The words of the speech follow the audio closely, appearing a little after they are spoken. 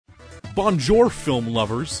Bonjour, film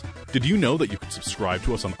lovers! Did you know that you can subscribe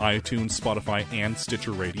to us on iTunes, Spotify, and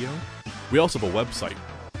Stitcher Radio? We also have a website,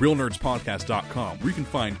 realnerdspodcast.com, where you can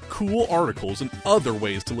find cool articles and other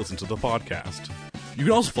ways to listen to the podcast. You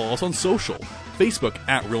can also follow us on social, Facebook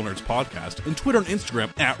at Real Nerds Podcast, and Twitter and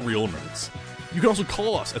Instagram at Real Nerds. You can also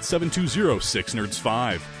call us at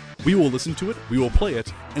 720-6nerds5. We will listen to it, we will play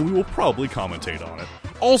it, and we will probably commentate on it.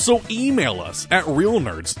 Also, email us at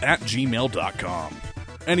realnerds@gmail.com.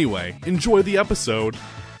 Anyway, enjoy the episode.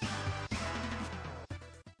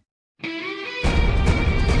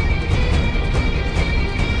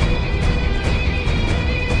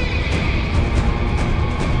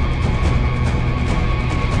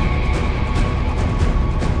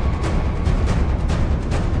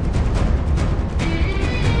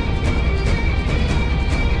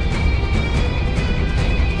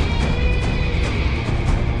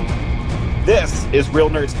 This is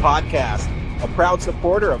Real Nerds Podcast, a proud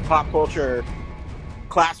supporter of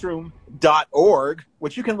popcultureclassroom.org,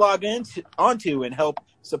 which you can log onto and help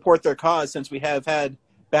support their cause since we have had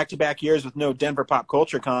back-to-back years with no Denver Pop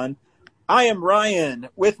Culture Con. I am Ryan.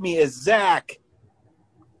 With me is Zach.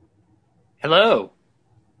 Hello.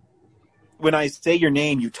 When I say your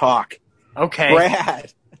name, you talk. Okay.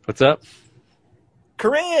 Brad. What's up?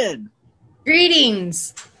 Corinne.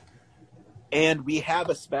 Greetings. And we have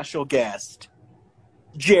a special guest,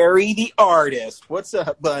 Jerry the Artist. What's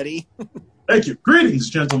up, buddy? Thank you. Greetings,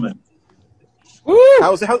 gentlemen. Woo!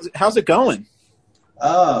 How's it going?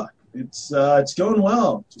 It's going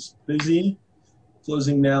well. Just busy,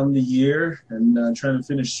 closing down the year and trying to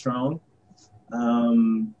finish strong.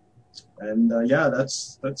 Yeah,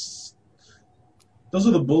 that's those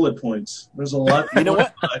are the bullet points. There's a lot. You know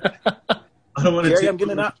what? I don't want to. Jerry, I'm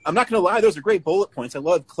not going to lie. Those are great bullet points. I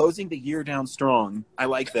love closing the year down strong. I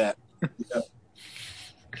like that. Yeah.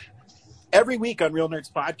 Every week on Real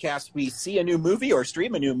Nerds Podcast, we see a new movie or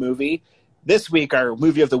stream a new movie. This week, our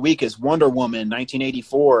movie of the week is Wonder Woman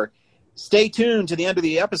 1984. Stay tuned to the end of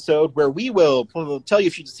the episode where we will tell you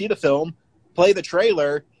if you should see the film, play the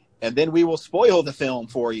trailer, and then we will spoil the film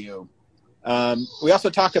for you. We also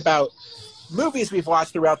talk about movies we've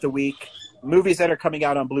watched throughout the week, movies that are coming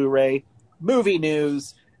out on Blu-ray, movie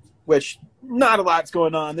news, which not a lot's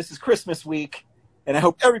going on. This is Christmas week, and I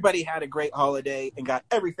hope everybody had a great holiday and got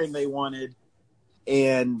everything they wanted.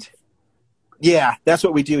 And yeah, that's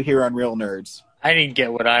what we do here on Real Nerds. I didn't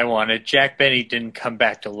get what I wanted. Jack Benny didn't come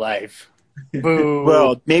back to life. Boo.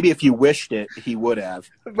 Well, maybe if you wished it, he would have.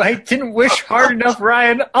 I didn't wish hard enough,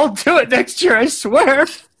 Ryan. I'll do it next year, I swear.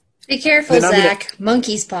 Be careful, Zach.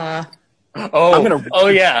 Monkey's paw. Oh,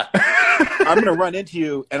 yeah. I'm going to run into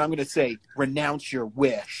you, and I'm going to say, renounce your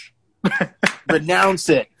wish. Renounce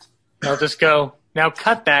it. I'll just go, now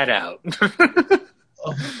cut that out.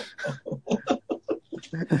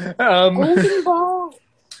 Golden ball.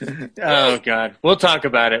 Oh, God. We'll talk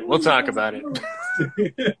about it.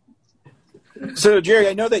 So, Jerry,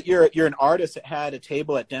 I know that you're an artist that had a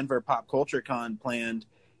table at Denver Pop Culture Con planned.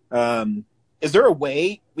 Is there a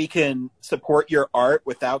way we can support your art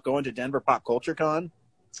without going to Denver Pop Culture Con?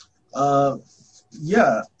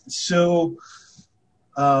 Yeah. So,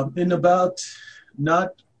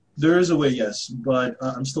 there is a way, yes, but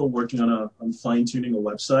I'm still working on fine-tuning a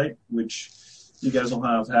website, which you guys will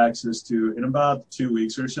have access to in about 2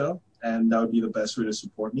 weeks or so, and that would be the best way to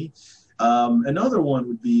support me. Another one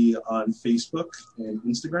would be on Facebook and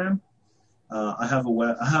Instagram. I have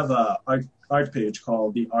a art page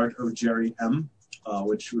called The Art of Jerry M,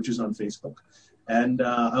 which is on Facebook, and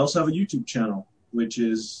I also have a YouTube channel, which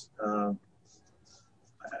is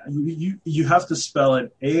you have to spell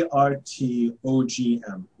it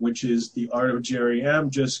ARTOGM, which is The Art of Jerry M,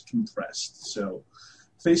 just compressed. So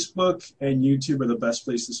Facebook and YouTube are the best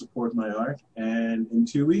place to support my art, and in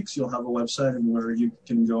 2 weeks you'll have a website where you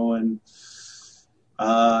can go and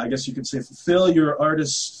I guess you could say fulfill your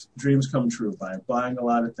artist's dreams come true by buying a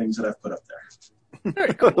lot of things that I've put up there.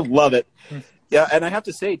 Very cool. Love it. Yeah, and I have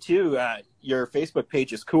to say, too, your Facebook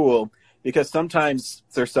page is cool because sometimes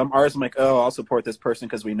there's some artists I'm like, oh, I'll support this person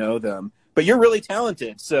because we know them. But you're really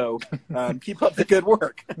talented, so keep up the good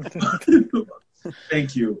work.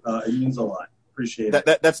 Thank you. It means a lot. Appreciate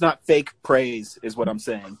it. That's not fake praise is what I'm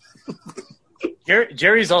saying.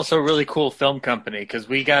 Jerry's also a really cool film company because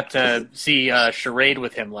we got to see Charade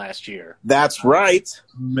with him last year. That's right.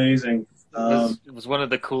 Amazing. It was one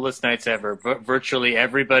of the coolest nights ever. Virtually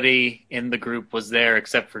everybody in the group was there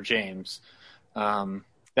except for James.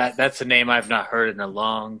 That's a name I've not heard in a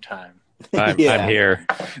long time. I'm here.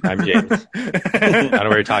 I'm James. I don't know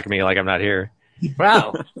why you're talking to me like I'm not here.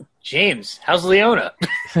 Wow. James, how's Leona?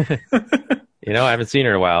 You know, I haven't seen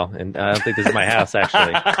her in a while, and I don't think this is my house,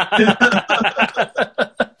 actually.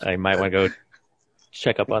 I might want to go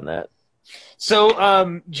check up on that.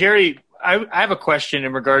 So, Jerry, I have a question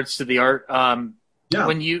in regards to the art. Yeah.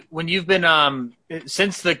 When you've been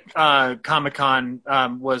since the Comic-Con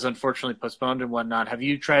was unfortunately postponed and whatnot, have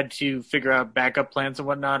you tried to figure out backup plans and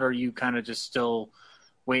whatnot, or are you kind of just still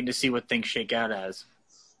waiting to see what things shake out as?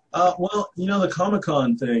 Well, the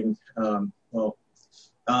Comic-Con thing,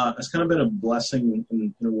 it's kind of been a blessing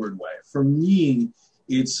in a weird way. For me,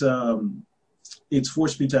 it's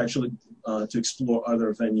forced me to actually to explore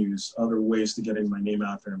other venues, other ways to getting my name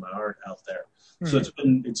out there and my art out there. So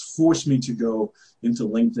it's forced me to go into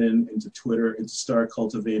LinkedIn, into Twitter, and to start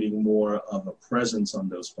cultivating more of a presence on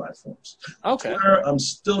those platforms. Okay. Twitter, I'm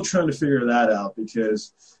still trying to figure that out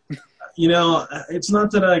because, it's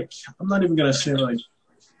not that I'm not even going to say like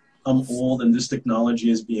I'm old and this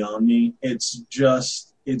technology is beyond me. It's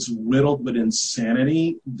just, it's riddled with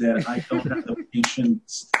insanity that I don't have the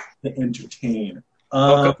patience to entertain.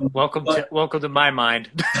 Welcome to my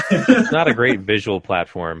mind. It's not a great visual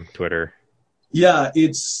platform, Twitter. Yeah,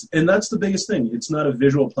 and that's the biggest thing. It's not a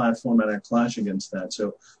visual platform, and I clash against that.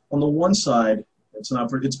 So on the one side, it's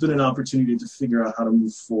been an opportunity to figure out how to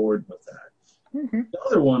move forward with that. Mm-hmm. The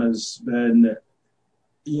other one has been,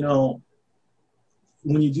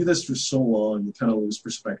 when you do this for so long, you kind of lose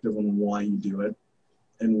perspective on why you do it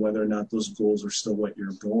and whether or not those goals are still what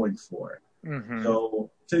you're going for. Mm-hmm. So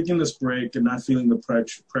taking this break and not feeling the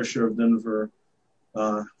pressure of Denver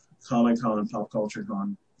Comic-Con, Pop Culture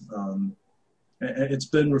Con, it's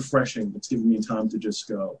been refreshing. It's given me time to just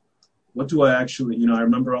go, what do I actually, I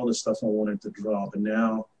remember all the stuff I wanted to draw, but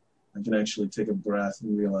now I can actually take a breath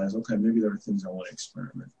and realize, okay, maybe there are things I want to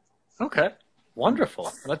experiment. Okay.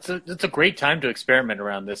 Wonderful. That's a great time to experiment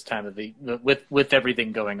around this time of with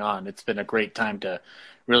everything going on. It's been a great time to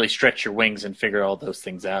really stretch your wings and figure all those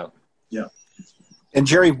things out. Yeah. And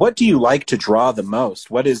Jerry, what do you like to draw the most?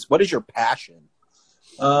 What is your passion?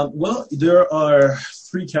 Well, there are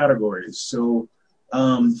 3 categories. So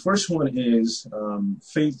the first one is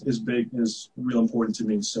faith is real important to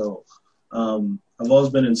me. So I've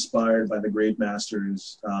always been inspired by the great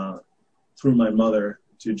masters through my mother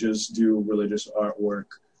to just do religious artwork,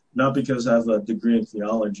 not because I have a degree in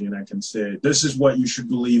theology and I can say, this is what you should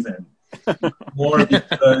believe in, more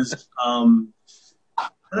because,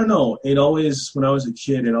 I don't know, it always, when I was a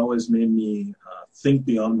kid, it always made me think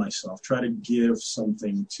beyond myself, try to give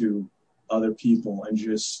something to other people and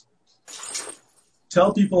just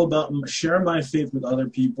tell people share my faith with other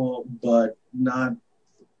people, but not,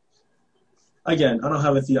 again, I don't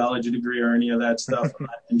have a theology degree or any of that stuff. I'm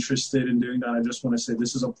not interested in doing that. I just want to say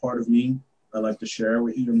this is a part of me I like to share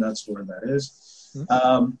with you, and that's where that is.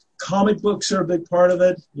 Mm-hmm. Comic books are a big part of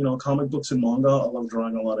it. Comic books and manga. I love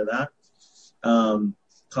drawing a lot of that.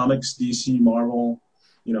 Comics, DC, Marvel,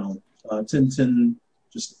 Tintin,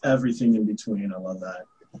 just everything in between. I love that.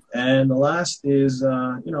 And the last is,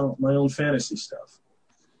 my own fantasy stuff.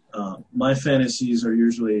 My fantasies are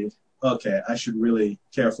usually, okay, I should really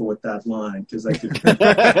careful with that line because I could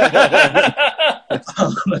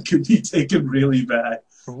be taken really bad.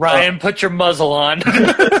 Ryan, put your muzzle on.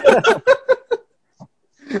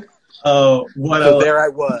 So there I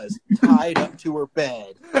was, tied up to her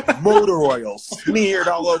bed, motor oil smeared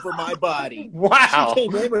all over my body. Wow. She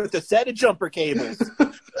came in with a set of jumper cables.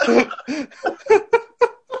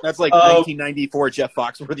 That's like 1994 Jeff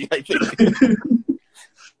Foxworthy, I think.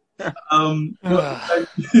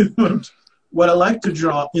 What I like to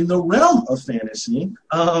draw in the realm of fantasy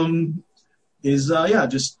is,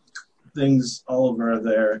 just things all over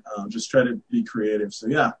there. Just try to be creative. So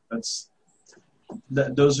yeah,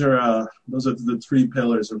 those are the 3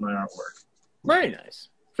 pillars of my artwork. Very nice.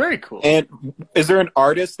 Very cool. And is there an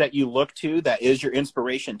artist that you look to that is your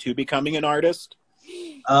inspiration to becoming an artist?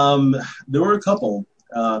 There were a couple.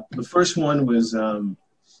 The first one was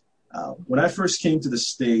when I first came to the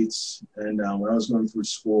States and when I was going through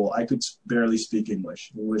school, I could barely speak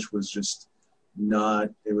English. English was just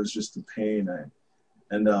it was just a pain.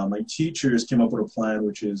 And my teachers came up with a plan,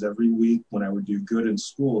 which is every week when I would do good in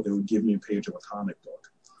school, they would give me a page of a comic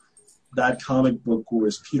book. That comic book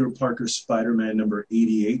was Peter Parker's Spider-Man number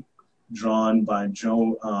 88, drawn by John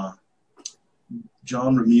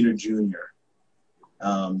Romita Jr.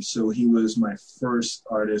 So he was my first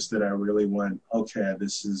artist that I really went, okay,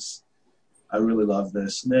 I really love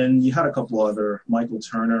this. And then you had a couple other, Michael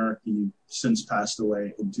Turner, he since passed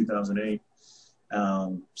away in 2008.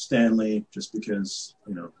 Stanley, just because,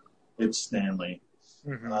 it's Stanley.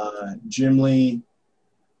 Mm-hmm. Jim Lee,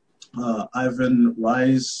 Ivan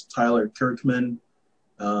Reis, Tyler Kirkman,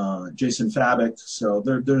 Jason Fabik. So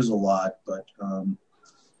there's a lot, but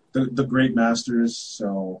the great masters.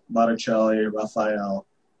 So Botticelli, Raphael,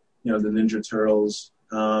 the Ninja Turtles,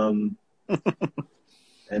 and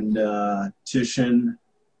Titian.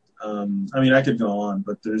 I could go on,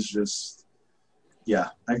 but there's just,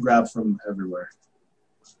 I grab from everywhere.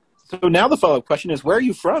 So now the follow-up question is, where are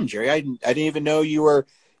you from, Jerry? I didn't even know you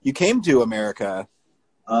came to America.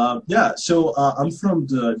 So I'm from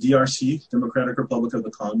the DRC, Democratic Republic of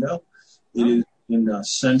the Congo. It is in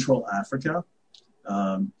Central Africa.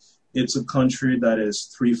 It's a country that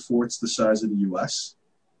is 3/4 the size of the U.S.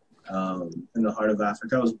 In the heart of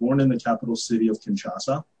Africa. I was born in the capital city of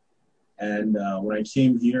Kinshasa. And when I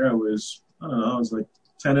came here, I was like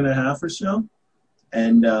 10 and a half or so.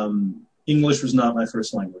 And English was not my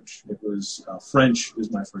first language. It was French is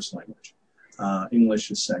my first language.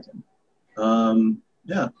 English is second. And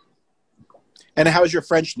how's your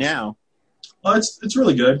French now? It's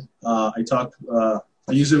really good. I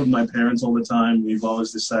use it with my parents all the time. We've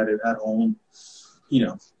always decided at home,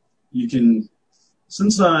 you can,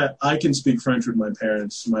 since I can speak French with my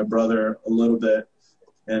parents, my brother a little bit,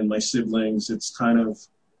 and my siblings, it's kind of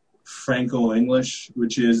Franco-English,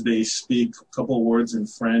 which is they speak a couple words in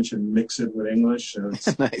French and mix it with English. So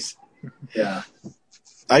it's nice. Yeah.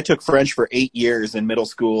 I took French for 8 years in middle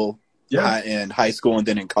school, in high school, and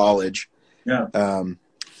then in college. Yeah.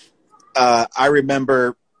 I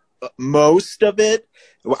remember most of it.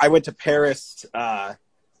 I went to Paris, 10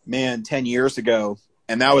 years ago,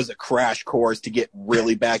 and that was a crash course to get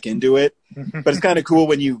really back into it. But it's kind of cool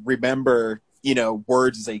when you remember,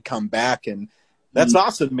 words as they come back, and that's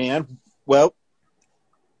awesome, man. Well,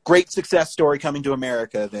 great success story coming to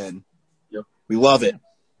America then. Yep. We love it.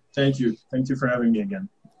 Thank you. Thank you for having me again.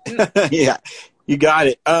 Yeah, you got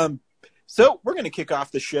it. So we're going to kick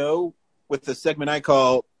off the show with the segment I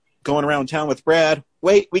call Going Around Town with Brad.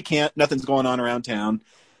 Wait, we can't. Nothing's going on around town.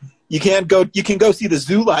 You can go see the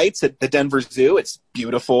zoo lights at the Denver Zoo. It's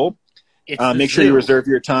beautiful. Make sure you reserve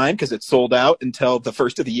your time because it's sold out until the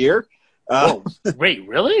first of the year. Wait,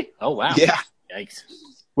 really? Oh, wow. Yeah. Yikes.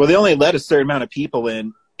 Well, they only let a certain amount of people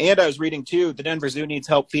in. And I was reading, too, the Denver Zoo needs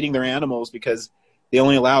help feeding their animals because they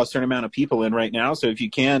only allow a certain amount of people in right now. So if you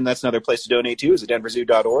can, that's another place to donate to is at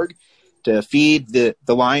denverzoo.org to feed the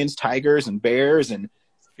lions, tigers, and bears, and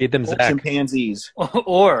feed them Zach. Chimpanzees.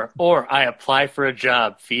 Or I apply for a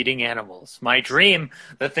job feeding animals. My dream,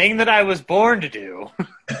 the thing that I was born to do.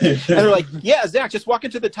 And they're like, yeah, Zach, just walk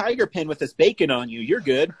into the tiger pen with this bacon on you. You're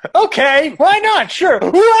good. Okay, why not? Sure.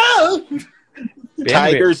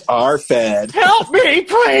 Tigers are fed. Help me,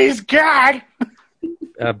 please, God.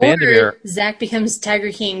 Bandamir. Or Zach becomes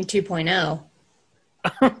Tiger King 2.0.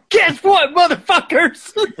 Guess what,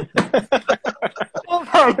 motherfuckers? Oh,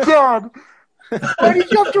 my God. Why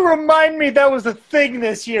did you have to remind me that was a thing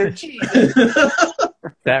this year? Jesus.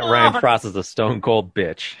 That Ryan Frost is a stone cold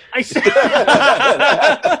bitch.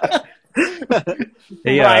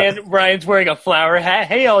 Hey, Ryan's wearing a flower hat.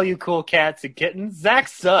 Hey, all you cool cats and kittens. Zach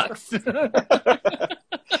sucks.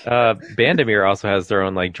 Bandamir also has their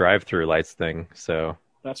own drive-through lights thing. So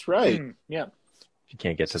that's right. Yeah. You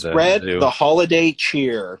can't get to Spread the zoo. The holiday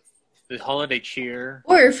cheer. The holiday cheer.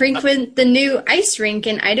 Or frequent the new ice rink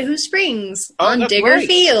in Idaho Springs on that's Digger right.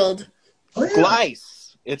 Field. Oh, yeah.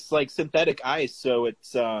 Glice. It's like synthetic ice, so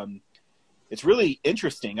it's really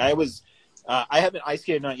interesting. I haven't ice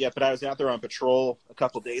skated on it yet, but I was out there on patrol a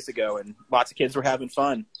couple days ago, and lots of kids were having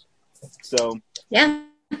fun. So yeah,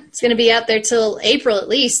 it's going to be out there till April at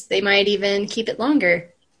least. They might even keep it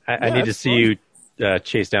longer. I need to see you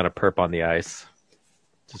chase down a perp on the ice.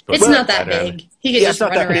 It's not that big. He could just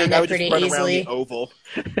run around it pretty run easily. around the oval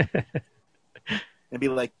and be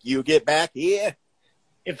like, "You get back here."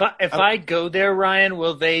 If I go there, Ryan,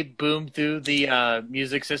 will they boom through the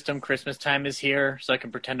music system? Christmas time is here, so I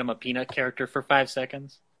can pretend I'm a Peanut character for 5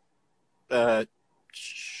 seconds.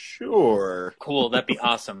 Sure. Cool, that'd be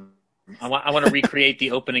awesome. I want to recreate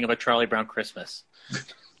the opening of a Charlie Brown Christmas.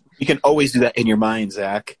 You can always do that in your mind,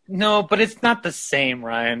 Zach. No, but it's not the same,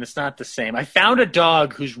 Ryan. It's not the same. I found a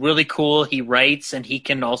dog who's really cool. He writes, and he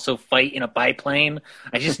can also fight in a biplane.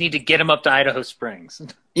 I just need to get him up to Idaho Springs.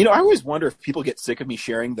 I always wonder if people get sick of me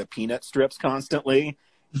sharing the peanut strips constantly.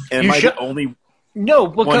 And am I the only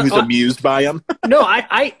one who's amused by them? No,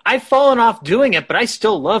 I've fallen off doing it, but I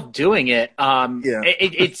still love doing it. Yeah.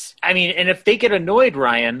 And if they get annoyed,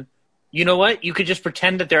 Ryan, you know what? You could just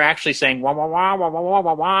pretend that they're actually saying wah wah wah wah wah wah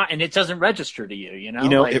wah wah, and it doesn't register to you.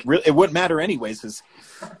 It wouldn't matter anyways, because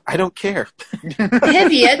I don't care. I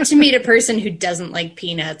have yet to meet a person who doesn't like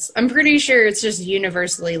peanuts. I'm pretty sure it's just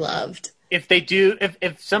universally loved. If they do,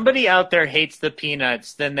 if somebody out there hates the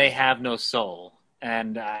peanuts, then they have no soul.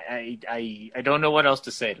 and I don't know what else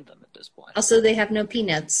to say to them at this point. Also, they have no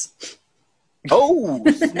peanuts. Oh,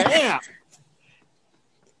 snap!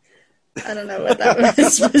 I don't know what that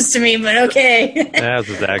was supposed to mean, but okay. That was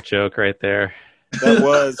a Zach joke right there. That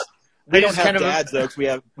was. We I don't just have kind of- dad jokes. We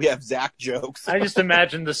have Zach jokes. I just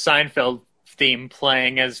imagine the Seinfeld theme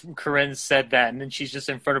playing as Corinne said that, and then she's just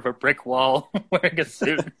in front of a brick wall wearing a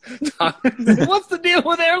suit. What's the deal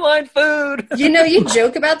with airline food? You know, you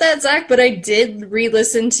joke about that, Zach, but I did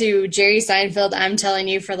re-listen to Jerry Seinfeld, I'm Telling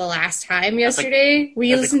You, for the last time yesterday.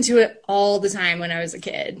 We listened to it all the time when I was a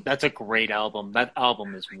kid. That's a great album. That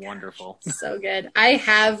album is wonderful. So good. I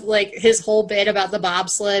have, like, his whole bit about the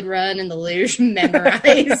bobsled run and the luge memorized.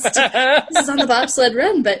 This is on the bobsled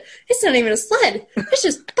run, but it's not even a sled. It's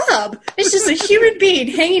just Bob. It's just a human being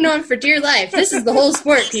hanging on for dear life. This is the whole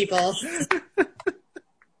sport, people.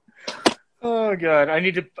 Oh god, I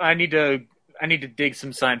need to dig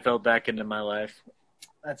some Seinfeld back into my life.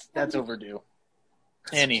 That's overdue.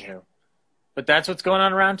 Anywho, but that's what's going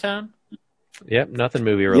on around town. Yep, nothing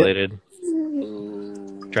movie related.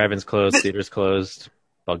 Drive-ins closed, theaters closed,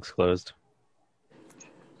 bugs closed.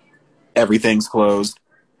 Everything's closed.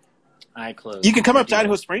 I closed. You can come up to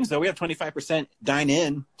Idaho Springs, though. We have 25%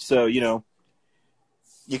 dine-in, so, you know,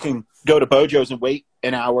 you can go to Bojo's and wait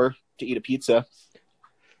an hour to eat a pizza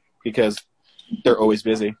because they're always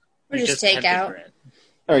busy. Or just take out.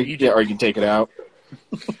 Or you can take it out.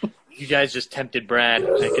 You guys just tempted Brad.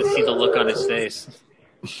 I could see the look on his face.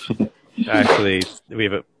 Actually,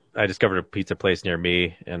 I discovered a pizza place near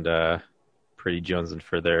me, and pretty jonesing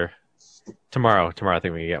for there. Tomorrow, I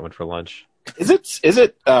think we can get one for lunch. Is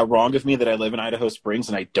it wrong of me that I live in Idaho Springs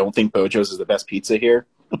and I don't think Bojo's is the best pizza here?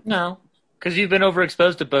 No, because you've been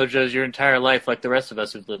overexposed to Bojo's your entire life, like the rest of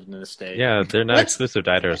us who've lived in the state. Yeah, they're not exclusive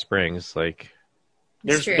to Idaho Springs. Like,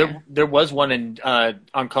 there was one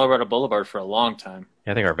on Colorado Boulevard for a long time.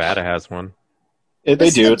 I think Arvada has one. They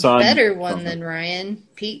do. It's on better one than Ryan.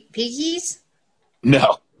 Piggy's?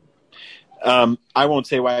 No. I won't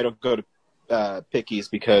say why I don't go to Picky's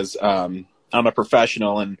because I'm a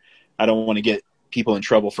professional and I don't want to get people in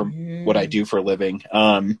trouble for what I do for a living.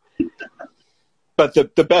 But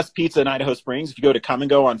the best pizza in Idaho Springs, if you go to Come and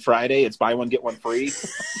Go on Friday, it's buy one, get one free.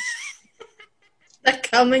 The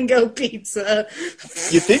Come and Go pizza.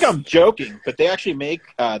 You think I'm joking, but they actually make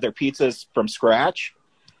their pizzas from scratch,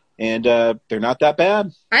 and they're not that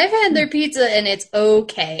bad. I've had their pizza, and it's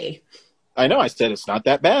okay. I know. I said it's not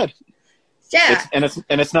that bad. Yeah.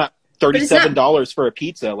 It's not $37 for a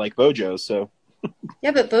pizza like Bojo's, so... Yeah,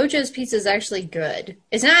 but Bojo's pizza is actually good.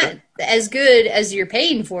 It's not as good as you're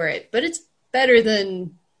paying for it, but it's better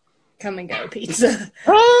than Come and Go pizza.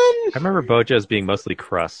 I remember Bojo's being mostly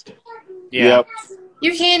crust. Yeah. Yep.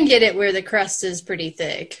 You can get it where the crust is pretty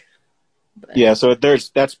thick. But... Yeah, so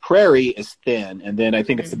that's Prairie is thin, and then I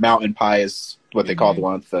think it's the Mountain Pie is what they call the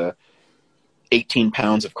one with the 18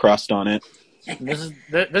 pounds of crust on it. This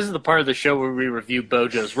is the part of the show where we review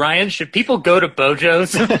Bojo's. Ryan, should people go to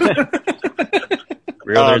Bojo's?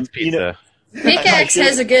 Real Nerds Pizza. Pickaxe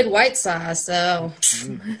has a good white sauce, so...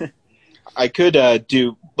 I could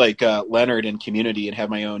do like Leonard in Community and have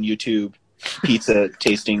my own YouTube pizza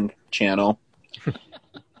tasting channel.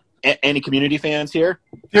 Any Community fans here?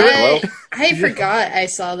 Hello? I forgot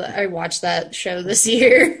I watched that show this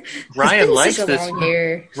year. Ryan likes such a this. long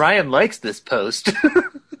year. Ryan likes this post.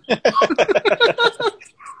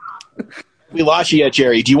 We lost you yet,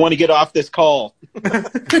 Jerry. Do you want to get off this call? All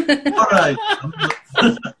right.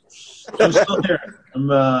 I'm still here.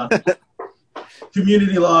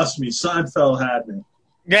 Community lost me. Seinfeld had me.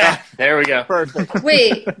 Yeah, there we go. Perfect.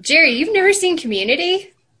 Wait, Jerry, you've never seen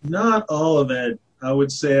Community? Not all of it. I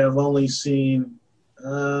would say I've only seen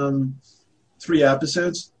 3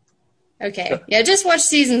 episodes. Okay. Yeah, just watch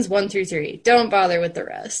seasons 1 through 3. Don't bother with the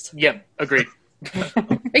rest. Yep, agreed.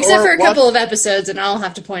 Except for a couple of episodes, and I'll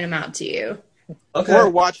have to point them out to you. Okay. Or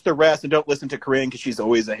watch the rest and don't listen to Corinne because she's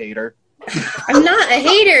always a hater. I'm not a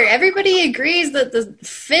hater. Everybody agrees that the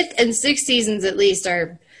 5th and 6th seasons, at least,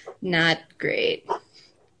 are not great.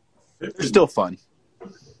 They're still fun.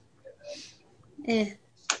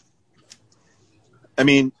 I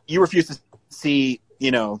mean, you refuse to see,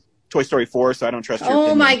 Toy Story 4, so I don't trust your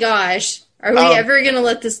opinion. My gosh. Are we ever going to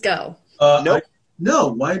let this go? Nope.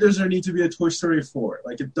 No, why does there need to be a Toy Story 4?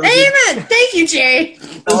 Like it doesn't. Amen! Thank you, Jerry.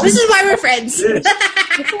 This is why we're friends.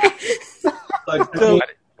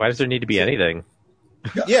 Why does there need to be anything?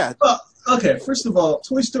 Yeah. Okay, first of all,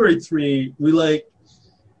 Toy Story 3, we I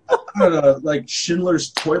don't know, like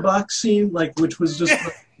Schindler's Toy Box scene, which was just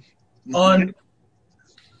on.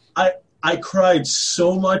 I cried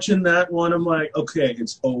so much in that one. I'm like, okay,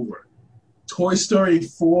 it's over. Toy Story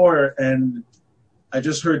 4 and I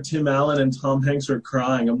just heard Tim Allen and Tom Hanks are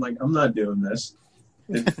crying. I'm like, I'm not doing this.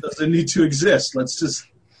 It doesn't need to exist. Let's just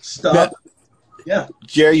stop. Yeah.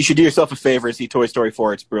 Jerry, you should do yourself a favor. See Toy Story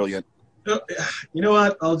 4. It's brilliant. You know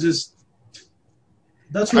what? I'll just.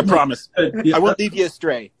 That's I what promise. I won't leave you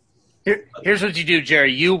astray. Here's what you do,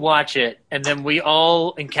 Jerry. You watch it, and then we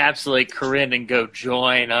all encapsulate Corinne and go,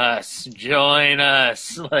 join us.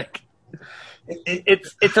 Like,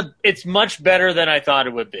 it's much better than I thought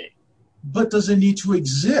it would be. But does it need to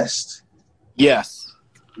exist? Yes.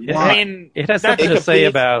 I mean, It has something to say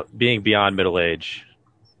about being beyond middle age.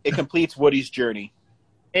 It completes Woody's journey.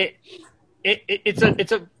 It's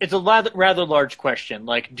a rather large question.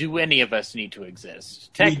 Like, do any of us need to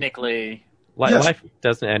exist? Technically, Yes. Life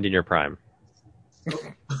doesn't end in your prime.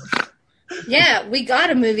 Yeah, we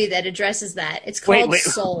got a movie that addresses that. It's called Wait.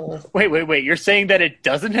 Soul. Wait. You're saying that it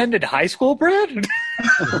doesn't end in high school, Brad?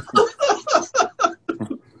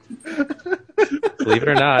 Believe it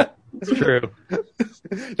or not, it's true.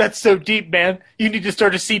 That's so deep, man. You need to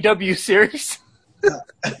start a CW series.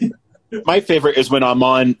 My favorite is when I'm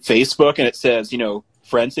on Facebook and it says,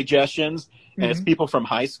 friend suggestions, and it's people from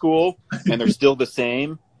high school, and they're still the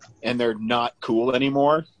same, and they're not cool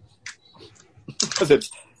anymore. Because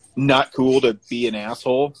it's not cool to be an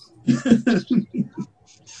asshole.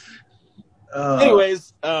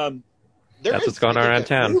 Anyways, That's what's going on around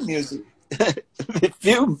town.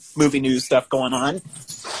 Few movie news stuff going on.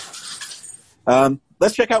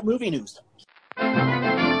 Let's check out movie news.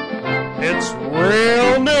 It's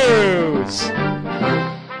real news.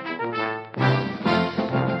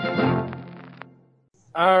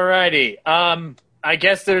 Alrighty. I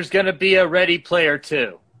guess there's going to be a Ready Player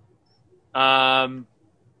 2.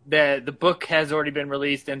 The book has already been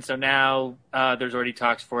released, and so now there's already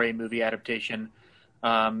talks for a movie adaptation.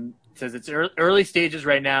 It says it's early stages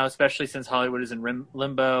right now, especially since Hollywood is in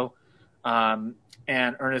limbo.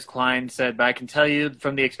 And Ernest Cline said, but I can tell you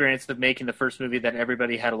from the experience of making the first movie that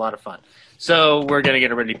everybody had a lot of fun. So we're going to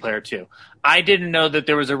get a Ready Player 2. I didn't know that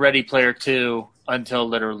there was a Ready Player 2 until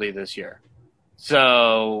literally this year.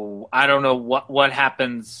 So I don't know what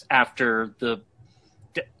happens after the...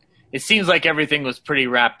 It seems like everything was pretty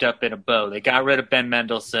wrapped up in a bow. They got rid of Ben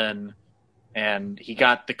Mendelsohn, and he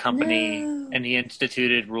got the company, and he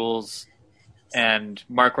instituted rules, and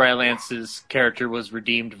Mark Rylance's character was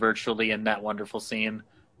redeemed virtually in that wonderful scene.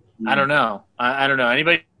 I don't know. I don't know.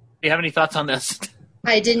 Anybody, do you have any thoughts on this?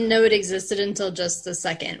 I didn't know it existed until just a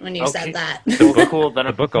second when you said that.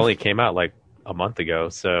 The book only came out like a month ago,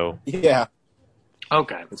 so... Yeah.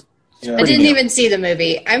 Okay. Yeah. I didn't even see the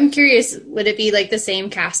movie. I'm curious, would it be like the same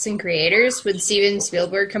cast and creators? Would Steven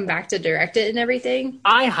Spielberg come back to direct it and everything?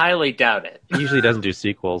 I highly doubt it. He usually doesn't do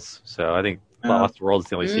sequels, so I think Lost World is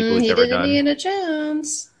the only sequel he's ever He did done. Indiana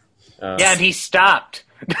Jones. Yeah, and he stopped.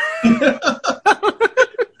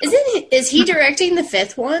 Is he directing the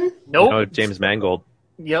fifth one? Nope. No, James Mangold,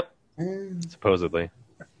 Yep. supposedly.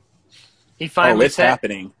 He finally it's said,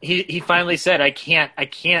 happening. He finally said, I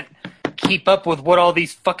can't keep up with what all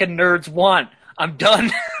these fucking nerds want. I'm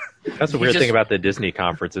done. That's the weird thing about the Disney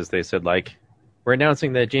conferences. They said, like, we're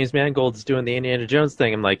announcing that James Mangold's doing the Indiana Jones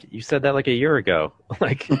thing. I'm like, you said that like a year ago.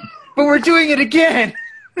 Like, But we're doing it again.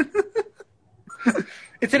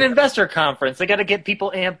 It's an investor conference. They got to get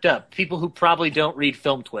people amped up. People who probably don't read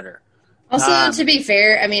film Twitter. Also, to be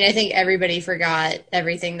fair, I mean, I think everybody forgot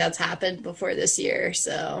everything that's happened before this year,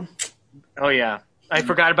 so... Oh, yeah. I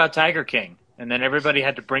forgot about Tiger King. And then everybody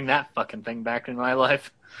had to bring that fucking thing back in my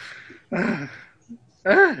life.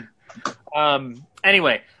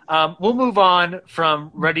 Anyway, we'll move on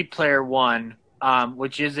from Ready Player One,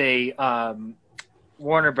 which is a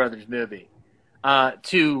Warner Brothers movie,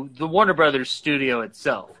 to the Warner Brothers studio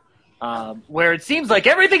itself, where it seems like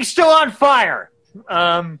everything's still on fire.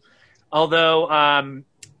 Although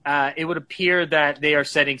it would appear that they are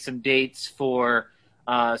setting some dates for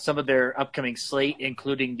some of their upcoming slate,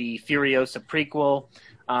 including the Furiosa prequel,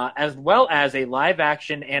 as well as a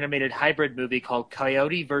live-action animated hybrid movie called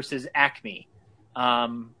Coyote vs. Acme.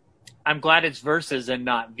 I'm glad it's versus and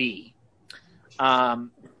not V. But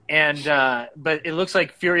it looks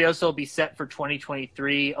like Furiosa will be set for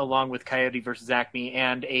 2023, along with Coyote vs. Acme,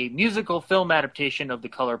 and a musical film adaptation of The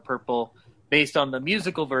Color Purple, based on the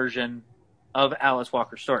musical version of Alice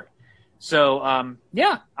Walker's story. So,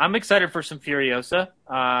 yeah, I'm excited for some Furiosa.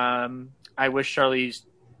 I wish Charlize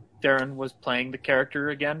Theron was playing the character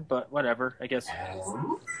again, but whatever. I guess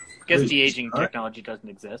de-aging technology doesn't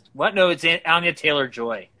exist. What? No, it's Anya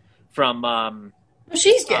Taylor-Joy from... Well,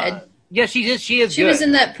 she's good. Yeah, she is good. She was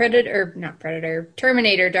in that Terminator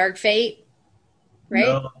Dark Fate, right?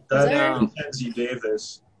 No, that's Mackenzie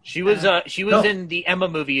Davis. She was in the Emma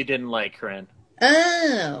movie you didn't like, Corinne.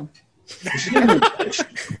 Oh. Was she in The Witch?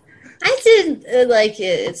 I didn't like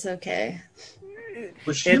it. It's okay.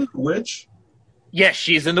 Was she in The Witch? Yes,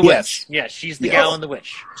 she's in The Yes. Witch. Yes, she's the Yes. gal in The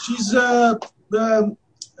Witch. She's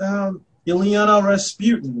Ileana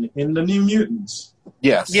Rasputin in The New Mutants.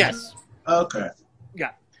 Yes. Yes. Okay.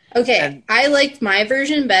 Okay, And- I liked my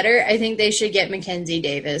version better. I think they should get Mackenzie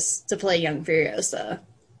Davis to play young Furiosa.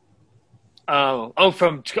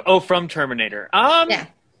 From Terminator. Yeah.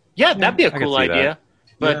 Yeah, that'd be a I could cool see that. idea.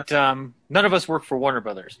 But none of us work for Warner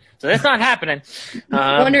Brothers, so that's not happening.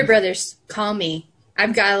 Warner Brothers, call me.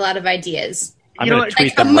 I've got a lot lot of ideas. I'm You know going what? to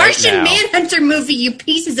tweet Like a them right Martian now. Manhunter movie, you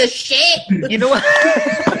pieces of shit. You know what?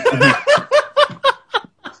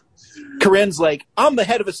 Corinne's like, I'm the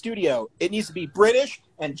head of a studio. It needs to be British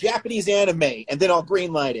and Japanese anime, and then I'll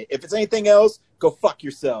greenlight it. If it's anything else, go fuck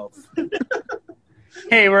yourself.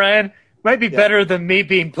 Hey, Ryan, might be better than me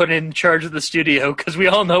being put in charge of the studio because we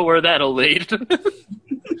all know where that'll lead.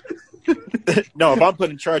 No, if I'm put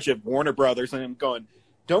in charge of Warner Brothers, and I'm going,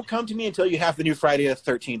 don't come to me until you have the new Friday the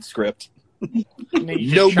 13th script.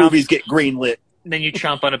 No movies get greenlit. Then you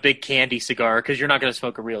chomp on a big candy cigar because you're not going to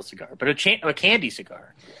smoke a real cigar, but a candy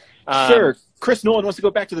cigar. Sure, Chris Nolan wants to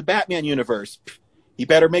go back to the Batman universe. He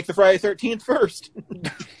better make the Friday the 13th first.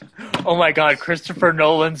 Oh my God, Christopher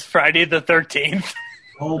Nolan's Friday the 13th.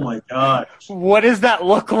 Oh my god. What does that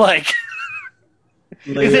look like?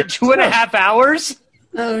 Is it 2.5 hours?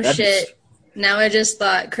 Oh, That's- shit. Now I just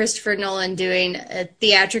thought Christopher Nolan doing a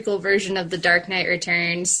theatrical version of The Dark Knight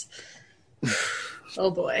Returns.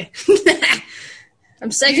 Oh, boy.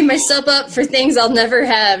 I'm setting myself up for things I'll never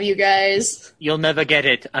have, you guys. You'll never get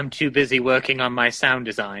it. I'm too busy working on my sound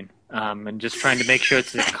design and just trying to make sure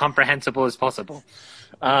it's as comprehensible as possible.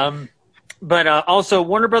 But also,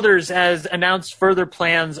 Warner Brothers has announced further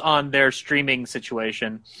plans on their streaming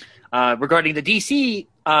situation. Regarding the DC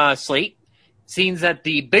slate, seems that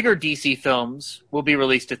the bigger DC films will be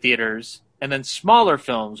released to theaters, and then smaller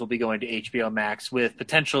films will be going to HBO Max with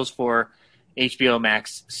potentials for HBO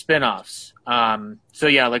Max spin-offs. So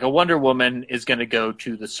yeah, like a Wonder Woman is going to go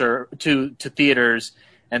to the to theaters,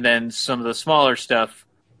 and then some of the smaller stuff,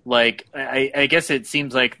 like I guess it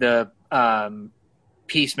seems like the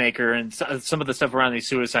Peacemaker and some of the stuff around the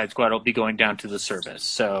Suicide Squad will be going down to the service.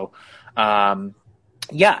 So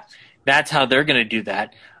yeah, that's how they're going to do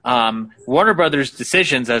that. Warner Brothers'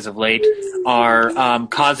 decisions as of late are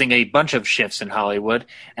causing a bunch of shifts in Hollywood,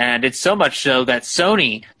 and it's so much so that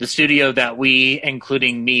Sony, the studio that we,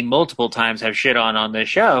 including me multiple times, have shit on this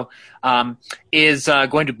show, is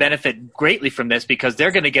going to benefit greatly from this because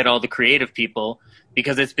they're going to get all the creative people,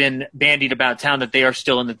 because it's been bandied about town that they are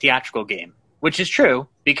still in the theatrical game, which is true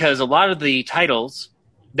because a lot of the titles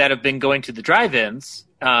that have been going to the drive-ins,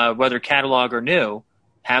 whether catalog or new,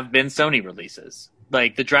 have been Sony releases.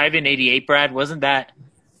 Like the Drive-In 88, Brad, wasn't that...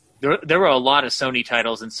 There were a lot of Sony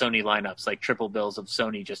titles and Sony lineups, like triple bills of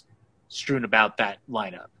Sony just strewn about that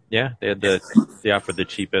lineup. Yeah, they offered the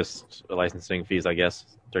cheapest licensing fees, I guess,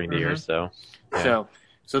 during the year. So, yeah.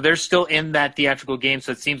 So they're still in that theatrical game,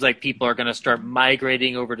 so it seems like people are going to start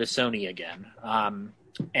migrating over to Sony again.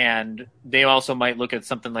 And they also might look at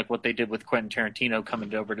something like what they did with Quentin Tarantino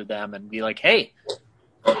coming over to them and be like, hey,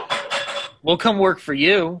 we'll come work for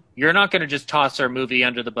you. You're not going to just toss our movie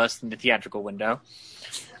under the bus in the theatrical window.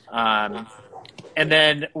 And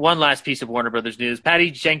then one last piece of Warner Brothers news.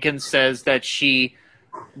 Patty Jenkins says that she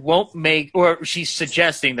won't make, or she's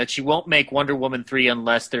suggesting that she won't make Wonder Woman 3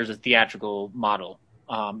 unless there's a theatrical model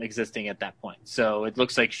existing at that point. So it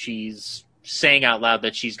looks like she's saying out loud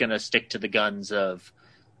that she's going to stick to the guns of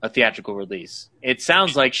a theatrical release. It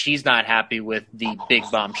sounds like she's not happy with the big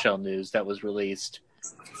bombshell news that was released.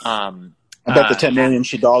 I bet the $10 million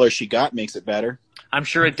she got makes it better. I'm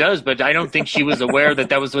sure it does, but I don't think she was aware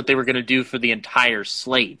that was what they were going to do for the entire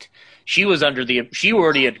slate. She was she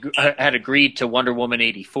already had agreed to Wonder Woman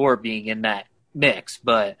 84 being in that mix,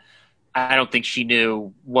 but I don't think she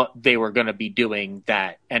knew what they were going to be doing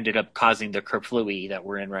that ended up causing the kerflooey that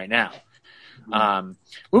we're in right now.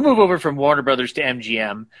 We'll move over from Warner Brothers to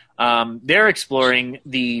MGM. They're exploring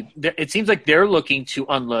it seems like they're looking to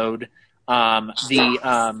unload some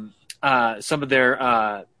of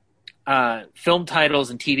their film titles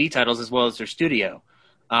and TV titles as well as their studio.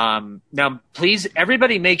 Now, please,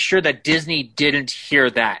 everybody make sure that Disney didn't hear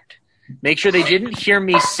that. Make sure they didn't hear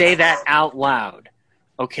me say that out loud,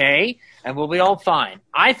 okay? And we'll be all fine.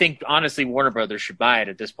 I think, honestly, Warner Brothers should buy it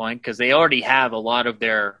at this point because they already have a lot of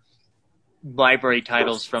their library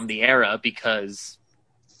titles from the era because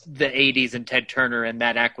the 80s and Ted Turner and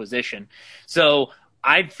that acquisition. So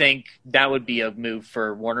I think that would be a move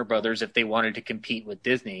for Warner Brothers if they wanted to compete with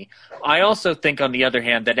Disney. I also think, on the other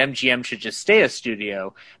hand, that MGM should just stay a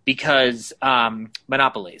studio because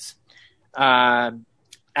monopolies. I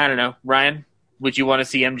don't know. Ryan, would you want to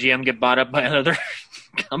see MGM get bought up by another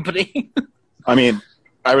company? I mean,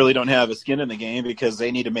 I really don't have a skin in the game because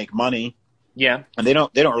they need to make money. Yeah. And they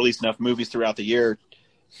don't release enough movies throughout the year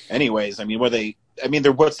anyways. I mean,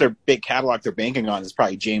 what's their big catalog they're banking on is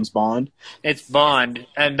probably James Bond. It's Bond,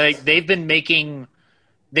 and they've been making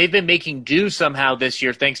do somehow this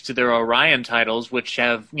year thanks to their Orion titles, which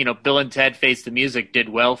have, Bill and Ted Face the Music did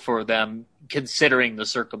well for them considering the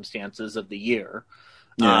circumstances of the year.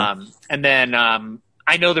 Yeah. And then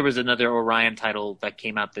I know there was another Orion title that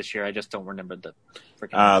came out this year. I just don't remember the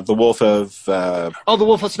freaking The Wolf of The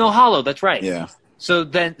Wolf of Snow Hollow. That's right. Yeah. So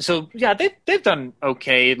yeah, they've done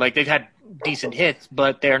okay. Like, they've had decent hits,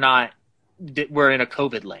 but they're not. We're in a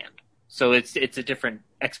COVID land, so it's a different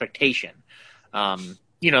expectation. The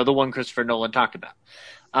one Christopher Nolan talked about.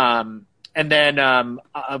 And then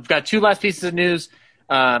I've got two last pieces of news.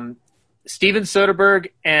 Steven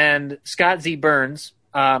Soderbergh and Scott Z. Burns,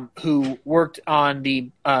 who worked on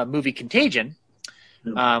the movie Contagion,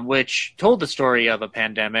 which told the story of a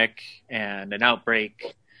pandemic and an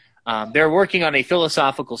outbreak. They're working on a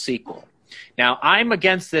philosophical sequel. Now, I'm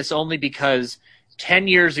against this only because 10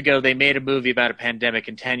 years ago they made a movie about a pandemic,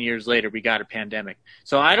 and 10 years later we got a pandemic.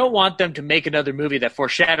 So I don't want them to make another movie that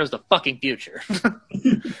foreshadows the fucking future.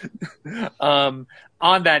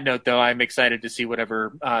 On that note, though, I'm excited to see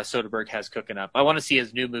whatever Soderbergh has cooking up. I want to see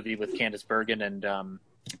his new movie with Candice Bergen, and I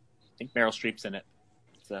think Meryl Streep's in it.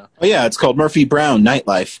 So. Oh, yeah, it's called Murphy Brown,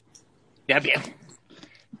 Nightlife. Yeah.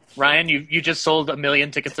 Ryan, you just sold 1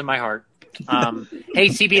 million tickets in my heart. Hey,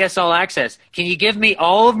 CBS All Access, can you give me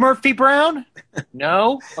all of Murphy Brown?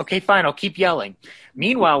 No? Okay, fine, I'll keep yelling.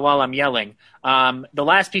 Meanwhile, while I'm yelling, the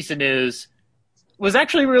last piece of news was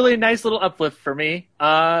actually really a nice little uplift for me.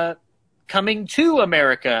 Coming to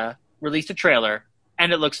America released a trailer,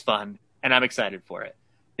 and it looks fun, and I'm excited for it.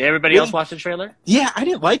 Did everybody else watch the trailer? Yeah, I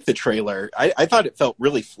didn't like the trailer. I thought it felt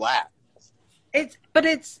really flat.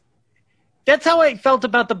 That's how I felt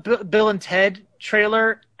about the Bill and Ted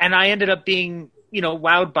trailer, and I ended up being,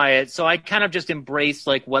 wowed by it. So I kind of just embraced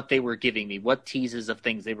what they were giving me, what teases of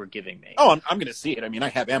things they were giving me. Oh, I'm going to see it. I mean, I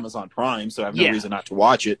have Amazon Prime, so I have no reason not to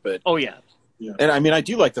watch it. But oh yeah. And I mean, I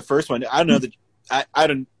do like the first one. I don't know that I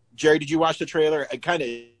don't. Jerry, did you watch the trailer? It kind of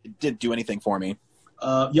didn't do anything for me.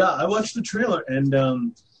 Yeah, I watched the trailer,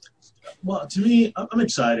 and well, to me, I'm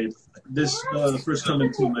excited. This the first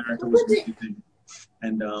coming to America was amazing.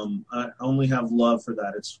 And I only have love for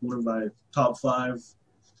that. It's one of my top 5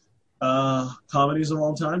 comedies of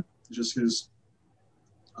all time, just because.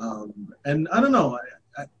 And I don't know,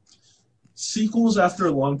 sequels after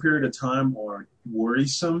a long period of time are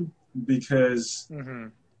worrisome because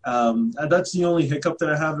that's the only hiccup that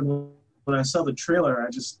I have. And when I saw the trailer,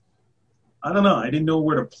 I don't know. I didn't know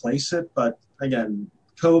where to place it. But again,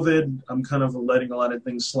 COVID, I'm kind of letting a lot of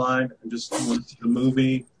things slide. I just want to see the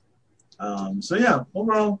movie. So yeah,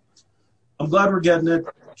 overall, I'm glad we're getting it.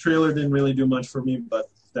 Trailer didn't really do much for me, but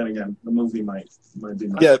then again, the movie might be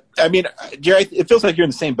much. Yeah, I mean, Jerry, it feels like you're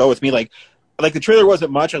in the same boat with me. Like the trailer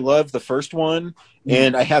wasn't much. I love the first one,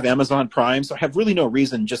 and I have Amazon Prime, so I have really no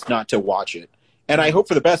reason just not to watch it. And I hope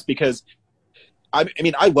for the best because, I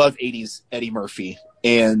mean, I love 80s Eddie Murphy,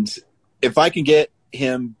 and if I can get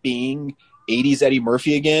him being 80s Eddie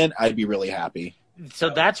Murphy again, I'd be really happy.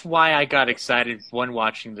 So that's why I got excited when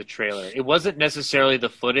watching the trailer. It wasn't necessarily the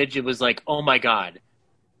footage. It was like, oh my God,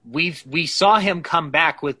 we saw him come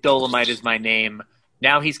back with Dolomite Is My Name.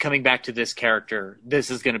 Now he's coming back to this character.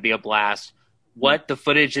 This is going to be a blast. What, the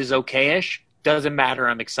footage is okay-ish? Doesn't matter.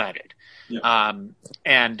 I'm excited. Yeah.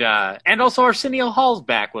 And also Arsenio Hall's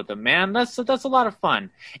back with them, man. That's a lot of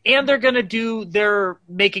fun. And they're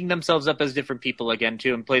making themselves up as different people again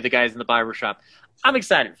too, and play the guys in the barbershop. I'm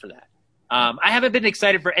excited for that. I haven't been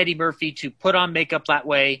excited for Eddie Murphy to put on makeup that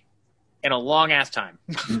way in a long ass time.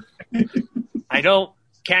 I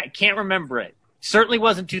can't remember it. Certainly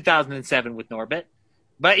wasn't 2007 with Norbit,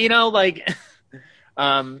 but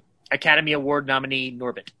Academy Award nominee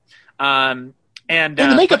Norbit. And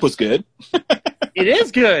the makeup was good. It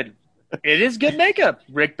is good. It is good makeup.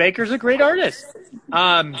 Rick Baker's a great artist.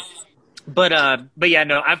 But yeah,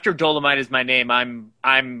 no. After Dolomite Is My Name,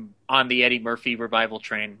 I'm on the Eddie Murphy revival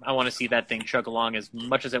train. I want to see that thing chug along as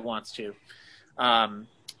much as it wants to.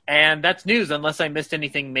 And that's news, unless I missed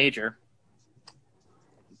anything major.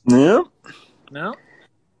 No. No.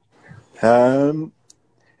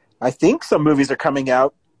 I think some movies are coming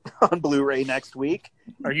out on Blu-ray next week.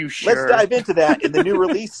 Are you sure? Let's dive into that in the new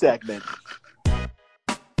release segment.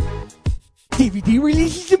 DVD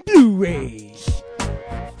releases and Blu-rays.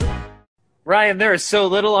 Ryan, there is so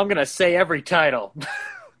little, I'm going to say every title.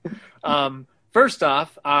 First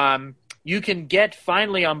off, you can get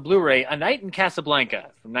finally on Blu-ray A Night in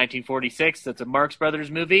Casablanca from 1946. That's a Marx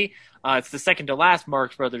Brothers movie. It's the second to last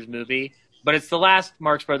Marx Brothers movie, but it's the last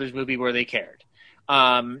Marx Brothers movie where they cared.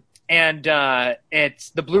 It's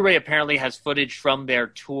the Blu-ray apparently has footage from their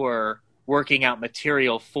tour working out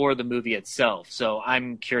material for the movie itself. So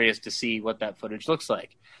I'm curious to see what that footage looks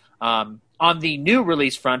like. On the new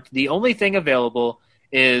release front, the only thing available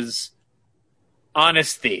is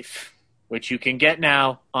Honest Thief, which you can get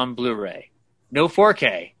now on Blu-ray. No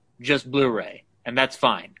 4K, just Blu-ray. And that's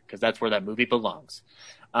fine, because that's where that movie belongs.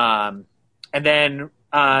 And then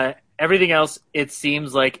everything else, it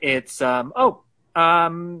seems like it's anime.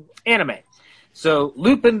 So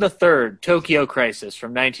Lupin the Third, Tokyo Crisis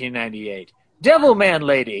from 1998. Devilman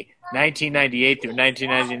Lady, 1998 through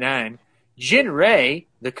 1999. Jinrei,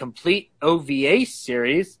 the complete OVA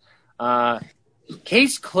series.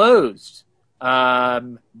 Case Closed.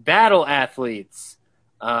 Battle Athletes.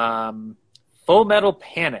 Full Metal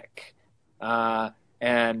Panic.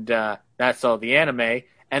 And that's all the anime.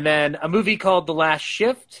 And then a movie called The Last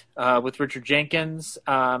Shift with Richard Jenkins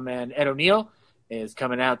and Ed O'Neill is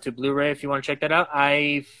coming out to Blu-ray if you want to check that out.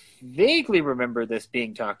 I vaguely remember this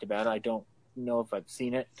being talked about. I don't know if I've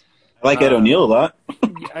seen it. I like Ed O'Neill a lot.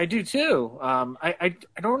 I do too. I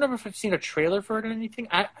don't remember if I've seen a trailer for it or anything.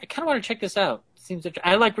 I kind of want to check this out.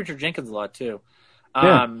 I like Richard Jenkins a lot too.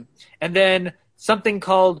 And then something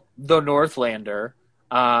called The Northlander.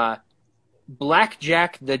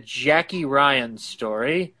 Blackjack, the Jackie Ryan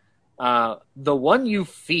story. The One You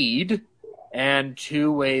Feed, and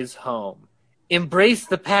Two Ways Home. Embrace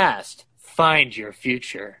the past. Find your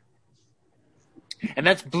future. And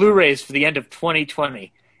that's Blu-rays for the end of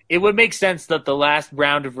 2020. It would make sense that the last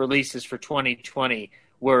round of releases for 2020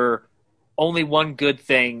 were only one good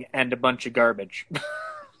thing and a bunch of garbage.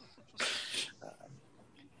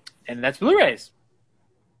 And that's Blu-rays.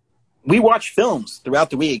 We watch films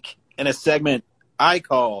throughout the week in a segment I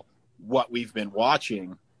call What We've Been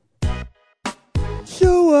Watching.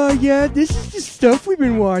 So, this is the stuff we've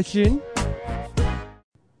been watching.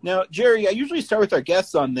 Now, Jerry, I usually start with our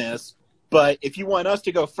guests on this, but if you want us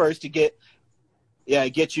to go first to get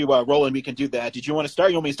you rolling, we can do that. Did you want to start?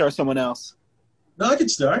 You want me to start someone else? No, I can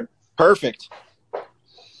start. Perfect.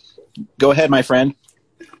 Go ahead, my friend.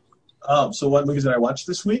 So what movies did I watch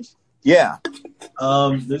this week? Yeah.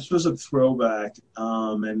 This was a throwback,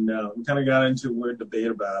 and we kind of got into a weird debate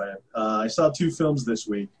about it. I saw 2 films this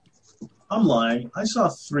week. I'm lying. I saw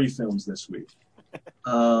 3 films this week.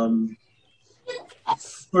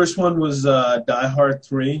 First one was Die Hard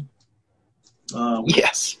 3.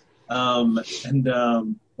 Yes. Wow,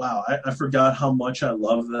 I forgot how much I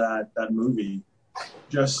love that movie.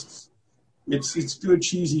 Just it's good,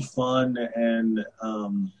 cheesy fun, and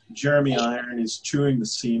Jeremy Iron is chewing the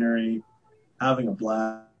scenery, having a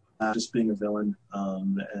blast, just being a villain,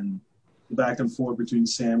 and the back and forth between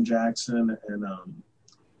Sam Jackson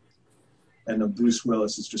and Bruce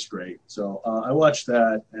Willis is just great. So I watched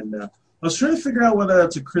that, and I was trying to figure out whether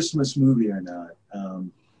that's a Christmas movie or not.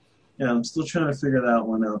 I'm still trying to figure that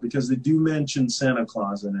one out because they do mention Santa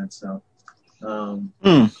Claus in it. So,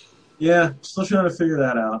 yeah, still trying to figure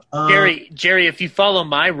that out. Jerry, if you follow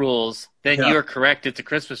my rules, then you're correct. It's a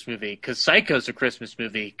Christmas movie because Psycho's a Christmas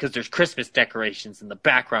movie because there's Christmas decorations in the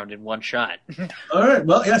background in one shot. All right.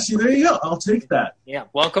 Well, yeah, see, there you go. I'll take that. Yeah.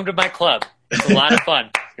 Welcome to my club. It's a lot of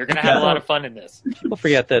fun. You're going to have a lot of fun in this. People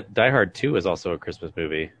forget that Die Hard 2 is also a Christmas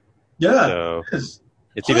movie. Yeah. So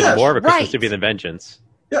it's even more of a Christmas movie than Vengeance.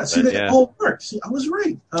 Yeah, see, they all work. See, I was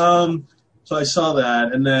right. So I saw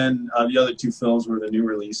that, and then the other 2 films were the new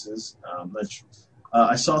releases.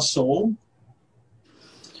 I saw Soul.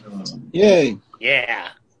 Yay. Yeah.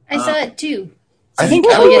 I saw it too. I think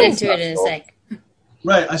I'll get into it in a sec.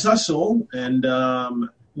 Right, I saw Soul, and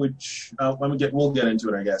which we'll get into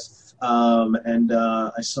it, I guess. And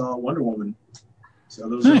I saw Wonder Woman. So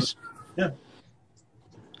those nice.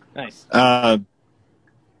 Nice.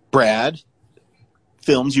 Brad,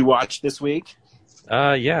 films you watched this week?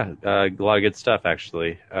 A lot of good stuff,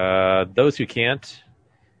 actually. Those Who Can't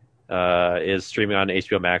is streaming on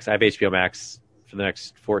HBO Max. I have HBO Max for the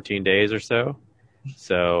next 14 days or so.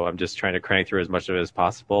 So I'm just trying to crank through as much of it as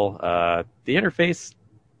possible. The interface,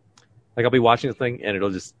 like I'll be watching something and it'll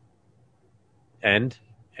just end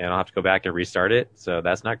and I'll have to go back and restart it. So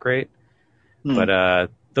that's not great. But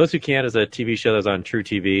Those Who Can't is a TV show that was on True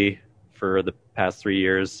TV for the past 3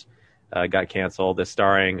 years. Got canceled. It's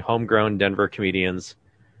starring homegrown Denver comedians.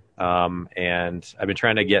 And I've been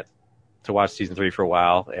trying to get to watch season 3 for a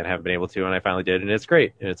while and haven't been able to, and I finally did, and it's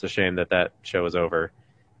great. And it's a shame that show is over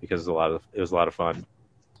because it was a lot of fun.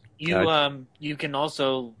 You can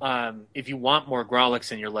also, if you want more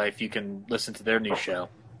Grawlix in your life, you can listen to their new show,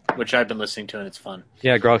 which I've been listening to, and it's fun.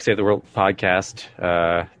 Yeah, Grawlix Save the World podcast.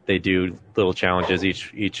 They do little challenges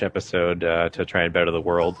each episode to try and better the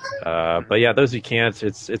world. But yeah, those who can't,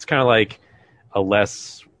 it's kind of like a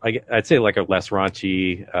less, I'd say like a less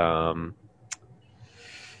raunchy.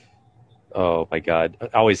 Oh my God,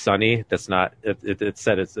 Always Sunny. That's not. It's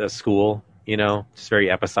set at a school, just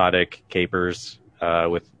very episodic capers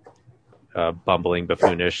with bumbling,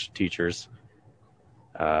 buffoonish teachers.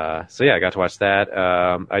 So yeah, I got to watch that.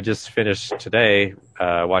 I just finished today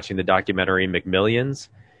watching the documentary McMillions,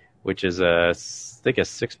 which is I think a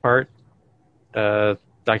 6-part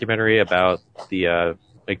documentary about the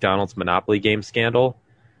McDonald's Monopoly game scandal.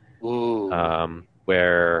 Ooh.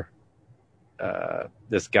 Where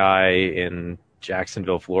this guy in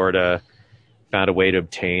Jacksonville, Florida, found a way to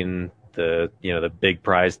obtain the big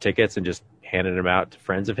prize tickets and just handed them out to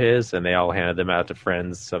friends of his, and they all handed them out to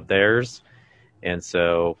friends of theirs. And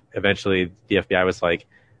so eventually the FBI was like,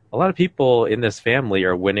 a lot of people in this family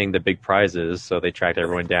are winning the big prizes. So they tracked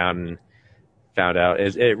everyone down and found out.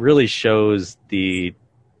 It really shows the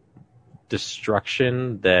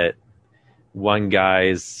destruction that one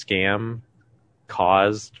guy's scam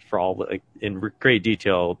caused for all, like, in great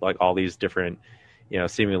detail, like all these different,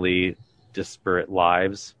 seemingly disparate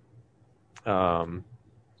lives.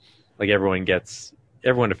 Like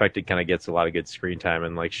everyone affected kind of gets a lot of good screen time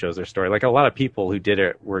and like shows their story. Like a lot of people who did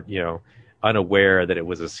it were, unaware that it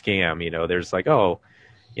was a scam. There's like,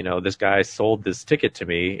 this guy sold this ticket to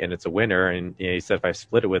me and it's a winner. And he said, if I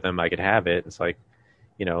split it with him, I could have it. It's like,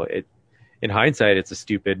 in hindsight, it's a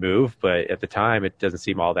stupid move, but at the time it doesn't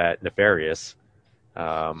seem all that nefarious.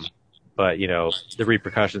 But the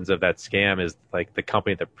repercussions of that scam is like the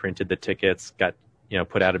company that printed the tickets got,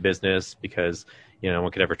 put out of business because, no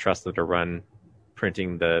one could ever trust them to run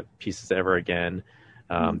printing the pieces ever again.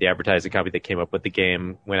 The advertising company that came up with the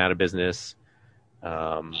game went out of business.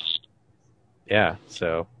 So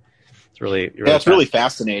it's really it's really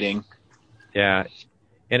fascinating. Yeah,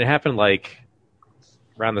 and it happened like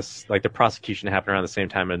around this, like the prosecution happened around the same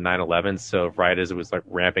time as 9/11. So right as it was like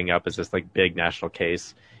ramping up as this like big national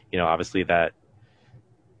case, obviously that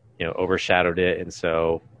overshadowed it, and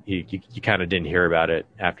so you kind of didn't hear about it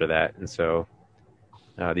after that, and so.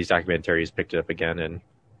 These documentaries picked it up again, and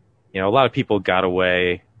a lot of people got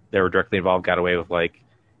away. They were directly involved, got away with like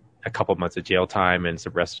a couple months of jail time and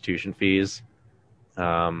some restitution fees.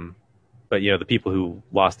 But the people who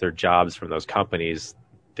lost their jobs from those companies,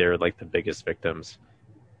 they're like the biggest victims.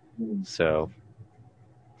 So,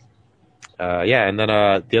 and then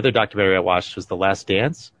the other documentary I watched was The Last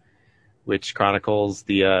Dance, which chronicles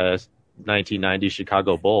the 1990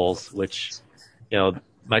 Chicago Bulls, which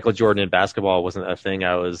Michael Jordan in basketball wasn't a thing.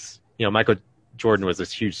 Michael Jordan was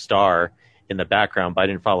this huge star in the background, but I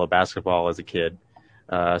didn't follow basketball as a kid.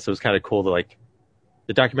 So it was kind of cool to like,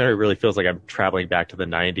 the documentary really feels like I'm traveling back to the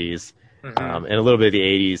 90s and a little bit of the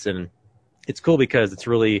 80s. And it's cool because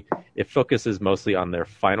it focuses mostly on their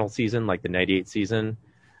final season, like the 98 season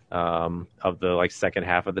of the like second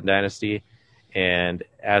half of the dynasty. And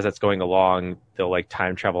as that's going along, they'll like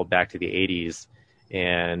time travel back to the 80s.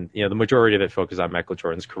 And, the majority of it focused on Michael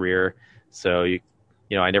Jordan's career. So,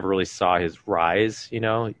 I never really saw his rise,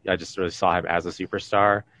 I just really saw him as a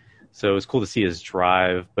superstar. So it was cool to see his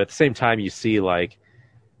drive. But at the same time, you see, like,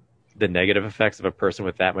 the negative effects of a person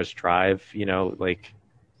with that much drive, like,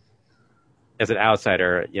 as an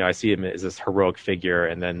outsider, I see him as this heroic figure.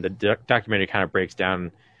 And then the documentary kind of breaks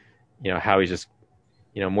down, how he's just,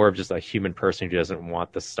 more of just a human person who doesn't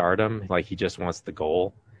want the stardom. Like, he just wants the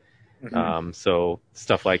goal. So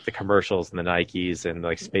stuff like the commercials and the Nikes and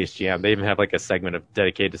like Space Jam, they even have like a segment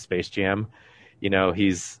dedicated to Space Jam.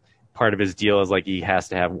 He's part of his deal is like he has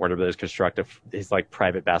to have Warner Brothers construct his like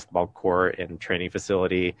private basketball court and training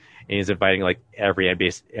facility, and he's inviting like every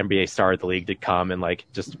NBA star of the league to come and like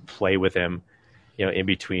just play with him, in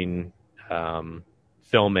between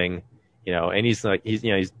filming, and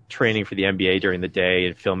he's training for the NBA during the day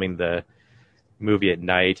and filming the movie at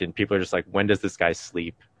night, and people are just like, when does this guy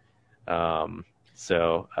sleep? Then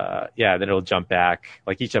it'll jump back.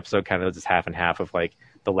 Like each episode kind of just half and half of like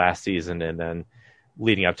the last season and then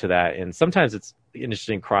leading up to that. And sometimes it's an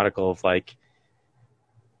interesting chronicle of like,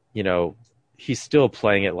 he's still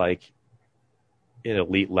playing at like an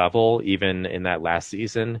elite level, even in that last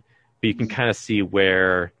season. But you can kind of see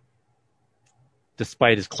where,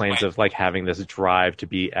 despite his claims of like having this drive to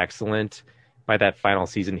be excellent, by that final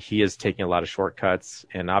season, he is taking a lot of shortcuts,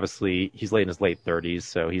 and obviously he's in his late 30s,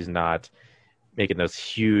 so he's not making those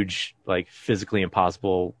huge, like, physically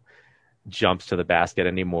impossible jumps to the basket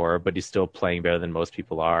anymore, but he's still playing better than most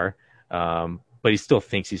people are. But he still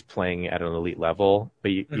thinks he's playing at an elite level.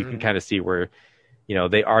 But you can kind of see where,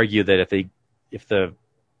 they argue that if the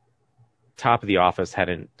top of the office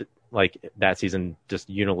hadn't, like, that season just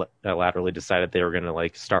unilaterally decided they were going to,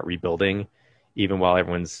 like, start rebuilding, even while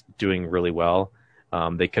everyone's doing really well,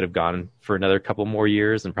 they could have gone for another couple more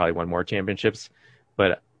years and probably won more championships.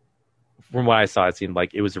 But from what I saw, it seemed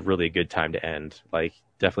like it was a really good time to end. Like,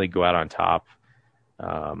 definitely go out on top.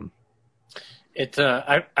 I've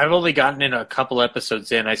only gotten in a couple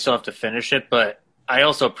episodes in. I still have to finish it, but I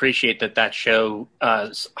also appreciate that show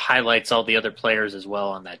highlights all the other players as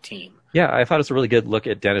well on that team. Yeah, I thought it was a really good look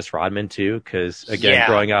at Dennis Rodman, too, because, again,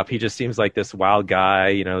 growing up, he just seems like this wild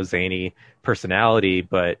guy, zany personality.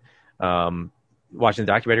 But watching the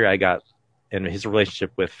documentary, and his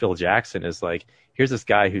relationship with Phil Jackson is like, here's this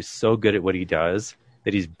guy who's so good at what he does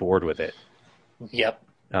that he's bored with it. Yep.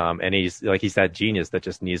 And he's that genius that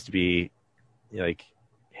just needs to be, like,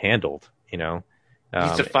 handled, He needs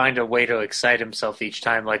to find a way to excite himself each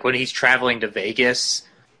time. Like when he's traveling to Vegas,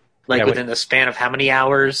 within the span of how many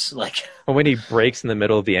hours? Like when he breaks in the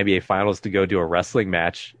middle of the NBA Finals to go do a wrestling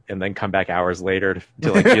match and then come back hours later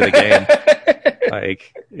to like do the game,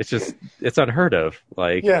 like it's unheard of.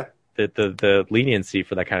 Like the leniency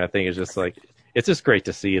for that kind of thing is just like, it's just great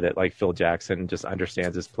to see that, like, Phil Jackson just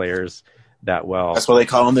understands his players that well. That's why they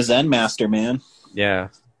call him the Zen Master, man. Yeah.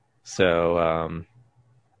 So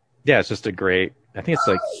it's just a great. I think it's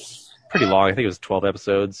like pretty long. I think it was 12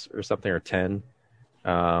 episodes or something, or 10.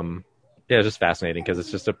 It's just fascinating because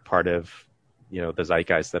it's just a part of, the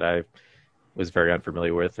zeitgeist that I was very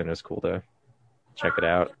unfamiliar with, and it was cool to check it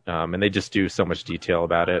out. And they just do so much detail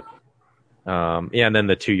about it. And then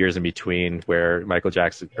the 2 years in between where Michael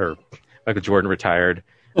Jordan retired,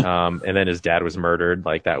 and then his dad was murdered.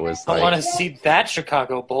 Like, that was. I want to see that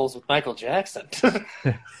Chicago Bulls with Michael Jackson.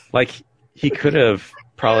 Like, he could have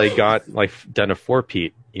probably done a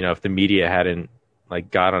four-peat, if the media hadn't, like,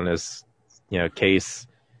 got on his, case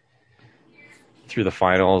through the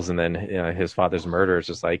finals, and then his father's murder. Is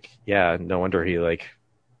just like, no wonder he, like,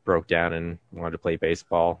 broke down and wanted to play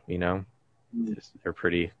baseball. They're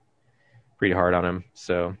pretty hard on him.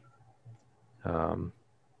 So,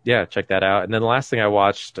 check that out. And then the last thing I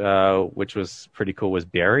watched, which was pretty cool, was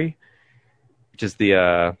Barry, which is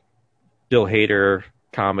the Bill Hader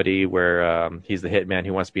comedy where he's the hitman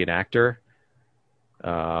who wants to be an actor.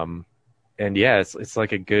 It's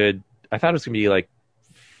like a good. I thought it was gonna be like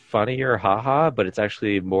funnier, haha, but it's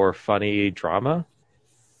actually more funny drama.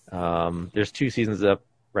 There's 2 seasons up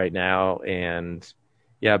right now, and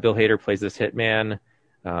Bill Hader plays this hitman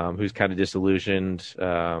who's kind of disillusioned,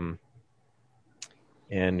 and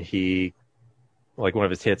he, like, one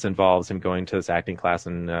of his hits involves him going to this acting class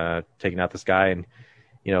and taking out this guy, and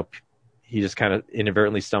he just kind of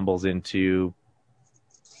inadvertently stumbles into,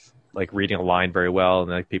 like, reading a line very well,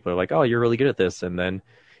 and, like, people are like, oh, you're really good at this, and then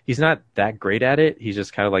he's not that great at it. He's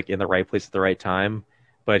just kind of, like, in the right place at the right time,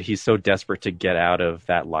 but he's so desperate to get out of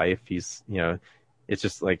that life. He's, it's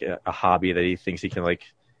just like a hobby that he thinks he can, like,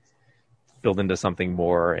 build into something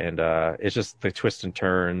more, and it's just the twists and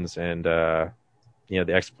turns, and the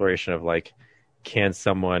exploration of, like, can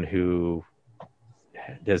someone who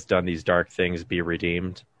has done these dark things be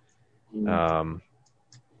redeemed?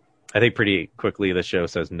 I think pretty quickly the show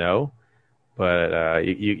says no, but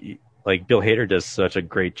you like, Bill Hader does such a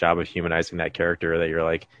great job of humanizing that character that you're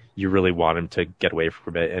like, you really want him to get away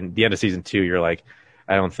from it. And the end of season 2, you're like,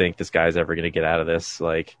 I don't think this guy's ever going to get out of this.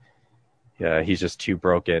 Like, he's just too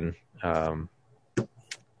broken.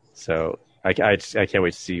 So I can't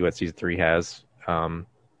wait to see what season 3 has. And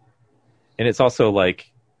it's also,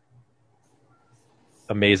 like,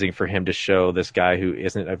 amazing for him to show this guy who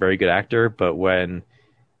isn't a very good actor, but when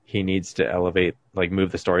he needs to elevate, like,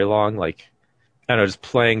 move the story along, like, I don't know, just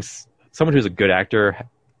playing someone who's a good actor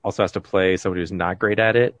also has to play someone who's not great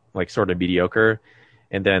at it, like, sort of mediocre.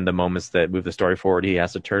 And then the moments that move the story forward, he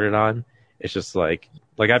has to turn it on. It's just like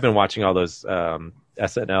I've been watching all those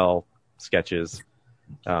SNL sketches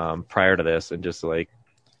prior to this, and just, like,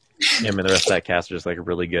 him and the rest of that cast are just, like,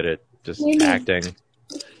 really good at just acting.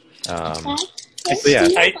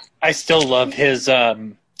 I still love his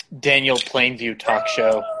Daniel Plainview talk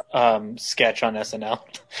show sketch on SNL.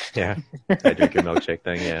 Yeah, I drink your milkshake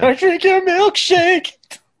thing. Yeah, I drink your milkshake.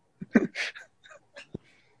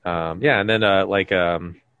 And then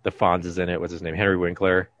the Fonz is in it. What's his name? Henry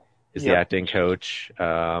Winkler is the acting coach.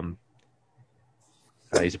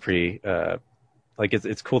 He's a pretty like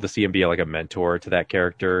it's cool to see him be like a mentor to that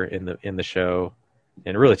character in the show,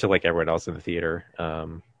 and really to like everyone else in the theater.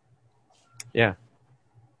 Yeah.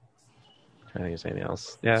 I think there's anything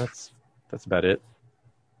else. Yeah, that's about it.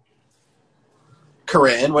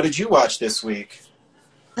 Corinne, what did you watch this week?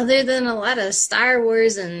 Other than a lot of Star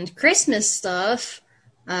Wars and Christmas stuff,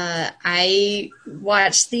 I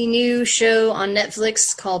watched the new show on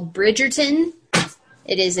Netflix called Bridgerton.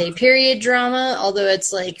 It is a period drama, although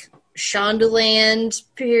it's like Shondaland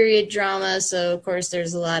period drama, so of course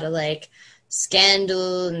there's a lot of like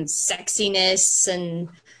scandal and sexiness and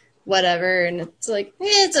whatever, and it's like,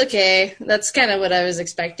 it's okay. That's kind of what I was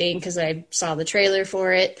expecting because I saw the trailer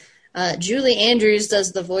for it. Julie Andrews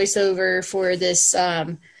does the voiceover for this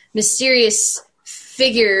mysterious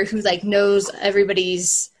figure who like knows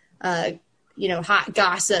everybody's hot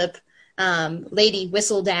gossip, Lady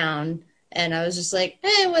Whistledown, and I was just like,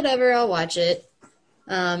 whatever, I'll watch it.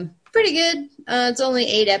 Pretty good. It's only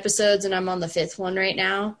 8 episodes, and I'm on the 5th one right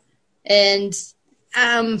now. And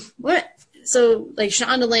so like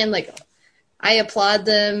Shondaland, like I applaud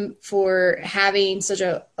them for having such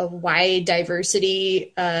a wide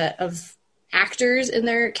diversity of actors in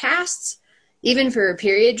their casts, even for a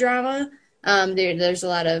period drama. There's a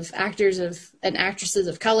lot of actors and actresses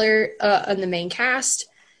of color on the main cast,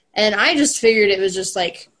 and I just figured it was just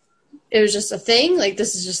a thing. Like,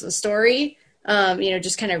 this is just the story.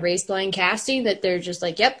 Just kind of race blind casting, that they're just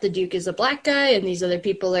like, yep, the Duke is a black guy and these other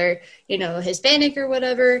people are, Hispanic or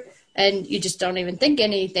whatever. And you just don't even think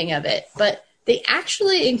anything of it. But they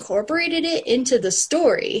actually incorporated it into the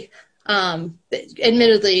story.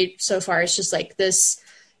 Admittedly, so far, it's just like this,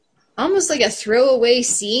 almost like a throwaway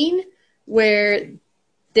scene where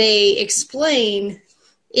they explain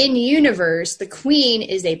in universe, the queen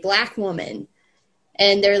is a black woman.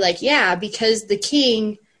 And they're like, yeah, because the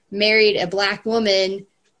king married a black woman,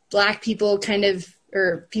 black people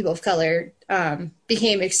or people of color,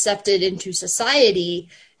 became accepted into society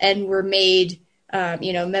and were made,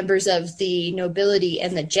 members of the nobility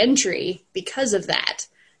and the gentry because of that.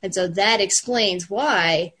 And so that explains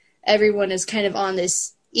why everyone is kind of on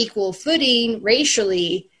this equal footing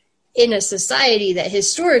racially in a society that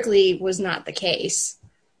historically was not the case.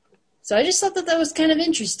 So I just thought that was kind of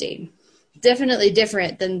interesting. Definitely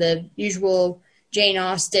different than the usual Jane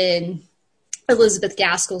Austen, Elizabeth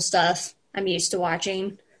Gaskell stuff I'm used to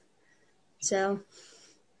watching. So,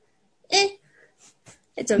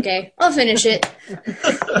 it's okay. I'll finish it.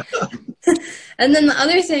 And then the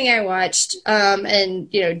other thing I watched,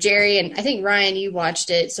 Jerry and I think Ryan, you watched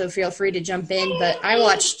it, so feel free to jump in, but I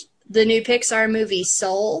watched the new Pixar movie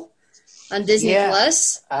Soul on Disney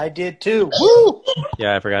Plus. I did too. Woo!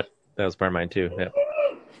 Yeah, I forgot. That was part of mine too. Yep.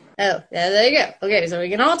 Oh, yeah, there you go. Okay, so we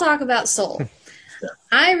can all talk about Soul.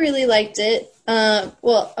 I really liked it.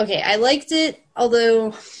 I liked it,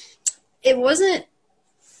 although it wasn't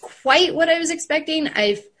quite what I was expecting.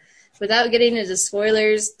 Without getting into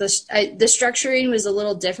spoilers, the structuring was a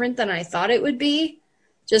little different than I thought it would be,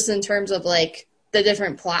 just in terms of like the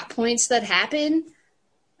different plot points that happen.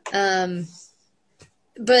 But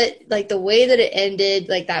like the way that it ended,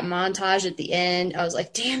 like that montage at the end, I was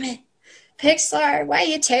like, damn it, Pixar, why are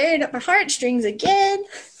you tearing up my heartstrings again?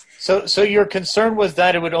 So your concern was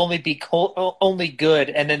that it would only be only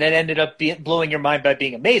good, and then it ended up blowing your mind by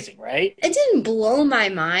being amazing, right? It didn't blow my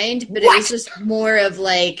mind, but it was just more of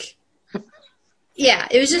like,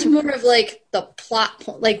 it was just more of like the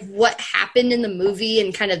plot, like what happened in the movie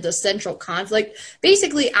and kind of the central conflict.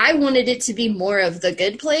 Basically, I wanted it to be more of The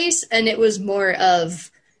Good Place, and it was more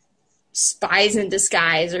of Spies in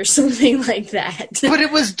Disguise or something like that. But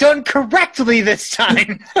it was done correctly this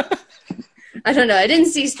time. I don't know. I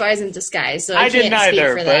didn't see Spies in Disguise, so I can't speak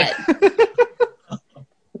for that.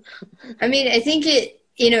 I mean, I think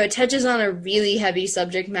it touches on a really heavy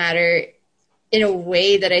subject matter in a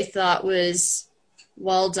way that I thought was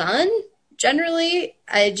well done. Generally,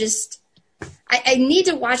 I need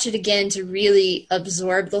to watch it again to really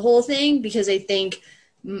absorb the whole thing, because I think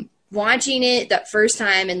watching it that first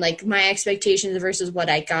time and like my expectations versus what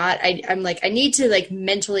I got, I'm like, I need to like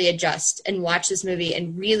mentally adjust and watch this movie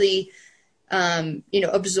and really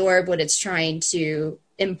absorb what it's trying to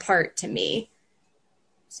impart to me.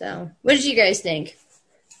 So, what did you guys think?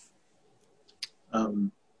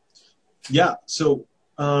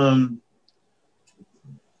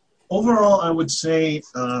 Overall, I would say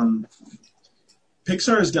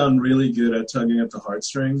Pixar has gotten really good at tugging at the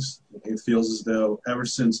heartstrings. It feels as though ever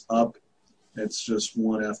since Up, it's just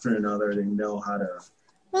one after another. They know how to...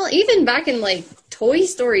 Well, even back in like Toy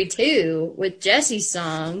Story 2 with Jessie's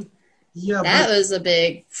song, that was a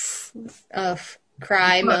big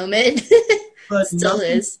cry moment. But Still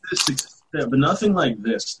is. Yeah, but nothing like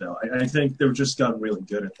this, though. I think they've just gotten really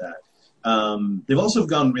good at that. They've also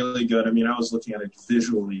gotten really good. I mean, I was looking at it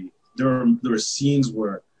visually. There were scenes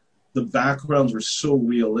where the backgrounds were so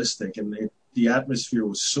realistic and the atmosphere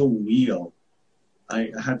was so real.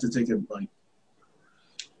 I had to take it like,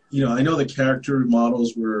 I know the character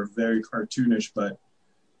models were very cartoonish, but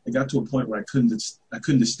it got to a point where I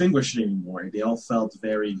couldn't distinguish it anymore. They all felt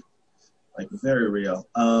very real.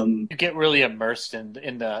 You get really immersed in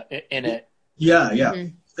it. Yeah,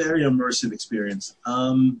 mm-hmm. Very immersive experience.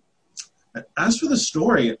 As for the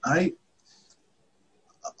story, I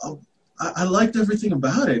liked everything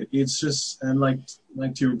about it. It's just, and like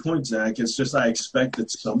to your point, Zach, it's just I expected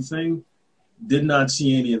something. Did not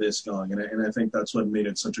see any of this going, and I think that's what made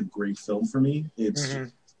it such a great film for me. It's. Mm-hmm.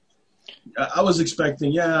 I was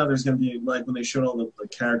expecting, there's going to be, like, when they showed all the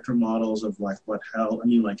character models of, like,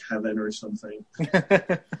 heaven or something.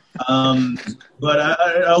 But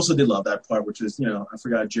I also did love that part, which is, I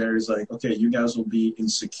forgot Jerry's like, okay, you guys will be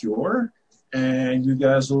insecure, and you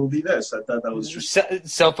guys will be this. I thought that was just...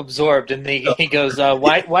 self-absorbed, and he goes,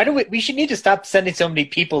 why do we should need to stop sending so many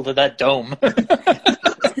people to that dome.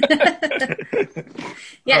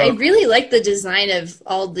 Yeah, I really like the design of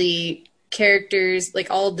all the characters,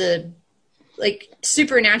 like all the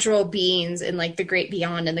supernatural beings in like the great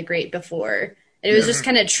beyond and the great before. And it was just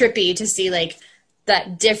kind of trippy to see like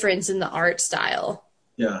that difference in the art style.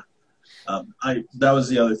 Yeah. That was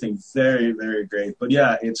the other thing. Very, very great. But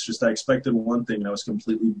yeah, it's just I expected one thing and I was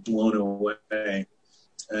completely blown away.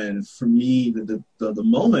 And for me, the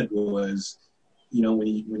moment was,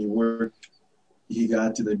 when he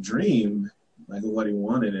got to the dream, like what he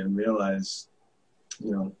wanted, and realized,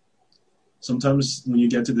 sometimes when you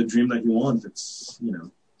get to the dream that you want, it's,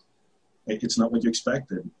 it's not what you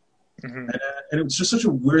expected. Mm-hmm. And it was just such a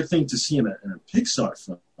weird thing to see in a Pixar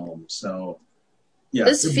film. So, yeah.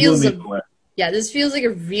 This feels like a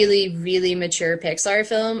really, really mature Pixar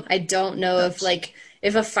film. I don't know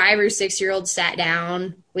if a 5 or 6 year old sat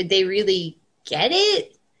down, would they really get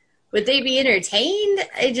it? Would they be entertained?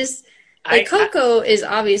 Coco is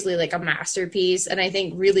obviously like a masterpiece, and I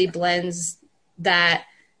think really blends that,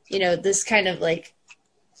 this kind of like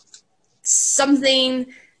something,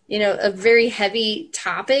 a very heavy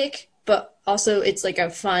topic, but also it's like a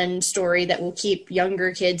fun story that will keep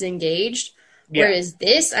younger kids engaged. Yeah. Whereas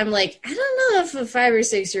this, I'm like, I don't know if a 5 or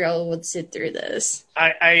 6 year old would sit through this.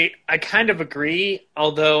 I kind of agree,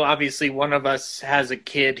 although obviously one of us has a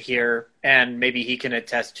kid here, and maybe he can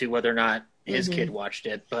attest to whether or not his kid watched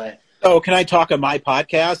it, but... Oh, can I talk on my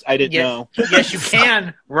podcast? I didn't know. Yes, you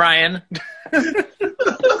can, Ryan.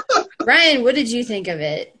 Ryan, what did you think of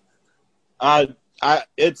it?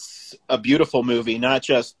 It's a beautiful movie, not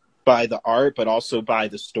just by the art, but also by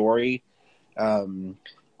the story. Even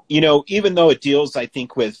though it deals, I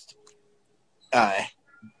think, with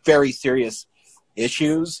very serious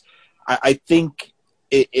issues, I think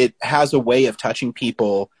it has a way of touching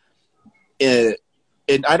people in,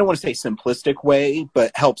 I don't want to say simplistic way,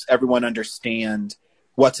 but helps everyone understand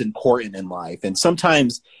what's important in life. And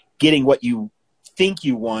sometimes getting what you think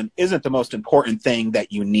you want isn't the most important thing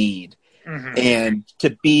that you need. Mm-hmm. And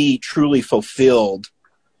to be truly fulfilled,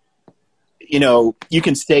 you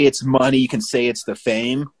can say it's money, you can say it's the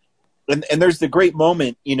fame. And there's the great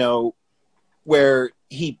moment, where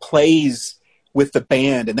he plays with the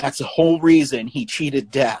band, and that's the whole reason he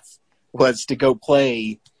cheated death, was to go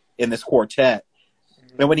play in this quartet.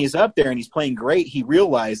 And when he's up there and he's playing great, he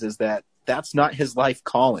realizes that that's not his life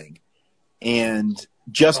calling. And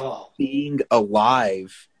just being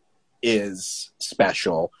alive is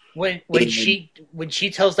special. When she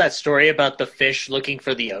tells that story about the fish looking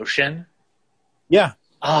for the ocean. Yeah.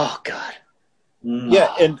 Oh, God.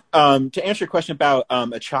 Yeah, and to answer your question about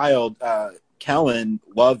a child, Kellen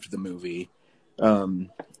loved the movie. I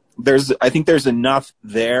think there's enough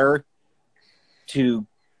there to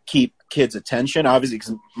keep kids' attention. Obviously,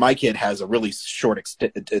 because my kid has a really short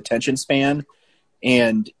attention span,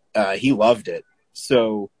 and he loved it.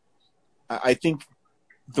 So I think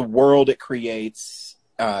the world it creates,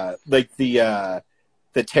 like the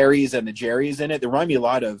Terrys and the Jerrys in it, they remind me a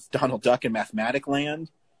lot of Donald Duck in Mathematical Land.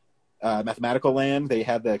 They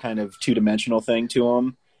have that kind of two-dimensional thing to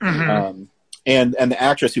them. Mm-hmm. And the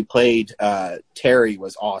actress who played Terry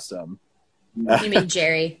was awesome. You mean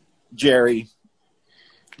Jerry? Jerry.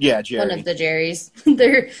 Yeah, Jerry. One of the Jerrys.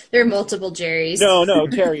 there are multiple Jerrys. No,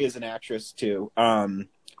 Terry is an actress too. I'm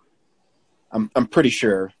pretty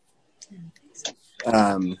sure.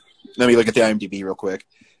 Let me look at the IMDb real quick.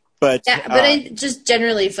 But Yeah, but I just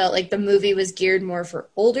generally felt like the movie was geared more for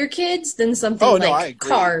older kids than something Oh, no, I like agree.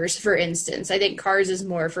 Cars, for instance. I think Cars is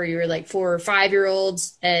more for your like 4 or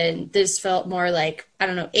 5-year-olds, and this felt more like, I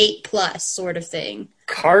don't know, 8+ sort of thing.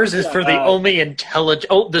 Cars is for the only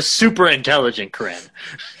intelligent, the super intelligent, Corinne.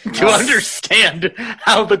 To understand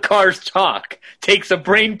how the cars talk takes a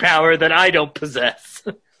brain power that I don't possess.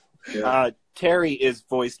 Terry is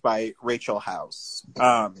voiced by Rachel House.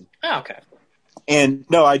 Okay. And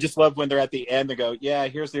no, I just love when they're at the end. They go, "Yeah,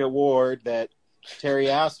 here's the award that Terry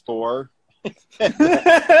asked for." It's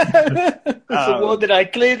a award that I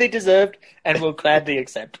clearly deserved and will gladly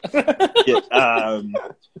accept.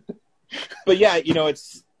 But yeah,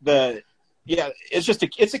 it's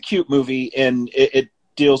it's a cute movie, and it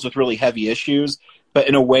deals with really heavy issues, but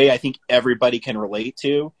in a way I think everybody can relate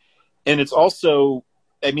to. And it's also,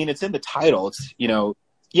 I mean, it's in the title. It's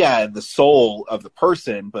the soul of the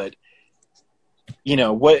person, but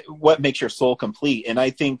what makes your soul complete? And I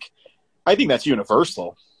think that's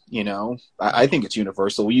universal. I think it's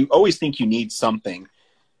universal. You always think you need something.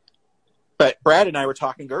 But Brad and I were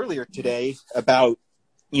talking earlier today about,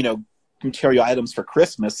 material items for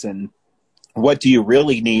Christmas, and what do you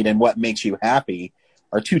really need and what makes you happy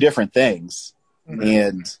are two different things. Mm-hmm.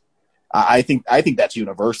 And I think that's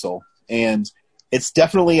universal. And it's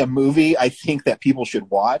definitely a movie I think that people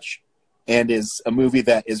should watch, and is a movie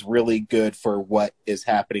that is really good for what is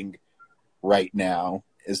happening right now,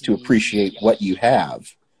 is to appreciate what you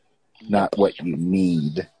have, not what you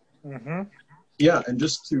need. Mm-hmm. Yeah, and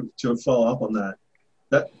just to follow up on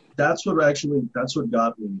that's what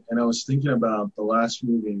got me. And I was thinking about the last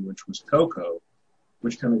movie, which was Coco,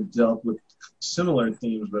 which kind of dealt with similar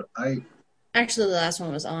themes, but Actually, the last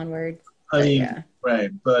one was Onward.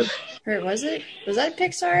 Right, but... Or was it? Was that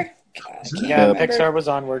Pixar? Yeah, Pixar was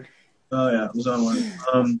Onward. Oh, yeah, it was Onward.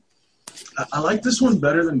 I like this one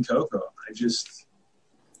better than Coco.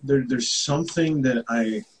 There's something that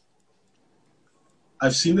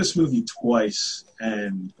I've seen this movie twice,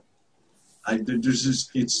 and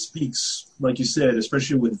it speaks, like you said,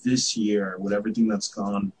 especially with this year, with everything that's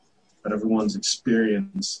gone, that everyone's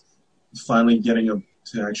experienced, finally getting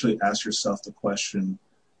to actually ask yourself the question,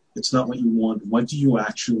 it's not what you want, what do you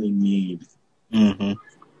actually need? Mm-hmm.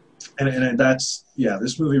 And that's,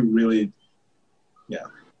 this movie really,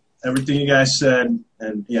 everything you guys said,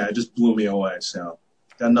 and it just blew me away, so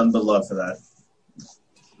got nothing but love for that.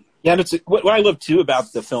 Yeah, and what I love too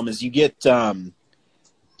about the film is you get,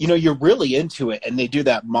 you're really into it, and they do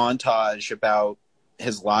that montage about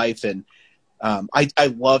his life, and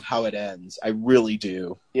I love how it ends. I really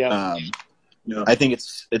do. Yeah. I think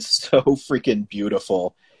it's so freaking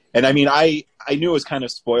beautiful. And I mean, I knew it was kind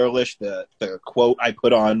of spoilish, the quote I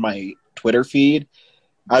put on my Twitter feed.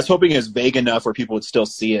 I was hoping it was vague enough where people would still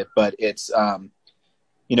see it, but it's,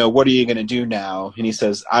 what are you going to do now? And he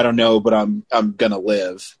says, I don't know, but I'm going to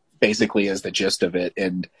live, basically, is the gist of it.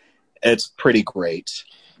 And it's pretty great.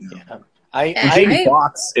 Yeah. Jamie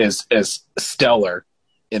Foxx is stellar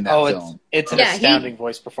in that film. It's an astounding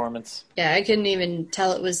voice performance. Yeah, I couldn't even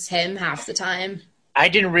tell it was him half the time. I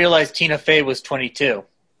didn't realize Tina Fey was 22.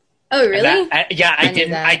 Oh, really? I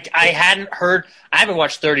didn't. I hadn't heard. I haven't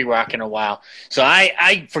watched 30 Rock in a while, so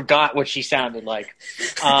I forgot what she sounded like.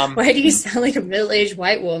 Why do you sound like a middle-aged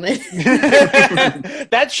white woman?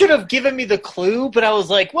 That should have given me the clue, but I was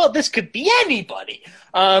like, well, this could be anybody.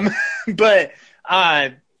 But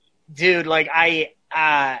dude, like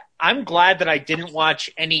I'm glad that I didn't watch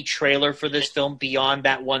any trailer for this film beyond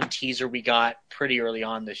that one teaser we got pretty early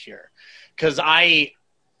on this year, because I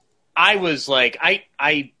was like,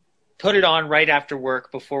 I put it on right after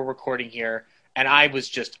work before recording here, and I was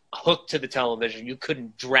just hooked to the television. You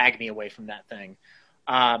couldn't drag me away from that thing.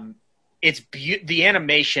 The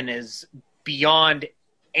animation is beyond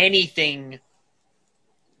anything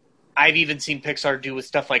I've even seen Pixar do with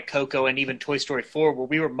stuff like Coco and even Toy Story 4, where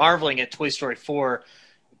we were marveling at Toy Story 4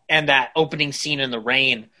 and that opening scene in the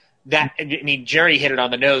rain. Jerry hit it on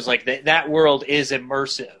the nose. Like that world is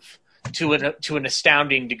immersive to an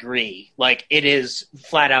astounding degree. Like, it is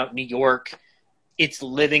flat out New York. It's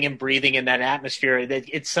living and breathing in that atmosphere.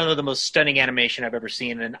 It's some of the most stunning animation I've ever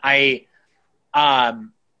seen. And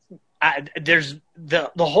there's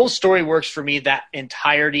the whole story works for me. That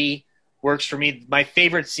entirety works for me. My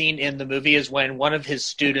favorite scene in the movie is when one of his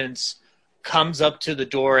students comes up to the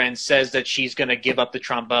door and says that she's going to give up the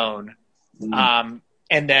trombone. Mm-hmm.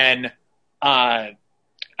 And then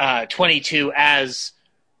 22, as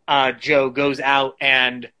Joe goes out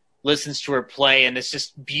and listens to her play, and it's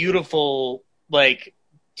just beautiful, like,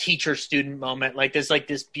 teacher-student moment. Like, there's like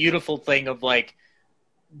this beautiful thing of like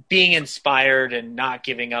being inspired and not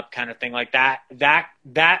giving up kind of thing like that.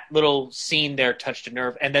 That little scene there touched a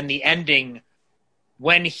nerve. And then the ending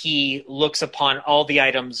when he looks upon all the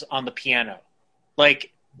items on the piano,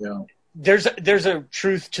 like there's a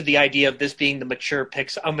truth to the idea of this being a mature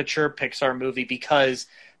Pixar movie, because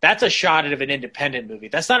that's a shot of an independent movie.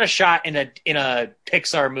 That's not a shot in a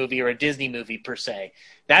Pixar movie or a Disney movie per se.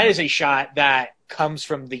 That is a shot that comes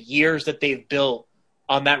from the years that they've built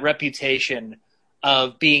on that reputation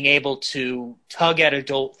of being able to tug at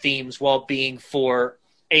adult themes while being for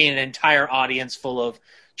an entire audience full of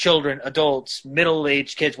children, adults,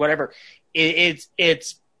 middle-aged kids, whatever. It's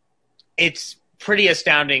pretty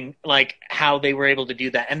astounding, like how they were able to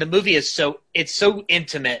do that. And the movie is so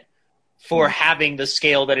intimate for having the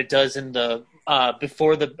scale that it does in the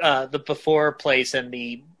Before place and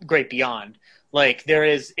the Great Beyond. Like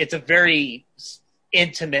it's a very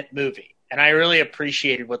intimate movie, and I really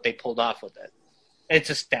appreciated what they pulled off with it. It's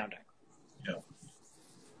astounding. Yeah.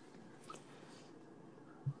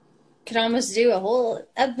 Could almost do a whole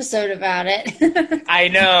episode about it. I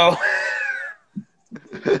know.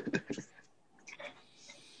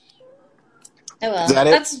 Oh well. Is that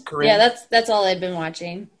it, Corinne? That's all I've been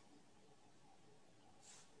watching.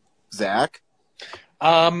 Zach?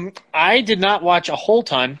 I did not watch a whole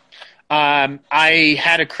ton. I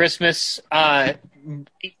had a Christmas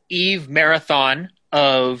Eve marathon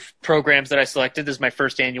of programs that I selected. This is my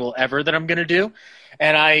first annual ever that I'm going to do.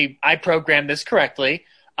 And I programmed this correctly.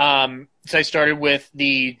 So I started with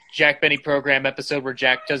the Jack Benny program episode where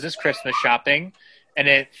Jack does his Christmas shopping. And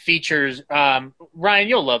it features, Ryan,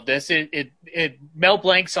 you'll love this. Mel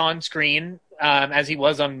Blanc's on screen, as he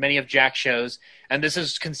was on many of Jack's shows. And this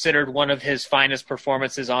is considered one of his finest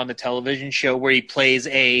performances on the television show, where he plays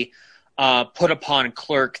a put upon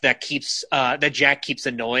clerk that Jack keeps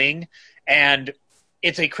annoying. And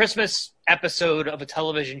it's a Christmas episode of a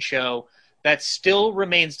television show that still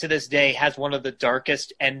remains to this day, has one of the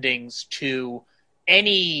darkest endings to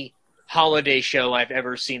any holiday show I've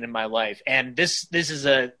ever seen in my life. And this is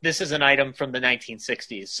an item from the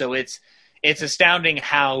 1960s. So it's astounding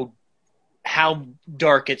how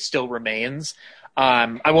dark it still remains.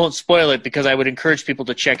 I won't spoil it because I would encourage people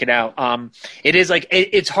to check it out. It is like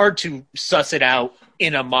it's hard to suss it out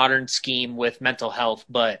in a modern scheme with mental health,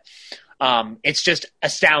 but it's just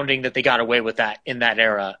astounding that they got away with that in that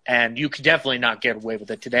era, and you could definitely not get away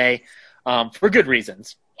with it today for good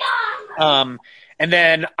reasons. And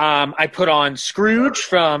then I put on Scrooge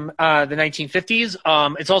from the 1950s.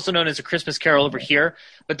 It's also known as A Christmas Carol over here,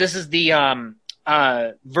 but this is the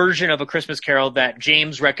version of A Christmas Carol that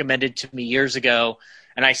James recommended to me years ago,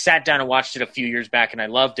 and I sat down and watched it a few years back, and I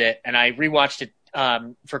loved it. And I rewatched it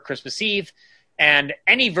for Christmas Eve. And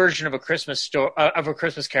any version of A Christmas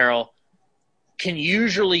Carol can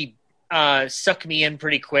usually suck me in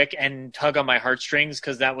pretty quick and tug on my heartstrings,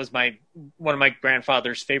 because that was one of my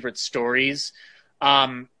grandfather's favorite stories.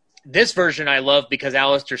 This version I love because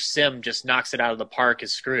Alistair Sim just knocks it out of the park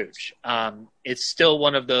as Scrooge. It's still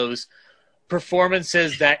one of those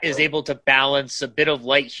performances that is able to balance a bit of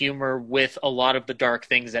light humor with a lot of the dark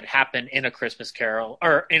things that happen in A Christmas Carol.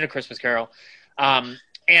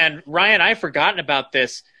 And Ryan, I've forgotten about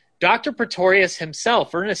this. Dr. Pretorius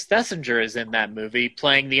himself, Ernest Thesiger, is in that movie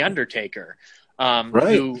playing the Undertaker,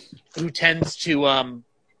 right. who tends to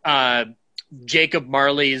Jacob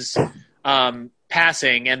Marley's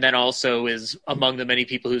passing, and then also is among the many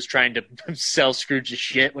people who's trying to sell Scrooge's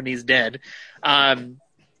shit when he's dead.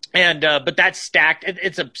 But that's stacked.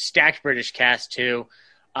 It's a stacked British cast too.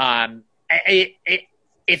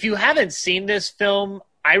 If you haven't seen this film,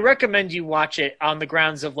 I recommend you watch it on the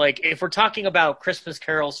grounds of, like, if we're talking about Christmas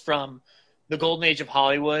carols from the golden age of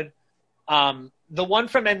Hollywood, the one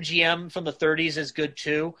from MGM from the 30s is good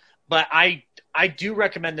too. But I do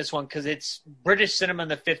recommend this one because it's British cinema in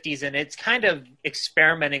the 50s, and it's kind of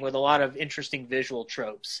experimenting with a lot of interesting visual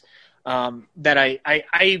tropes that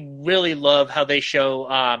I really love how they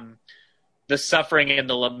show the suffering and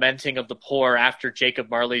the lamenting of the poor after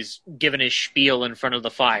Jacob Marley's given his spiel in front of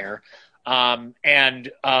the fire.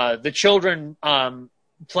 And the children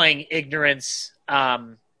playing ignorance,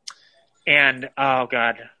 and the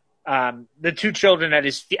two children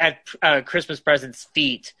at Christmas Present's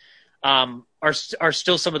feet are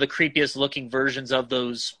still some of the creepiest looking versions of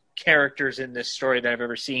those characters in this story that I've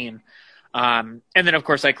ever seen. And then, of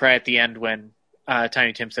course, I cry at the end when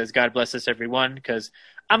Tiny Tim says, "God bless us, everyone," because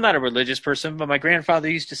I'm not a religious person, but my grandfather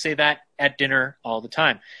used to say that at dinner all the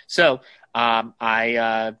time. So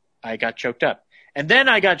I got choked up. And then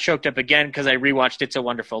I got choked up again because I rewatched It's a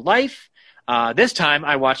Wonderful Life. This time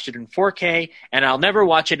I watched it in 4K, and I'll never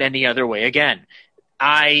watch it any other way again.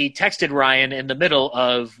 I texted Ryan in the middle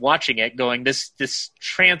of watching it going, this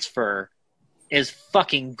transfer is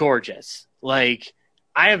fucking gorgeous. Like,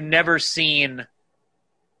 I have never seen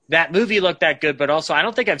that movie look that good, but also I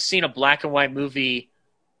don't think I've seen a black and white movie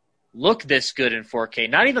look this good in 4K.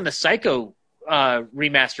 Not even the Psycho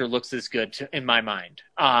remaster looks this good in my mind.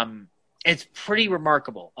 It's pretty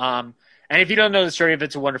remarkable. And if you don't know the story of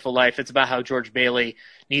It's a Wonderful Life, it's about how George Bailey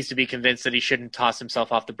needs to be convinced that he shouldn't toss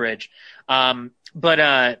himself off the bridge.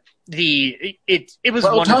 But it was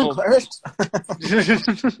well wonderful. Done, Clarence.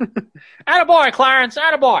 Attaboy, Clarence,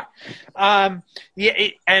 attaboy.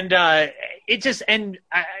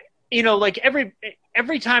 Like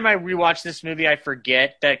every time I rewatch this movie, I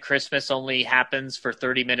forget that Christmas only happens for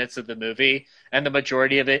 30 minutes of the movie, and the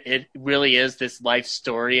majority of it really is this life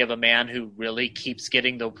story of a man who really keeps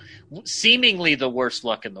getting seemingly the worst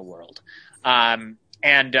luck in the world.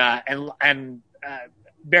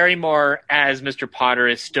 Barrymore as Mr. Potter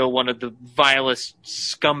is still one of the vilest,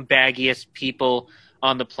 scumbaggiest people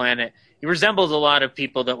on the planet. He resembles a lot of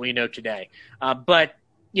people that we know today. But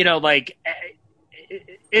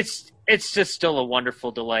it's just still a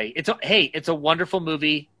wonderful delight. It's a wonderful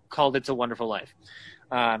movie called It's a Wonderful Life.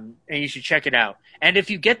 And you should check it out. And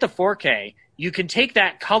if you get the 4K, you can take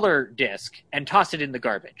that color disc and toss it in the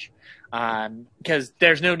garbage. Because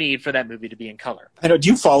there's no need for that movie to be in color. I know. Do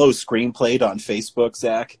you follow Screenplayed on Facebook,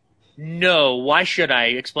 Zach? No. Why should I?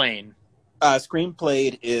 Explain.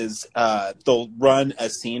 Screenplayed is they'll run a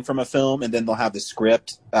scene from a film and then they'll have the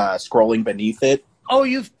script scrolling beneath it. Oh,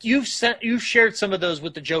 you've shared some of those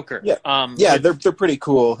with the Joker. Yeah, they're pretty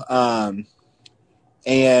cool. And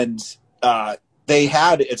they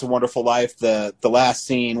had It's a Wonderful Life, the last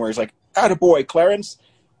scene where he's like, "Attaboy, Clarence,"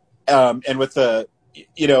 and with the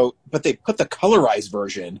but they put the colorized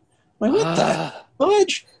version. I'm like, what the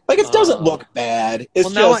fudge? Like, it doesn't look bad. It's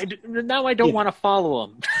now I don't want to follow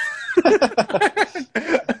him.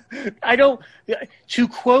 I don't. To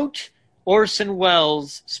quote Orson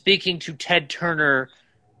Welles speaking to Ted Turner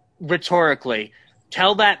rhetorically,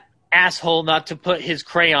 tell that asshole not to put his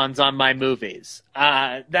crayons on my movies.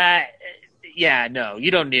 No,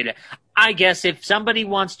 you don't need it. I guess if somebody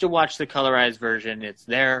wants to watch the colorized version, it's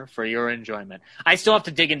there for your enjoyment. I still have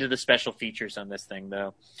to dig into the special features on this thing,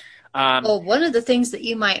 though. Well, one of the things that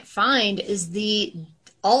you might find is the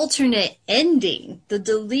alternate ending, the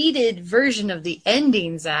deleted version of the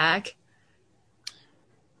ending, Zach.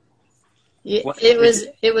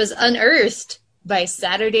 It was unearthed by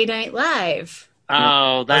Saturday Night Live.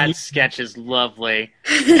 Oh, that sketch is lovely.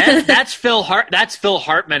 That's Phil Hartman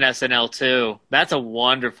SNL too. That's a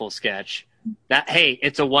wonderful sketch.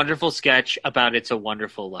 It's a wonderful sketch about It's a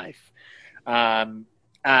Wonderful Life. And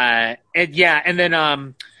then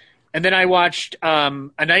I watched A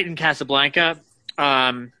Night in Casablanca,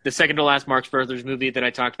 the second to last Marx Brothers movie that I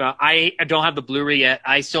talked about. I don't have the Blu-ray yet.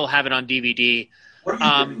 I still have it on DVD. What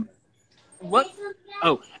are you doing? What?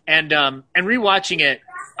 Oh, and rewatching it.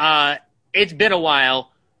 It's been a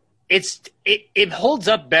while. It holds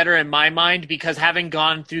up better in my mind because having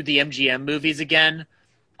gone through the MGM movies again,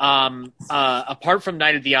 apart from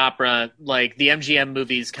Night at the Opera, like the MGM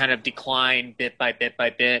movies kind of decline bit by bit by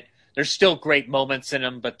bit. There's still great moments in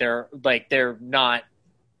them, but they're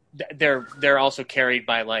also carried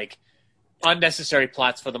by like unnecessary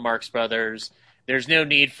plots for the Marx Brothers. There's no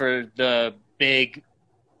need for the big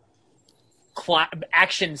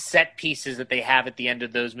action set pieces that they have at the end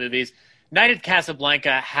of those movies. Night at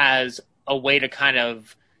Casablanca has a way to kind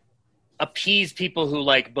of appease people who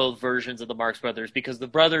like both versions of the Marx Brothers because the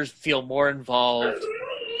brothers feel more involved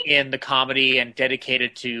in the comedy and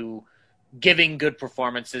dedicated to giving good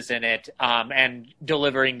performances in it and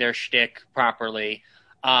delivering their shtick properly.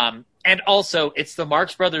 And also, it's the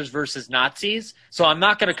Marx Brothers versus Nazis, so I'm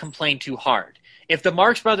not going to complain too hard. If the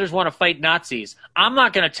Marx Brothers want to fight Nazis, I'm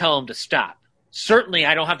not going to tell them to stop. Certainly,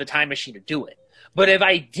 I don't have the time machine to do it. But if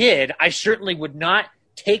I did, I certainly would not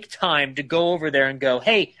take time to go over there and go,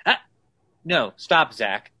 hey, no, stop,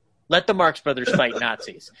 Zach. Let the Marx Brothers fight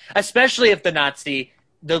Nazis. Especially if the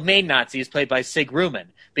main Nazi is played by Sig Ruman,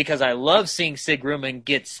 because I love seeing Sig Ruman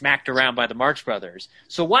get smacked around by the Marx Brothers.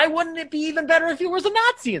 So why wouldn't it be even better if he was a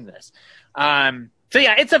Nazi in this?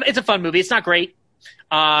 It's a fun movie. It's not great.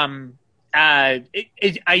 I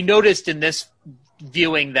noticed in this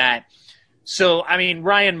viewing that. So, I mean,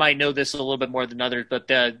 Ryan might know this a little bit more than others, but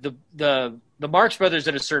the Marx Brothers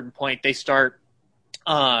at a certain point, they start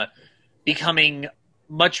becoming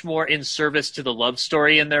much more in service to the love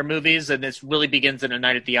story in their movies, and this really begins in A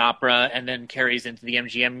Night at the Opera and then carries into the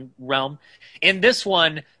MGM realm. In this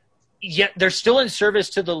one, Yeah, they're still in service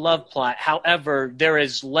to the love plot. However, there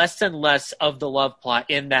is less and less of the love plot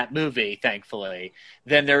in that movie, thankfully,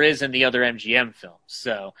 than there is in the other MGM films.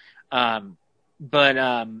 So,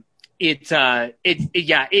 if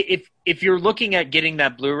you're looking at getting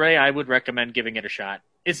that Blu-ray, I would recommend giving it a shot.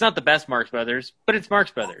 It's not the best Marx Brothers, but it's Marx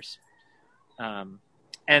Brothers. And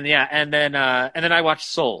then I watched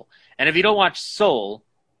Soul. And if you don't watch Soul,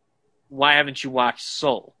 why haven't you watched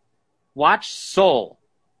Soul? Watch Soul.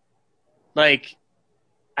 Like,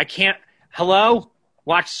 I can't. Hello?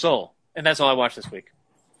 Watch Soul. And that's all I watched this week.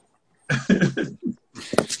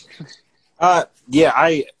 I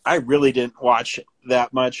really didn't watch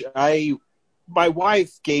that much. My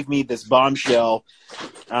wife gave me this Bombshell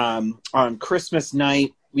on Christmas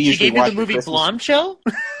night. We usually She gave you watch the movie Christmas... Bombshell?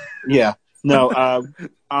 Yeah. No,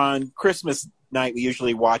 on Christmas night, we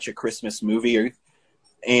usually watch a Christmas movie,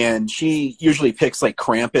 and she usually picks like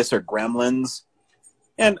Krampus or Gremlins,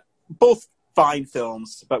 and both fine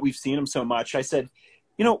films, but we've seen them so much. I said,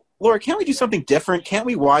 Laura, can't we do something different? Can't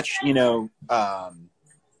we watch,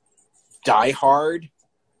 Die Hard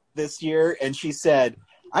this year? And she said,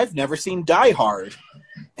 I've never seen Die Hard,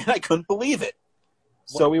 and I couldn't believe it.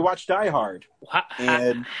 So we watched Die Hard.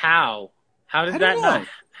 And how? How did that not?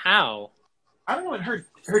 How? I don't know. And her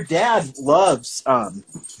dad loves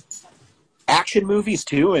action movies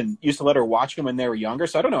too, and used to let her watch them when they were younger.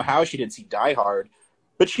 So I don't know how she didn't see Die Hard,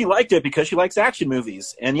 but she liked it because she likes action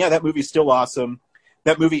movies. And yeah, that movie's still awesome.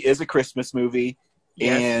 That movie is a Christmas movie,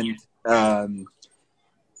 and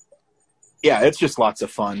it's just lots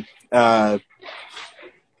of fun.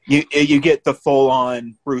 You get the full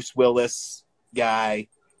on Bruce Willis guy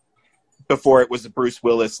before it was a Bruce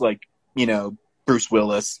Willis, Bruce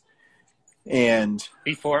Willis. And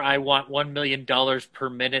before I want $1 million per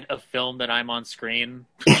minute of film that I'm on screen,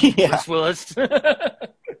 Bruce Willis. But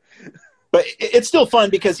it's still fun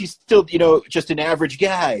because he's still, just an average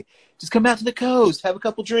guy. Just come out to the coast, have a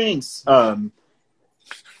couple drinks. I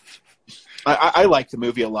like the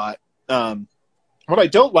movie a lot. What I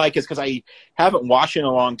don't like is because I haven't watched it in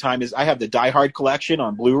a long time. Is I have the Die Hard collection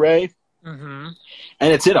on Blu-ray, and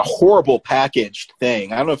it's in a horrible packaged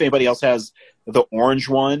thing. I don't know if anybody else has the orange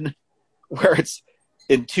one, where it's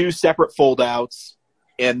in two separate foldouts,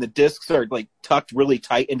 and the discs are like tucked really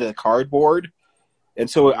tight into the cardboard. And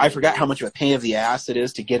so I forgot how much of a pain of the ass it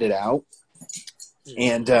is to get it out.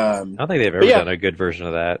 And I don't think they've ever done a good version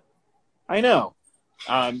of that. I know.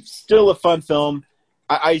 Still a fun film.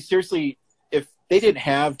 I seriously, if they didn't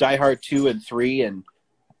have Die Hard 2 and 3 and,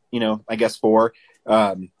 I guess 4,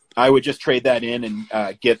 I would just trade that in and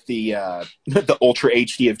get the the Ultra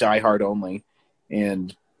HD of Die Hard only.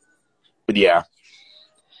 But yeah,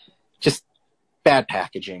 just bad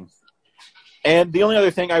packaging. And the only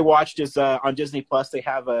other thing I watched is on Disney Plus, they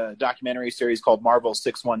have a documentary series called Marvel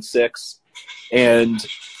 616. And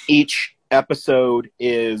each episode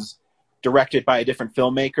is directed by a different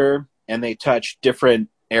filmmaker, and they touch different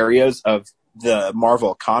areas of the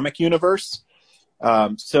Marvel comic universe.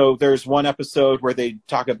 So there's one episode where they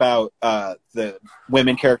talk about the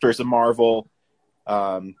women characters of Marvel,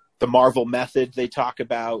 the Marvel method they talk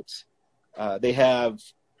about. They have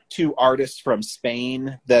 2 artists from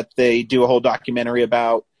Spain that they do a whole documentary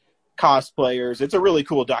about, cosplayers. It's a really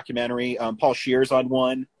cool documentary. Paul Scheer's on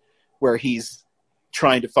one where he's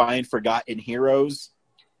trying to find forgotten heroes,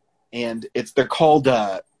 and they're called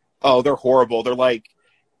they're horrible. They're like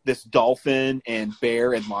this dolphin and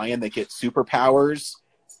bear and lion that get superpowers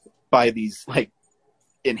by these like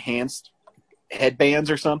enhanced headbands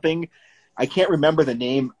or something. I can't remember the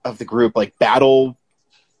name of the group, like Battle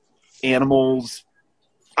Animals.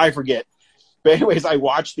 I forget. But anyways, I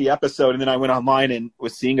watched the episode and then I went online and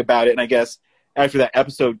was seeing about it. And I guess after that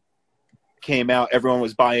episode came out, everyone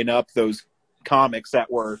was buying up those comics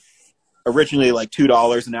that were originally like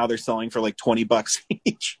 $2 and now they're selling for like $20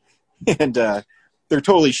 each. And they're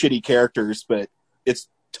totally shitty characters, but it's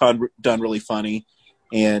done really funny.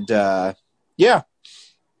 And yeah,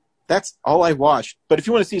 that's all I watched. But if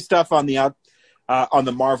you want to see stuff on the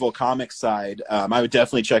Marvel Comics side, I would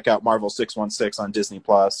definitely check out Marvel 616 on Disney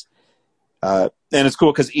Plus. And it's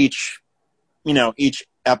cool because each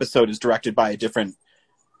episode is directed by a different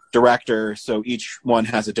director, so each one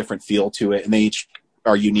has a different feel to it, and they each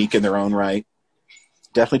are unique in their own right.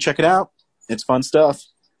 Definitely check it out. It's fun stuff.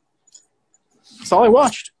 That's all I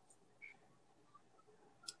watched.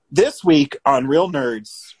 This week on Real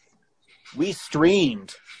Nerds, we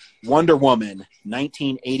streamed Wonder Woman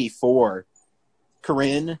 1984.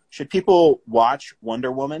 Corinne, should people watch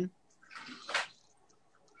Wonder Woman?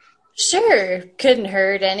 Sure, couldn't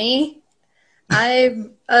hurt any. I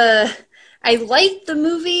liked the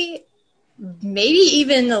movie, maybe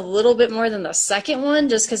even a little bit more than the second one,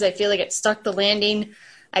 just because I feel like it stuck the landing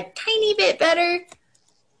a tiny bit better.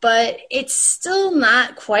 But it's still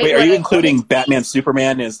not quite. Wait, are you including Batman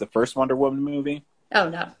Superman as the first Wonder Woman movie? Oh,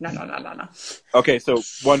 no. Okay, so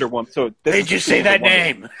Wonder Woman. So this Did you say that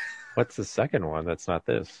name? What's the second one? That's not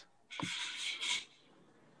this.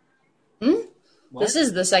 This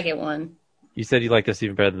is the second one. You said you like this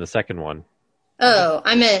even better than the second one. Oh,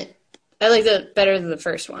 I meant I liked it better than the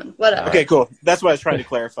first one. Whatever. Okay, cool. That's what I was trying to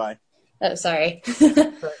clarify. Oh, sorry.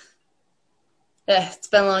 It's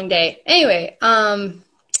been a long day. Anyway,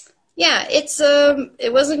 yeah,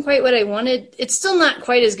 it wasn't quite what I wanted. It's still not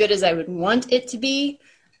quite as good as I would want it to be,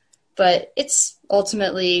 but it's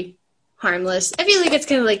ultimately harmless. I feel like it's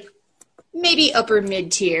kind of like maybe upper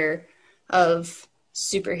mid tier of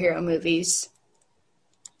superhero movies.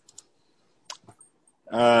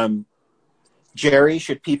 Jerry,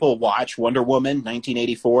 should people watch Wonder Woman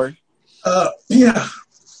 1984? Yeah,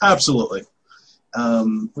 absolutely.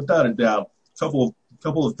 Without a doubt. Couple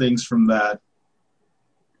of things from that.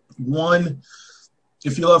 One,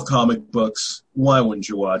 if you love comic books, why wouldn't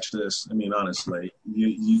you watch this? I mean, honestly,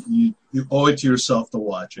 you owe it to yourself to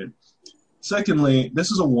watch it. Secondly,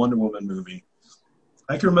 this is a Wonder Woman movie.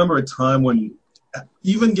 I can remember a time when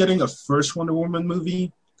even getting a first Wonder Woman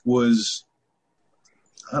movie was,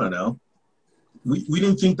 I don't know, we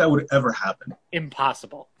didn't think that would ever happen.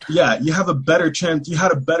 Impossible. Yeah, you had a better chance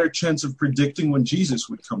of predicting when Jesus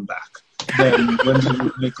would come back than when they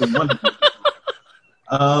would make a Wonder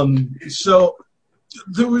Woman. So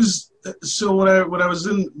there was, I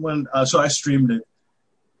streamed it.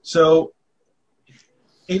 So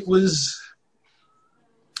it was,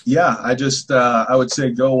 yeah, I would say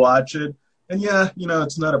go watch it. And yeah,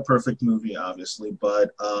 it's not a perfect movie, obviously,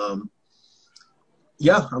 but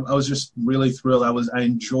yeah, I was just really thrilled. I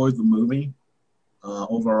enjoyed the movie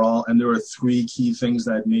overall, and there were 3 key things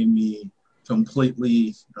that made me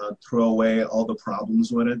completely throw away all the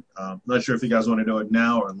problems with it. Not sure if you guys want to do it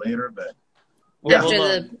now or later, but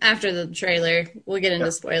yeah. After the trailer, we'll get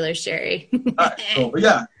into spoilers, Jerry. All right, cool. But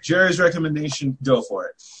yeah, Jerry's recommendation, go for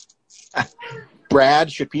it.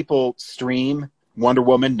 Brad, should people stream Wonder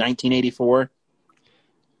Woman 1984?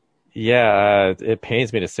 Yeah, it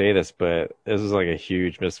pains me to say this, but this was like a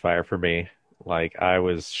huge misfire for me. Like, I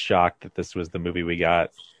was shocked that this was the movie we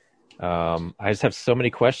got. I just have so many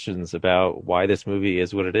questions about why this movie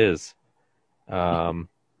is what it is. I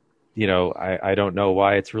don't know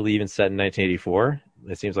why it's really even set in 1984.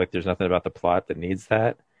 It seems like there's nothing about the plot that needs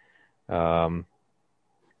that. There's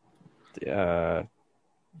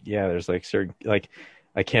like certain, like,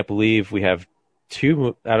 I can't believe we have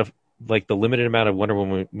 2 out of like the limited amount of Wonder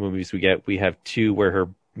Woman movies we get. We have 2 where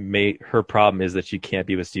her problem is that she can't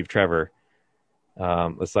be with Steve Trevor.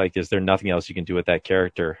 It's like, is there nothing else you can do with that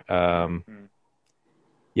character?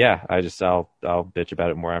 Yeah, I'll bitch about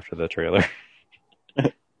it more after the trailer.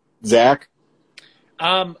 Zach?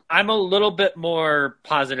 I'm a little bit more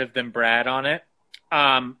positive than Brad on it.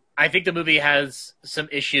 I think the movie has some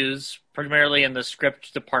issues, primarily in the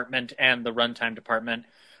script department and the runtime department,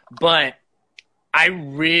 but I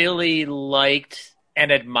really liked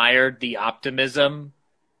and admired the optimism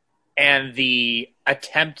and the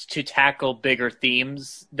attempt to tackle bigger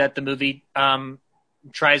themes that the movie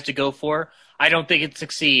tries to go for. I don't think it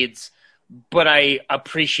succeeds, but I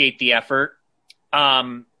appreciate the effort.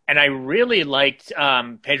 And I really liked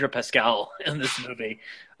Pedro Pascal in this movie.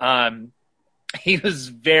 He was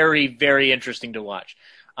very, very interesting to watch.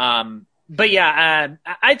 But yeah,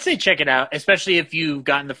 I'd say check it out, especially if you've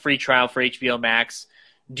gotten the free trial for HBO Max.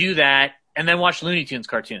 Do that, and then watch Looney Tunes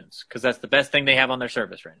cartoons, because that's the best thing they have on their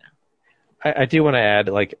service right now. I do want to add,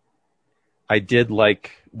 like, I did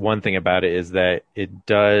like one thing about it is that it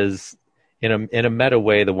does, in a meta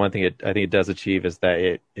way, the one thing I think it does achieve is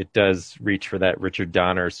that it does reach for that Richard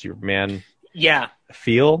Donner Superman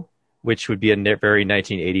feel, which would be a very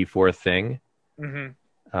 1984 thing. Mm-hmm.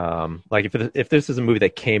 Like if this is a movie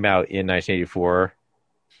that came out in 1984,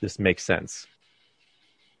 this makes sense.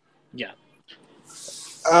 Yeah.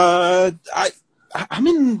 I'm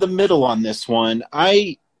in the middle on this one.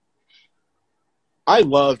 I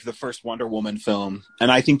loved the first Wonder Woman film, and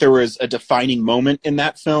I think there was a defining moment in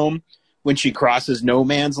that film when she crosses no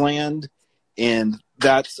man's land, and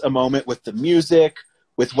that's a moment with the music,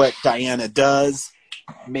 with what Diana does,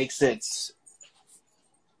 makes it...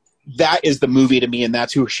 That is the movie to me, and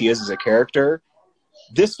that's who she is as a character.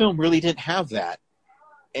 This film really didn't have that.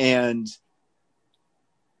 And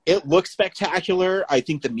it looks spectacular. I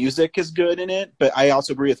think the music is good in it, but I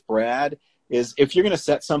also agree with Brad, is if you're going to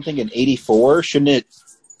set something in 84, shouldn't it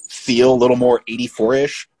feel a little more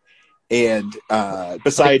 84-ish? And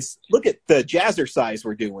besides, look at the jazzercise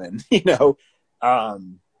we're doing, you know.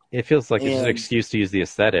 It feels like it's an excuse to use the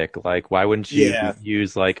aesthetic. Like, why wouldn't you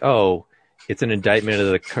use like, oh, it's an indictment of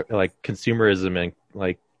the like consumerism and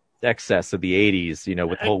like excess of the 80s, you know,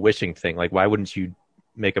 with the whole wishing thing. Like, why wouldn't you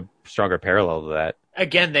make a stronger parallel to that?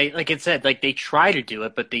 Again, they, like it said, like they try to do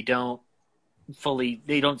it, but they don't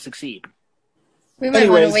succeed. We might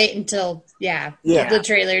want to wait until the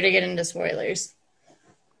trailer to get into spoilers.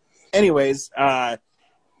 Anyways,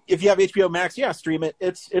 if you have HBO Max, stream it.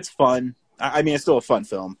 It's fun. I mean, it's still a fun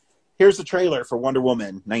film. Here's the trailer for Wonder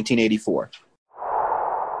Woman 1984.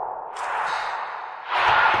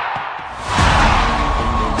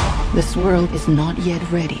 This world is not yet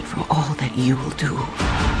ready for all that you will do.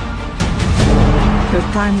 Your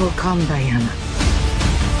time will come, Diana.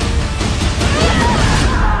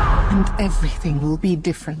 And everything will be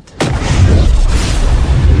different.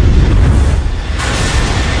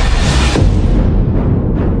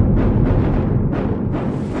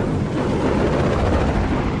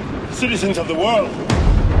 Citizens of the world,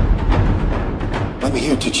 I'm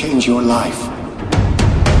here to change your life.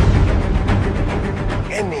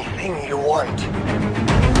 Anything you want,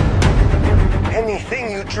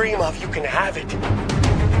 anything you dream of, you can have it.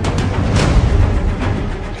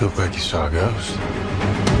 You look like you saw a ghost.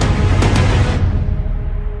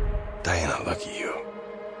 Diana, look at you.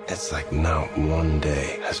 It's like not one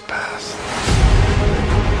day has passed.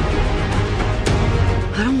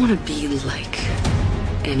 I don't want to be like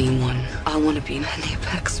anyone. I want to be an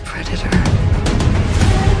apex predator.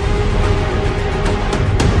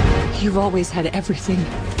 You've always had everything,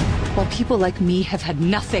 while people like me have had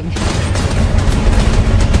nothing.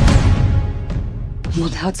 Well,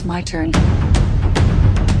 now it's my turn.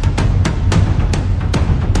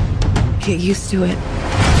 Get used to it.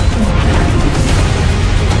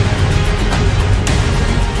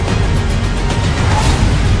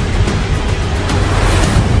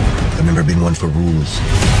 I've never been one for rules.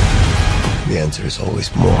 The answer is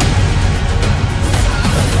always more.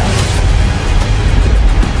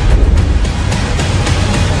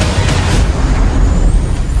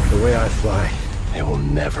 The way I fly, they will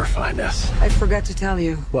never find us. I forgot to tell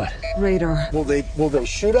you. What? Radar. Will they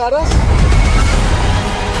shoot at us?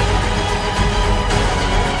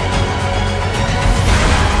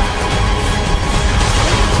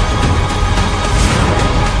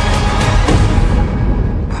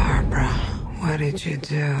 What did you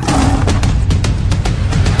do? You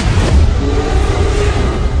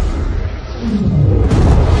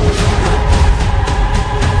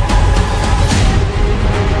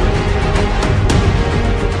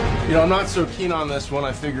know, I'm not so keen on this one.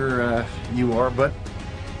 I figure you are, but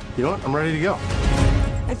you know what? I'm ready to go.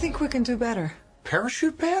 I think we can do better.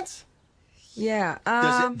 Parachute pants? Yeah.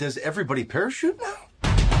 Does everybody parachute now?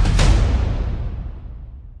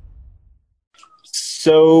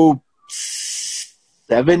 So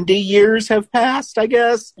 70 years have passed, I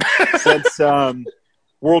guess, since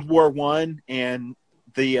World War I and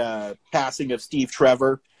the passing of Steve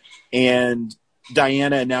Trevor. And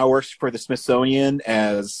Diana now works for the Smithsonian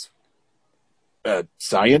as a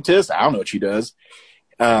scientist. I don't know what she does.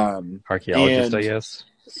 Archaeologist, I guess.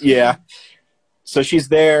 Yeah. So she's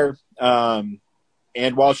there. And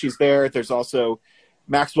while she's there, there's also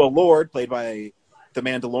Maxwell Lord, played by the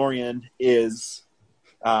Mandalorian, is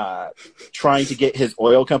trying to get his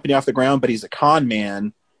oil company off the ground, but he's a con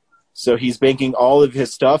man. So he's banking all of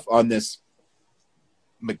his stuff on this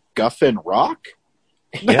MacGuffin rock.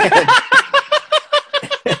 Yeah.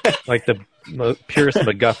 Like the purest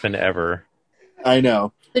MacGuffin ever. I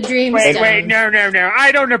know. The dream Wait, stone. no.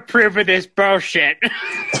 I don't approve of this bullshit.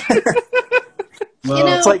 Well, you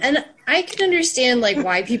know, it's like, and I can understand like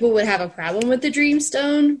why people would have a problem with the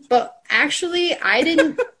Dreamstone, but actually I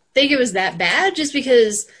didn't think it was that bad, just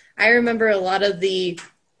because I remember a lot of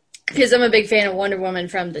because I'm a big fan of Wonder Woman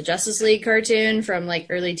from the Justice League cartoon from like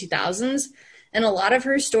early 2000s, and a lot of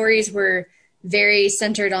her stories were very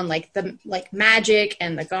centered on like the magic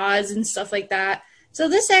and the gods and stuff like that. So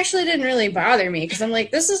this actually didn't really bother me, because I'm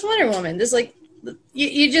like, this is Wonder Woman. This like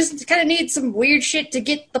you just kind of need some weird shit to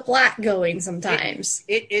get the plot going sometimes.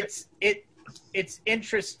 It's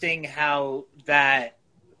interesting how that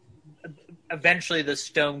eventually the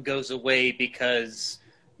stone goes away because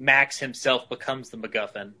Max himself becomes the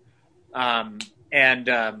MacGuffin.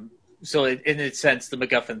 So in a sense, the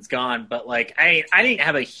MacGuffin's gone. But like, I didn't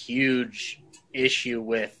have a huge issue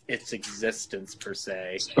with its existence per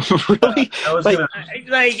se. Really?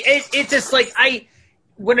 It's just like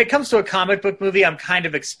when it comes to a comic book movie, I'm kind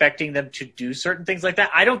of expecting them to do certain things like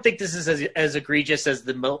that. I don't think this is as egregious as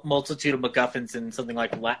the multitude of MacGuffins in something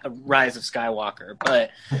like Rise of Skywalker.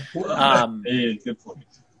 But, good point.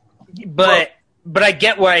 But I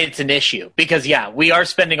get why it's an issue because we are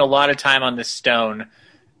spending a lot of time on this stone,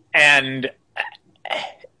 and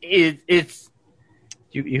it's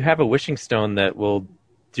you have a wishing stone that will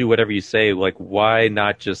do whatever you say. Like, why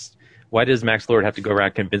does Max Lord have to go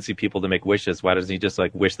around convincing people to make wishes? Why doesn't he just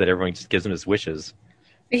like wish that everyone just gives him his wishes?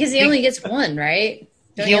 Because he only gets one, right?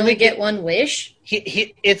 Don't he only get one wish?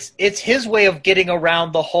 It's his way of getting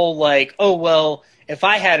around the whole like, oh well, if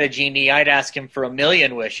I had a genie, I'd ask him for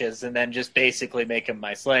 1,000,000 wishes and then just basically make him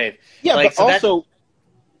my slave. Yeah, like, but also,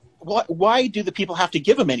 why do the people have to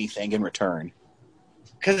give him anything in return?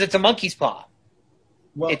 Because it's a monkey's paw.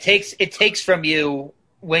 Well, it takes from you.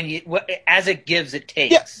 As it gives, it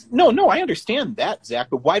takes. Yeah, no, I understand that, Zach.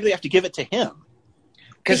 But why do they have to give it to him?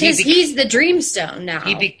 Because he's the Dreamstone now.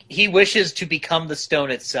 He wishes to become the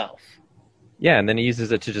stone itself. Yeah, and then he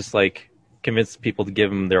uses it to just like convince people to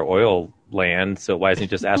give him their oil land. So why doesn't he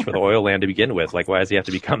just ask for the oil land to begin with? Like, why does he have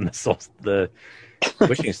to become the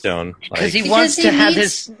wishing stone? Because he wants to have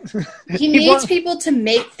his. He needs people to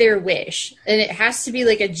make their wish, and it has to be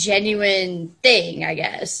like a genuine thing, I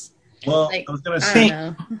guess. Well, like, I was going to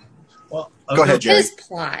say. Well, go ahead, Jerry. His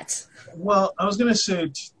plot. Well, I was going to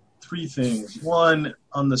say three things. One,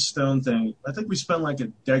 on the stone thing, I think we spent like a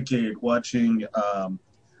decade watching, I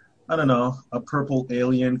don't know, a purple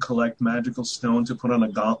alien collect magical stone to put on a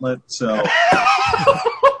gauntlet. So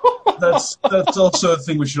that's also a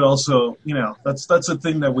thing we should also, that's a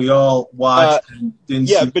thing that we all watched and didn't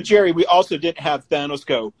see. But Jerry, we also didn't have Thanos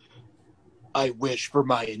go, I wish for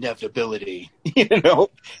my inevitability.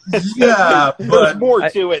 Yeah, but there's more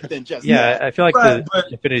to it than just that. I feel like the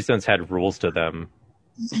Infinity Stones had rules to them.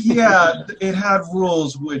 Yeah, it had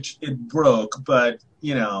rules which it broke, but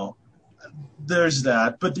there's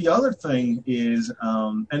that. But the other thing is,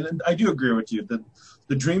 and I do agree with you that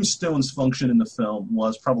the Dreamstone's function in the film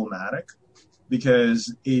was problematic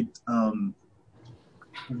because it,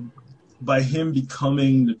 by him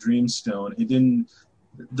becoming the Dreamstone, it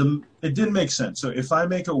didn't make sense. So if I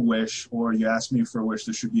make a wish or you ask me for a wish,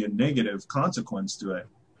 there should be a negative consequence to it.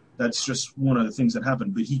 That's just one of the things that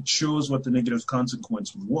happened. But he chose what the negative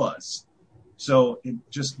consequence was. So it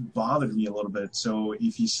just bothered me a little bit. So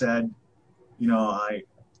if he said, I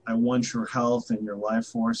want your health and your life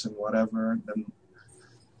force and whatever, then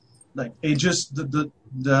like it just the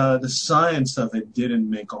science of it didn't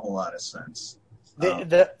make a whole lot of sense.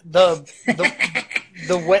 The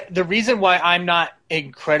reason why I'm not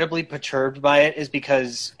incredibly perturbed by it is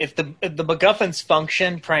because if the MacGuffin's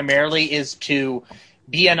function primarily is to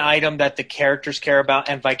be an item that the characters care about,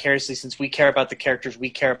 and vicariously, since we care about the characters, we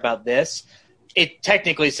care about this, it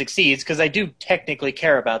technically succeeds because I do technically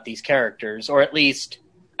care about these characters, or at least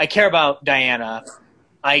I care about Diana,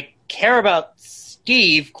 I care about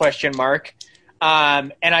Steve ?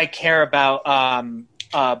 And I care about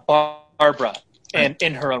Barbara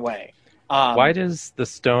in her own way. Why does the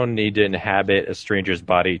stone need to inhabit a stranger's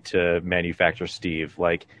body to manufacture Steve?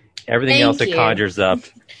 Like, everything else it conjures up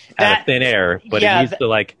out of thin air, but it needs to,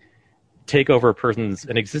 like, take over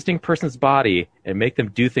an existing person's body and make them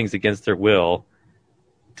do things against their will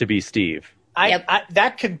to be Steve.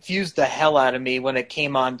 That confused the hell out of me when it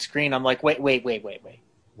came on screen. I'm like, wait.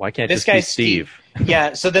 Why can't this this be Steve?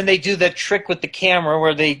 Yeah, so then they do the trick with the camera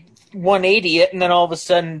where they 180 it, and then all of a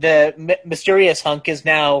sudden the mysterious hunk is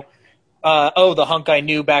now... the hunk I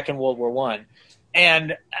knew back in World War I.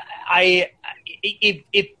 And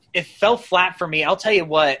it fell flat for me. I'll tell you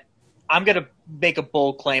what, I'm going to make a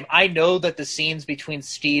bold claim. I know that the scenes between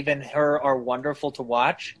Steve and her are wonderful to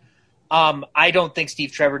watch. I don't think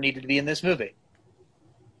Steve Trevor needed to be in this movie.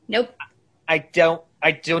 Nope. I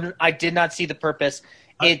did not see the purpose.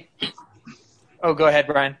 Go ahead,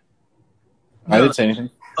 Brian. I didn't say anything.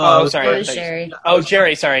 Sorry. Jerry.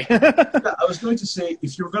 Jerry, sorry. I was going to say,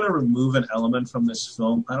 if you're going to remove an element from this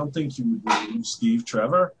film, I don't think you would remove Steve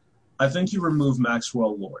Trevor. I think you remove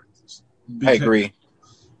Maxwell Lord. I agree.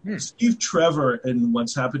 Steve Trevor and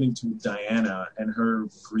what's happening to Diana and her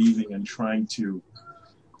grieving and trying to,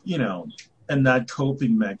 and that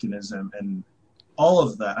coping mechanism and all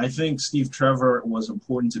of that. I think Steve Trevor was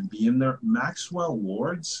important to be in there. Maxwell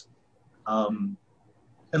Lord's,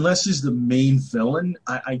 unless he's the main villain,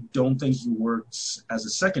 I don't think he works as a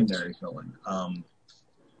secondary villain.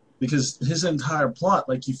 Because his entire plot,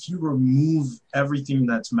 like if you remove everything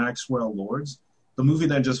that's Maxwell Lord's, the movie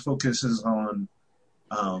then just focuses on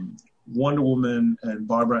Wonder Woman and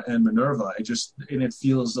Barbara and Minerva. And it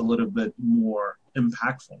feels a little bit more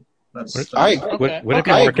impactful. I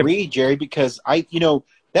more agree, Jerry, because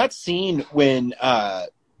that scene when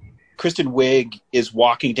Kristen Wiig is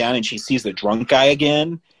walking down and she sees the drunk guy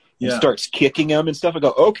again and starts kicking him and stuff. I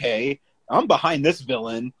go, okay, I'm behind this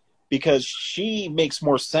villain because she makes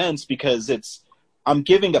more sense because I'm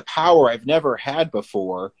giving a power I've never had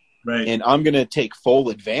before, right? And I'm going to take full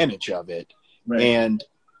advantage of it. Right. And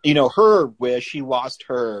her wish, she lost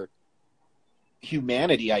her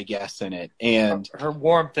humanity, I guess, in it, and her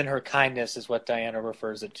warmth and her kindness is what Diana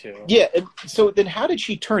refers it to. Yeah. And so then, how did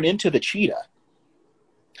she turn into the cheetah?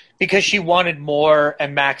 Because she wanted more,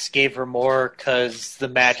 and Max gave her more because the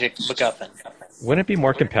magic MacGuffin. Wouldn't it be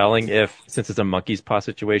more compelling if, since it's a monkey's paw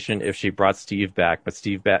situation, if she brought Steve back, but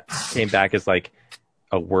Steve came back as like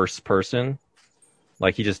a worse person,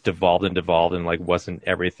 like he just devolved and like wasn't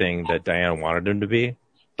everything that Diana wanted him to be?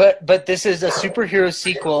 But this is a superhero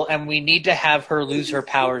sequel, and we need to have her lose her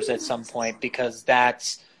powers at some point because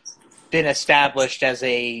that's been established as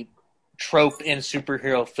a trope in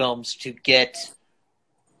superhero films to get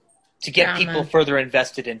people further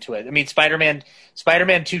invested into it. I mean, Spider-Man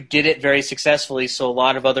 2 did it very successfully, so a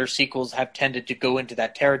lot of other sequels have tended to go into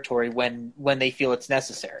that territory when they feel it's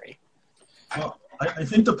necessary. Well, I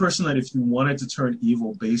think the person that if you wanted to turn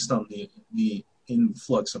evil based on the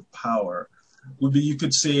influx of power would be, you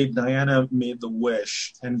could say Diana made the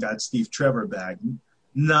wish and got Steve Trevor back,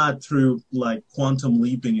 not through like quantum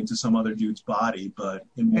leaping into some other dude's body, but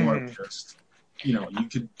in more of just, you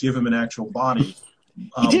could give him an actual body.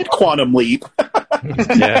 He did quantum leap.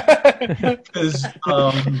 Yeah.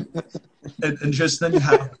 And just then you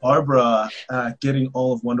have Barbara getting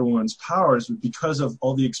all of Wonder Woman's powers because of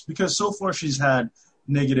because so far she's had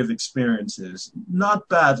negative experiences, not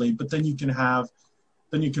badly, but then you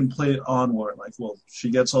can play it onward. Like, well, she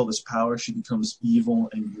gets all this power, she becomes evil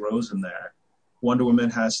and grows in there. Wonder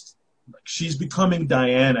Woman she's becoming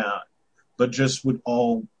Diana, but just with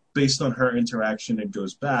all based on her interaction, it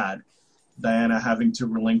goes bad. Diana having to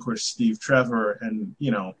relinquish Steve Trevor, and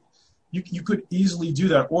you could easily do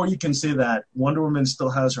that, or you can say that Wonder Woman still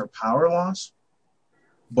has her power loss,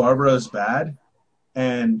 Barbara is bad,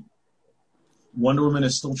 and Wonder Woman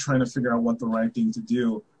is still trying to figure out what the right thing to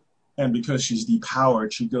do, and because she's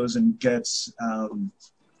depowered, she goes and gets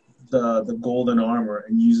the golden armor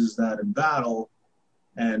and uses that in battle,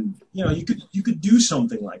 and you could do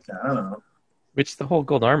something like that. I don't know. Which the whole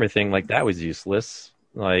gold armor thing, like that was useless.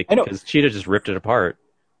 Like, because Cheetah just ripped it apart.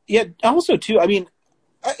 Yeah, also, too, I mean,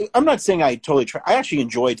 I'm not saying I totally I actually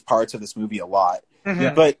enjoyed parts of this movie a lot. Mm-hmm.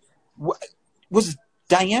 Yeah. But was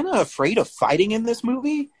Diana afraid of fighting in this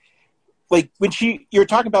movie? Like, when you're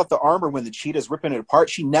talking about the armor when the cheetah's ripping it apart,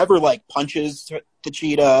 she never, like, punches the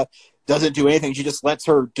cheetah, doesn't do anything. She just lets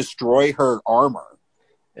her destroy her armor.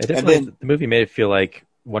 The movie made it feel like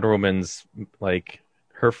Wonder Woman's, like,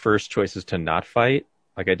 her first choice is to not fight.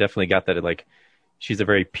 Like, I definitely got that, like, she's a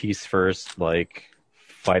very peace first, like,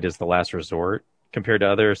 fight is the last resort compared to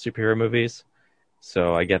other superhero movies.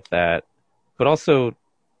 So I get that. But also,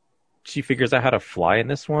 she figures out how to fly in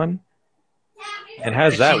this one. And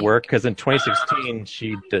how does that work? Because in 2016,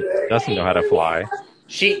 she doesn't know how to fly.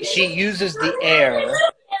 She uses the air,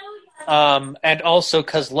 and also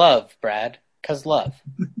 'cause love, Brad. 'Cause love.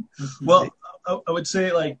 Well, I would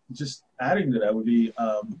say, like, just adding to that would be...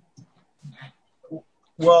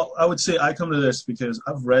 Well, I would say I come to this because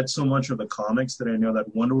I've read so much of the comics that I know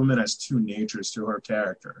that Wonder Woman has two natures to her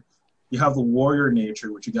character. You have the warrior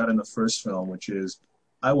nature, which you got in the first film, which is,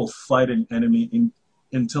 I will fight an enemy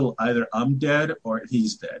until either I'm dead or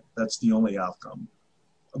he's dead. That's the only outcome.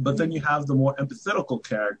 But then you have the more empathetical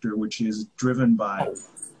character, which is driven by,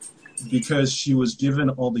 because she was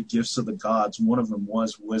given all the gifts of the gods, one of them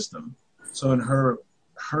was wisdom. So in her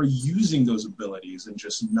using those abilities and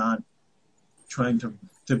just not trying to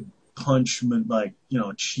punch like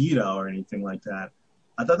Cheetah or anything like that,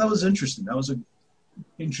 I thought that was interesting. That was an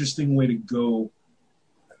interesting way to go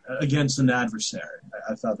against an adversary.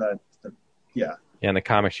 I thought that yeah. Yeah, in the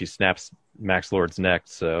comics she snaps Max Lord's neck,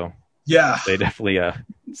 so yeah, they definitely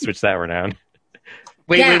switched that around.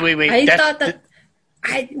 Wait. I thought that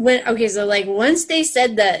so like once they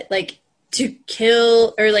said that, like, to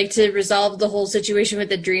kill or like to resolve the whole situation with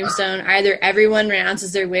the Dreamstone, either everyone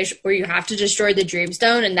renounces their wish or you have to destroy the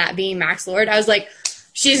Dreamstone, and that being Max Lord, I was like,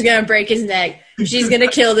 she's gonna break his neck, she's gonna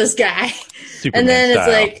kill this guy. Superman and then style.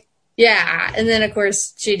 It's like, yeah, and then of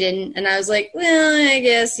course she didn't, and I was like, well, I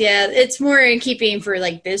guess it's more in keeping for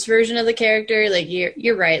like this version of the character. Like,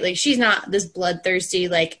 you're right, like she's not this bloodthirsty,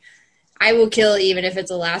 like, I will kill even if it's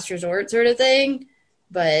a last resort sort of thing.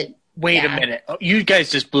 But wait a minute. Oh, you guys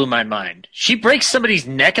just blew my mind. She breaks somebody's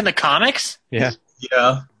neck in the comics? Yeah.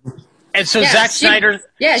 Yeah. And so Zack Snyder...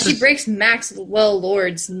 she breaks Maxwell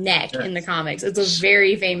Lord's neck in the comics. It's a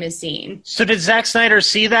very famous scene. So did Zack Snyder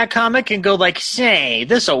see that comic and go like, say,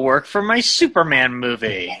 this'll work for my Superman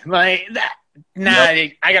movie? Like, that... Nah,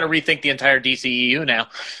 I got to rethink the entire DCEU now.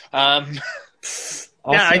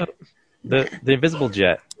 Also, the Invisible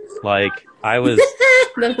Jet. Like, I was...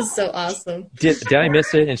 That was so awesome. Did I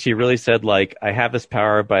miss it? And she really said, like, I have this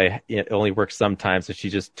power, but it only works sometimes. So she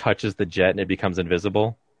just touches the jet and it becomes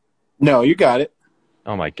invisible. No, you got it.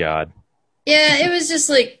 Oh, my God. Yeah, it was just,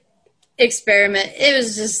 like, experiment. It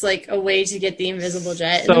was just, like, a way to get the invisible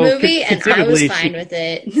jet in the movie, and I was fine with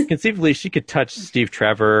it. Conceivably, she could touch Steve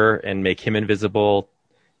Trevor and make him invisible.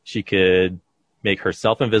 She could make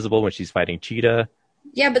herself invisible when she's fighting Cheetah.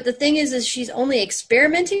 Yeah, but the thing is she's only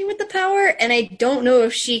experimenting with the power, and I don't know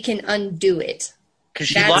if she can undo it. Because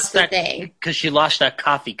she lost that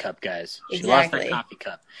coffee cup, guys. She lost that coffee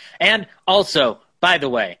cup. And also, by the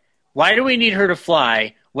way, why do we need her to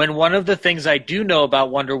fly when one of the things I do know about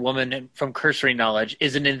Wonder Woman from cursory knowledge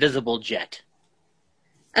is an invisible jet?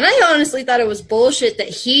 And I honestly thought it was bullshit that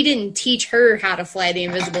he didn't teach her how to fly the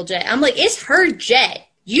invisible jet. I'm like, it's her jet.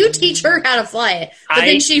 You teach her how to fly it. But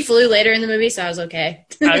then she flew later in the movie, so I was okay.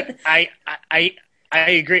 I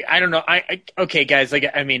agree. I don't know. Okay, guys. Like,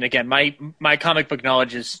 I mean, again, my comic book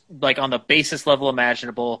knowledge is like on the basest level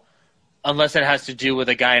imaginable, unless it has to do with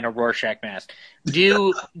a guy in a Rorschach mask.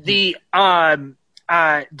 Can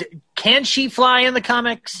she fly in the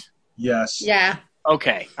comics? Yes. Yeah.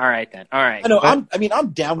 Okay. All right then. All right. I know.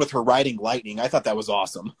 I'm down with her riding lightning. I thought that was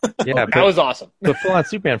awesome. Yeah, that was awesome. But full-on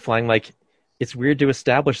Superman flying, like, it's weird to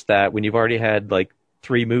establish that when you've already had like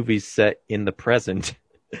 3 movies set in the present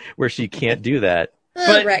where she can't do that.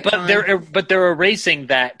 But they're erasing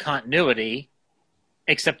that continuity.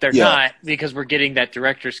 Except they're not, because we're getting that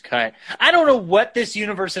director's cut. I don't know what this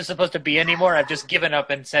universe is supposed to be anymore. I've just given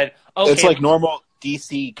up and said, okay. It's like normal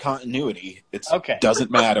DC continuity. It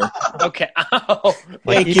doesn't matter. Okay.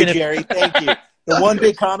 Thank you, Jerry. Thank you. The one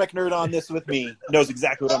big comic nerd on this with me knows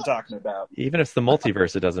exactly what I'm talking about. Even if it's the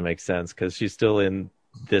multiverse, it doesn't make sense because she's still in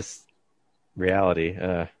this reality.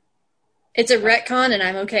 It's a retcon, and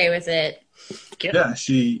I'm okay with it. Yeah,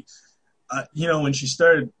 she, when she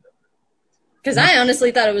started... Because I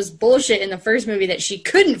honestly thought it was bullshit in the first movie that she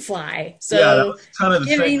couldn't fly. So that was kind of the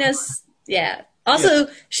giving thing. us, Also,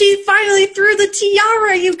 she finally threw the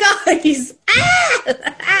tiara, you guys.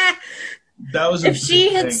 That was if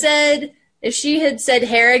she had said,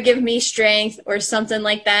 Hera, give me strength or something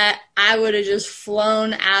like that, I would have just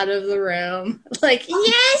flown out of the room. Like,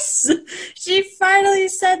 yes, she finally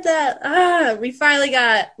said that. We finally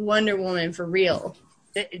got Wonder Woman for real.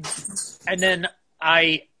 And then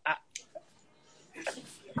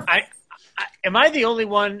am I the only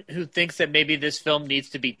one who thinks that maybe this film needs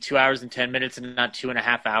to be 2 hours and 10 minutes and not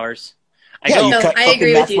 2.5 hours? I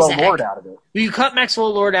agree with you, Zach. Lord out of it. You cut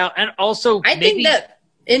Maxwell Lord out, and also I think that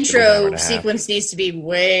intro sequence needs to be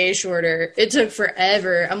way shorter. It took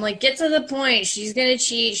forever. I'm like, get to the point. She's gonna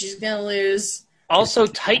cheat. She's gonna lose. Also,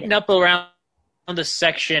 tighten up around the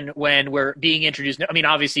section when we're being introduced. I mean,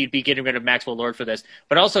 obviously, you'd be getting rid of Maxwell Lord for this,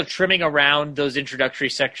 but also trimming around those introductory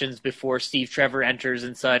sections before Steve Trevor enters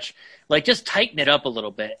and such. Like, just tighten it up a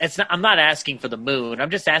little bit. I'm not asking for the moon. I'm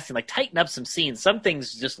just asking, like, tighten up some scenes. Some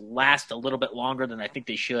things just last a little bit longer than I think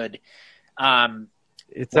they should.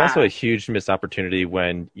 It's also a huge missed opportunity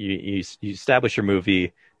when you establish your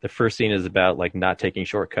movie. The first scene is about like not taking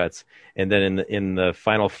shortcuts, and then in the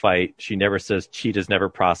final fight, she never says cheetahs never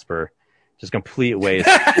prosper. Just complete waste.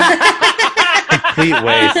 Complete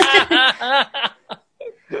waste.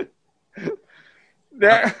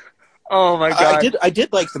 Oh my god! I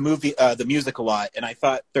did like the movie, the music a lot, and I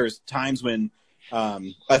thought there's times when I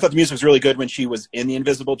thought the music was really good when she was in the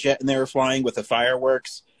invisible jet and they were flying with the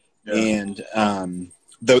fireworks, and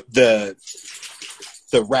the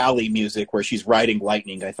rally music where she's riding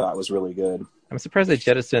lightning. I thought was really good. I'm surprised they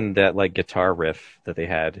jettisoned that like guitar riff that they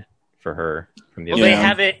had for her from the. Well, they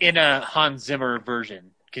have it in a Hans Zimmer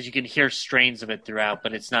version because you can hear strains of it throughout,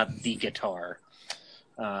 but it's not the guitar.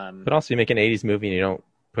 But also, you make an '80s movie and you don't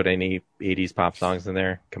put any '80s pop songs in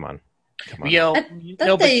there. Come on. I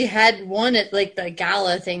thought they had one at like the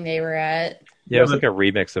gala thing they were at. Yeah, it was like a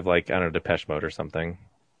remix of like, I don't know, Depeche Mode or something.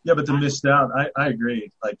 Yeah, but to miss out, I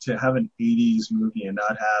agree. Like to have an '80s movie and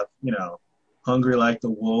not have, Hungry Like the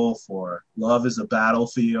Wolf or Love is a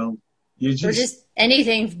Battlefield. Or just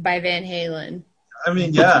anything by Van Halen. I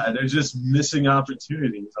mean, yeah, they're just missing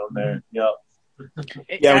opportunities on there. Yeah.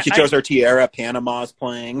 Yeah, when she throws her tiara, Panama's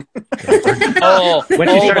playing. Oh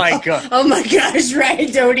my god! Oh my gosh!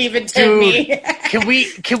 Right? Don't even tell me. Can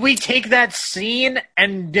we take that scene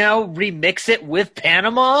and now remix it with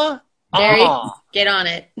Panama? Barry, Oh. get on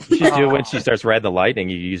it. You should do it when she starts riding the lightning.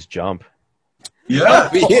 You use jump. Yeah.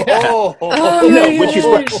 Oh. No, when she's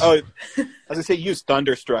I was gonna say use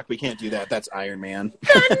Thunderstruck. We can't do that. That's Iron Man.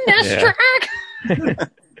 Thunderstruck.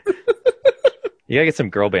 You gotta get some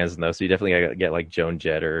girl bands in those, so you definitely gotta get like Joan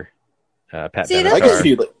Jett or Pat See, I that's can Benatar.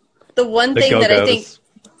 see that. The one The thing that I Go-Go's.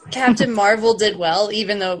 think Captain Marvel did well,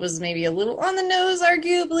 even though it was maybe a little on the nose,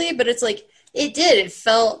 arguably, but it's like it did. It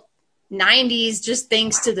felt 90s just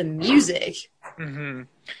thanks to the music. Mm-hmm.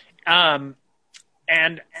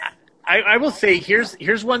 And I will say,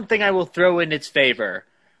 here's one thing I will throw in its favor.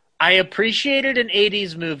 I appreciated an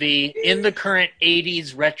 80s movie in the current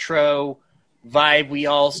 80s retro vibe we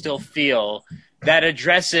all still feel that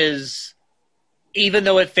addresses, even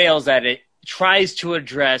though it fails at it, tries to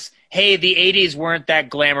address, hey, the 80s weren't that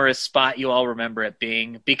glamorous spot you all remember it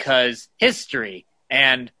being because history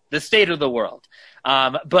and the state of the world.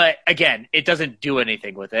 But again, it doesn't do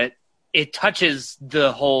anything with it. It touches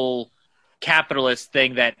the whole capitalist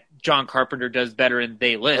thing that John Carpenter does better in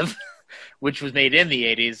They Live, which was made in the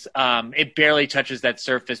 80s. It barely touches that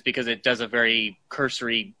surface because it does a very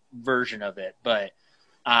cursory version of it. But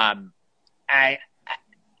I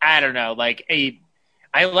don't know. Like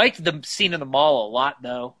I liked the scene in the mall a lot,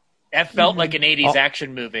 though. That felt like an 80s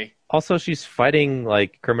action movie. Also, she's fighting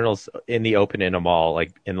like criminals in the open in a mall.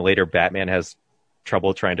 Like, and later Batman has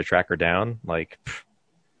trouble trying to track her down. Like,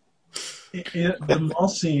 The mall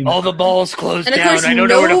scene. All the malls closed And of down. course, I don't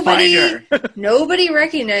know where to find her. nobody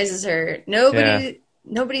recognizes her.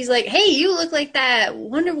 Nobody's like, hey, you look like that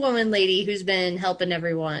Wonder Woman lady who's been helping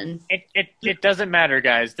everyone. It doesn't matter,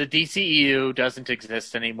 guys. The DCEU doesn't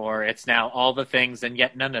exist anymore. It's now all the things and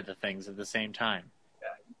yet none of the things at the same time.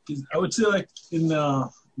 I would say, like, in the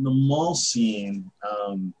mall scene,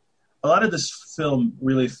 a lot of this film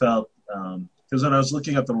really felt, because when I was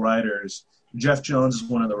looking at the writers, Jeff Jones is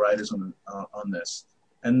one of the writers on this.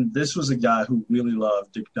 And this was a guy who really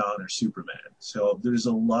loved Dick Donner Superman. So there's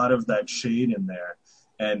a lot of that shade in there.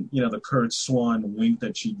 And, you know, the Kurt Swan wink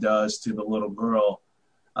that she does to the little girl.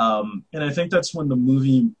 And I think that's when the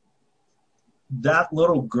movie, that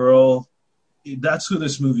little girl, that's who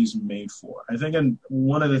this movie's made for. I think, and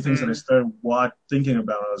one of the things that I started thinking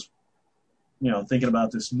about, I was, thinking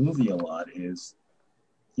about this movie a lot is,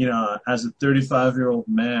 as a 35-year-old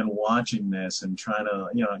man watching this and trying to,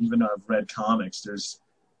 even though I've read comics, there's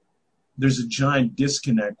a giant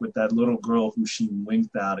disconnect with that little girl who she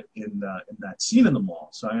winked at in that scene in the mall.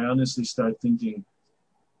 So I honestly started thinking,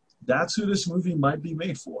 that's who this movie might be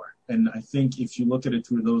made for. And I think if you look at it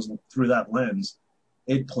through that lens,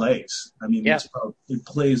 it plays. I mean, it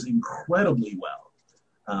plays incredibly well.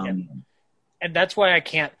 And that's why I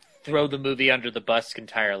can't throw the movie under the bus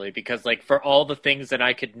entirely, because, like, for all the things that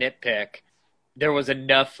I could nitpick, there was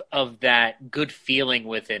enough of that good feeling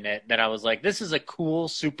within it that I was like, this is a cool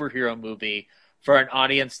superhero movie for an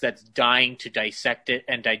audience that's dying to dissect it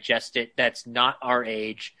and digest it, that's not our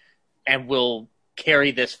age, and will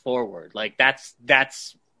carry this forward. Like, that's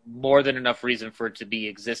more than enough reason for it to be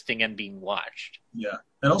existing and being watched. Yeah.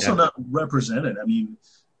 And also not represented. I mean,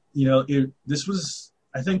 this was,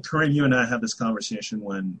 I think, Corinne, you and I had this conversation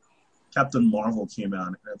when Captain Marvel came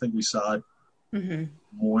out. I think we saw it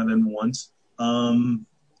more than once. I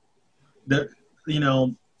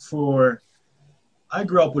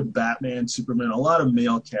grew up with Batman, Superman, a lot of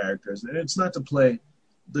male characters. And it's not to play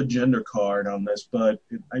the gender card on this, but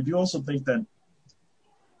I do also think that,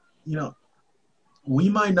 we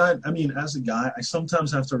might not, I mean, as a guy, I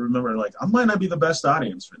sometimes have to remember, like, I might not be the best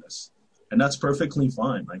audience for this. And that's perfectly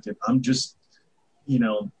fine. Like, if I'm just,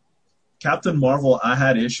 Captain Marvel, I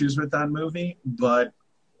had issues with that movie, but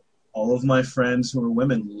all of my friends who are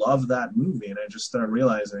women love that movie. And I just started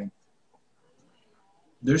realizing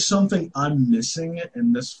there's something I'm missing.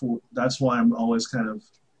 And that's why I'm always kind of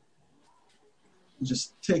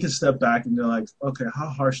just take a step back and go like, okay, how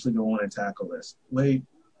harshly do I want to tackle this? Wait,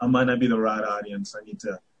 I might not be the right audience. I need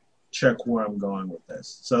to check where I'm going with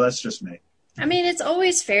this. So that's just me. I mean, it's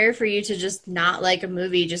always fair for you to just not like a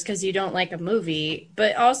movie just because you don't like a movie.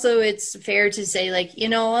 But also it's fair to say, like, you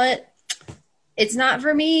know what? It's not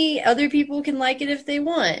for me. Other people can like it if they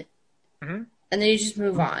want. And then you just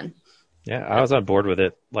move on. Yeah, I was on board with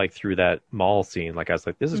it, like, through that mall scene. Like, I was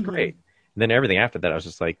like, this is great. And then everything after that, I was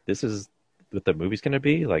just like, this is what the movie's going to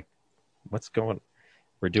be? Like, what's going...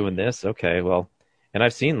 We're doing this? Okay, well... And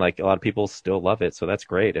I've seen, like, a lot of people still love it, so that's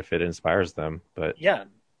great if it inspires them. But yeah,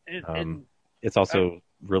 it's also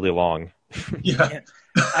really long. Yeah.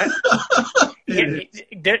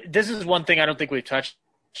 This is one thing I don't think we've touched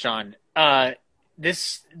on.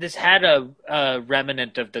 This had a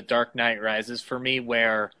remnant of The Dark Knight Rises for me,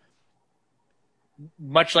 where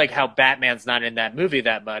much like how Batman's not in that movie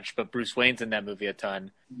that much, but Bruce Wayne's in that movie a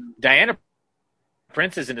ton. Diana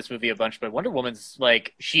Prince is in this movie a bunch, but Wonder Woman's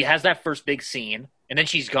like, she has that first big scene, and then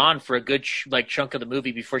she's gone for a good chunk of the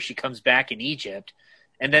movie before she comes back in Egypt,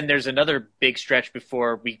 and then there's another big stretch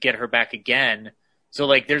before we get her back again. So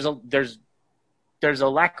like, there's a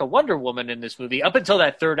lack of Wonder Woman in this movie up until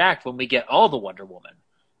that third act when we get all the Wonder Woman.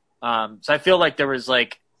 So I feel like there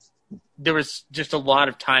was just a lot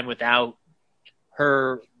of time without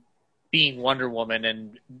her being Wonder Woman,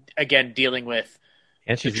 and again dealing with.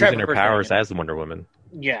 And she's using her powers as the Wonder Woman.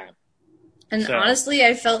 Yeah. And honestly,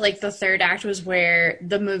 I felt like the third act was where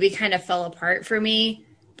the movie kind of fell apart for me.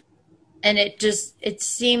 And it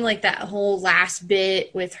seemed like that whole last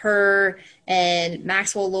bit with her and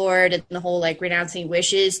Maxwell Lord and the whole like renouncing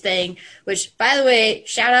wishes thing, which, by the way,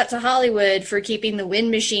 shout out to Hollywood for keeping the wind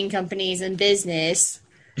machine companies in business.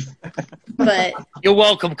 But you're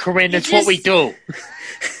welcome, Corinne. That's what we do.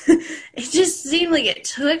 It just seemed like it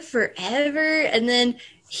took forever, and then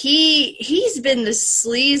he's been the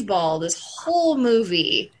sleazeball this whole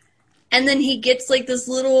movie, and then he gets like this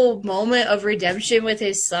little moment of redemption with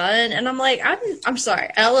his son, and I'm like, I'm sorry,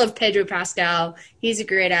 I love Pedro Pascal, he's a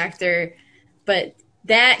great actor, but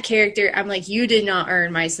that character, I'm like, you did not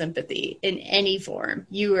earn my sympathy in any form.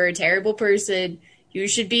 You were a terrible person. You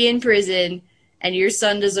should be in prison, and your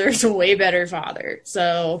son deserves a way better father.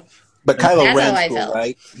 So. But Kylo Ren's cool,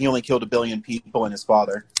 right? He only killed 1 billion people and his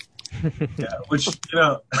father. Yeah, which,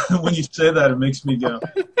 when you say that, it makes me go,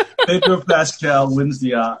 Pedro Pascal wins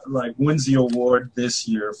the award this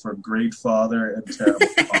year for great father and terrible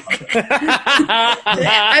father.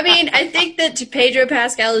 I mean, I think that Pedro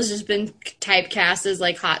Pascal has just been typecast as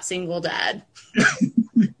like hot single dad.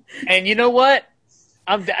 And you know what?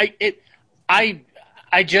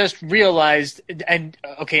 I just realized, and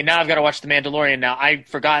okay, now I've got to watch The Mandalorian now. I've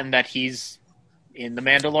forgotten that he's in The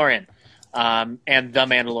Mandalorian and The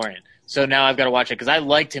Mandalorian. So now I've got to watch it because I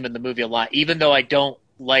liked him in the movie a lot. Even though I don't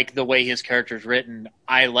like the way his character's written,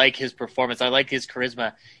 I like his performance. I like his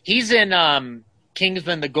charisma. He's in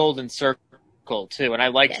Kingsman: The Golden Circle too, and I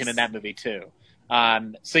liked him in that movie too.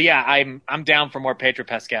 So yeah, I'm down for more Pedro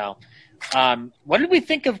Pascal. What did we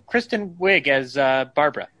think of Kristen Wiig as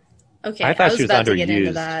Barbara? Okay, I thought she was about to underused, get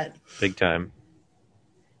into that. big time.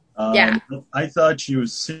 Yeah, I thought she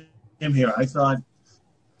was same here. I thought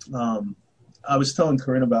I was telling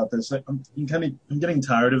Corinne about this. I'm getting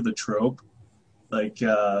tired of the trope,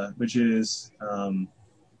 which is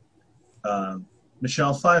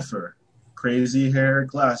Michelle Pfeiffer, crazy hair,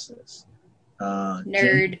 glasses. Nerd.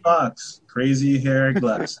 Jamie Foxx, crazy hair,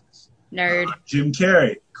 glasses. Nerd. Jim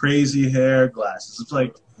Carrey, crazy hair, glasses. It's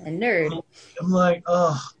like. A nerd. I'm like,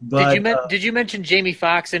 oh, but did you mention Jamie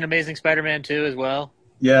Foxx in Amazing Spider-Man 2 as well?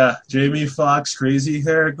 Yeah, Jamie Foxx, crazy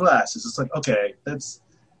hair, glasses. It's like, okay, that's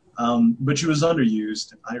but she was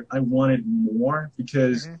underused. I wanted more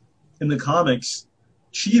because in the comics,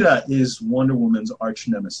 Cheetah is Wonder Woman's arch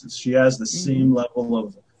nemesis. She has the same level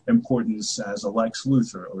of importance as a Lex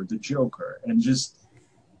Luthor or the Joker, and just.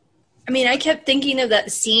 I mean, I kept thinking of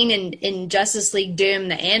that scene in Justice League Doom,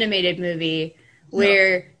 the animated movie,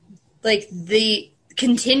 where like the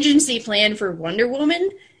contingency plan for Wonder Woman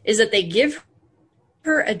is that they give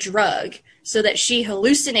her a drug so that she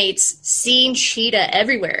hallucinates seeing Cheetah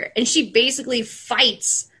everywhere, and she basically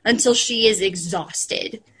fights until she is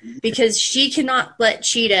exhausted because she cannot let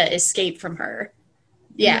Cheetah escape from her.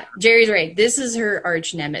 Yeah, Jerry's right. This is her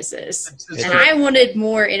arch nemesis, and I wanted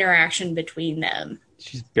more interaction between them.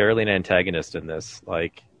 She's barely an antagonist in this.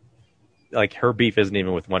 Like her beef isn't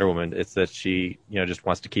even with Wonder Woman. It's that she, just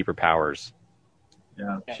wants to keep her powers.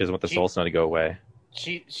 Yeah. She doesn't want the Soul Stone to go away.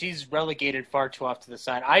 She's relegated far too off to the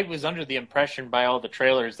side. I was under the impression by all the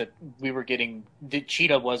trailers that we were getting that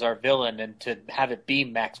Cheetah was our villain, and to have it be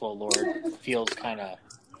Maxwell Lord feels kind of.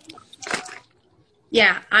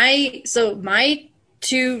 Yeah, so my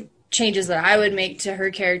two changes that I would make to her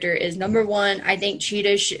character is, number one, I think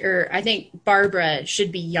I think Barbara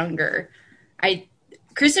should be younger.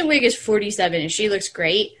 Kristen Wiig is 47 and she looks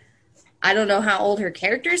great. I don't know how old her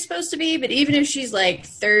character is supposed to be, but even if she's like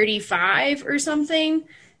 35 or something,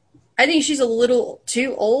 I think she's a little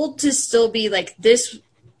too old to still be like this,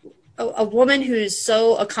 a woman who is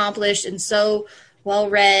so accomplished and so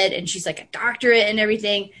well-read, and she's like a doctorate and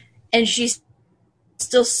everything, and she's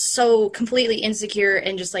still so completely insecure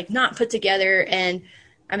and just like not put together. And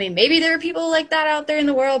I mean, maybe there are people like that out there in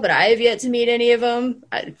the world, but I have yet to meet any of them.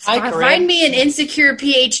 Find me an insecure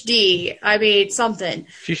PhD. I mean, something.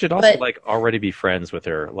 She should also already be friends with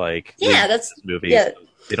her. That's movies. Yeah.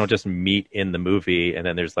 They don't just meet in the movie and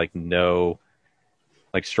then there's no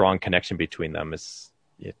strong connection between them.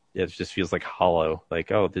 it just feels like hollow.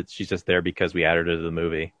 Like, oh, she's just there because we added her to the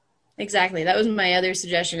movie. Exactly. That was my other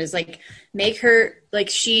suggestion, is like make her like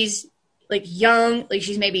she's like young, like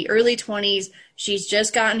she's maybe early 20s. She's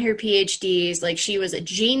just gotten her PhDs. Like she was a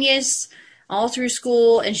genius all through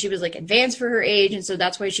school, and she was like advanced for her age. And so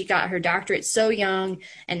that's why she got her doctorate so young.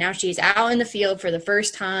 And now she's out in the field for the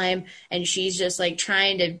first time. And she's just like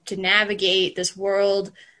trying to navigate this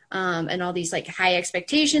world and all these like high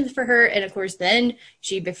expectations for her. And of course, then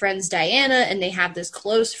she befriends Diana and they have this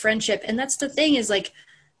close friendship. And that's the thing, is like,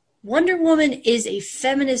 Wonder Woman is a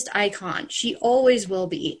feminist icon. She always will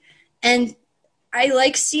be. And I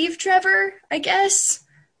like Steve Trevor, I guess,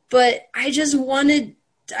 but I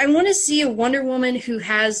want to see a Wonder Woman who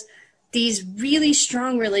has these really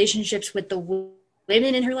strong relationships with the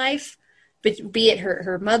women in her life, but be it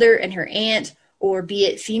her mother and her aunt, or be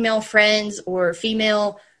it female friends or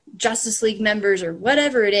female Justice League members or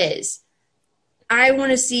whatever it is. I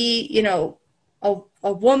want to see, you know,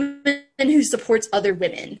 a woman who supports other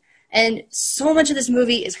women. And so much of this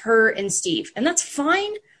movie is her and Steve, and that's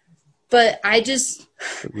fine. But I just,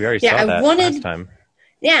 we already saw that last time.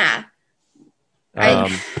 Yeah.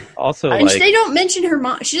 Also, and like, they don't mention her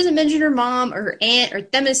mom. She doesn't mention her mom or her aunt or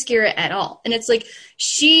Themyscira at all. And it's like,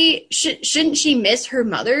 shouldn't she miss her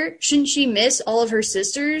mother? Shouldn't she miss all of her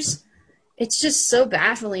sisters? It's just so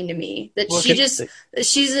baffling to me that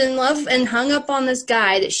she's in love and hung up on this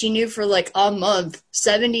guy that she knew for like a month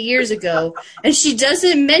 70 years ago, and she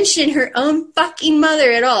doesn't mention her own fucking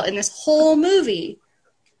mother at all in this whole movie.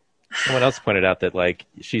 Someone else pointed out that like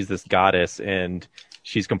she's this goddess and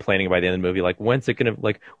she's complaining by the end of the movie, like, when's it gonna,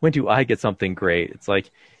 like, when do I get something great? It's like,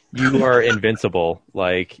 you are invincible.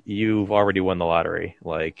 Like, you've already won the lottery.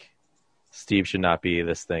 Like, Steve should not be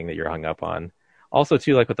this thing that you're hung up on. Also,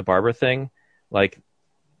 too, like with the Barbara thing, like,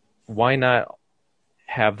 why not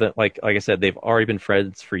have the, like I said, they've already been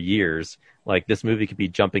friends for years. Like, this movie could be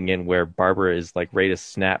jumping in where Barbara is like ready to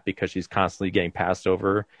snap because she's constantly getting passed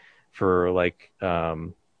over for like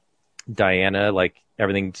Diana. Like,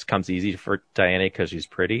 everything just comes easy for Diana because she's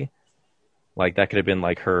pretty. Like, that could have been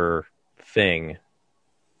like her thing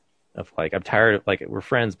of like, I'm tired of, like, we're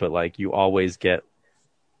friends, but like you always get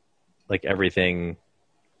like everything.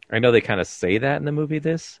 I know they kind of say that in the movie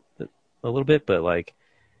a little bit, but like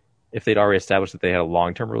if they'd already established that they had a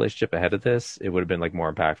long-term relationship ahead of this, it would have been like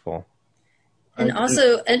more impactful. And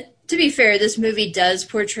also, and to be fair, this movie does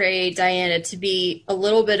portray Diana to be a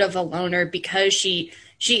little bit of a loner because she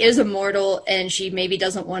is immortal and she maybe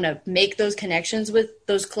doesn't want to make those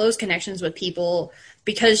close connections with people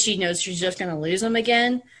because she knows she's just going to lose them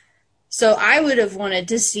again. So I would have wanted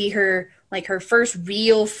to see her, like, her first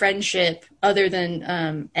real friendship other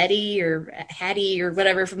than Eddie or Hattie or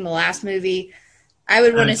whatever from the last movie. I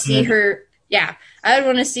would want to see her. Yeah. I would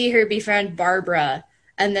want to see her befriend Barbara,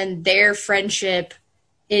 and then their friendship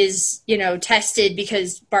is, you know, tested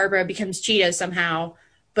because Barbara becomes Cheetah somehow.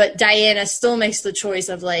 But Diana still makes the choice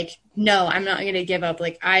of like, no, I'm not going to give up.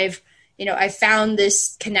 Like, I found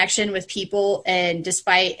this connection with people, and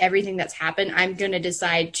despite everything that's happened, I'm going to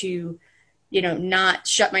decide to, you know, not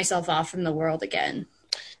shut myself off from the world again.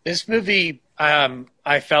 This movie,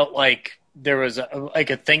 I felt like there was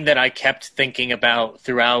a thing that I kept thinking about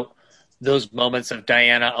throughout those moments of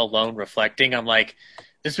Diana alone reflecting. I'm like,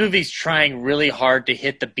 this movie's trying really hard to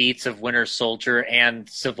hit the beats of Winter Soldier and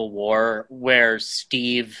Civil War, where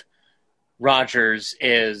Steve Rogers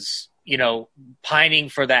is, you know, pining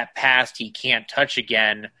for that past he can't touch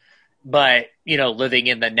again, but, you know, living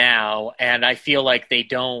in the now. And I feel like there's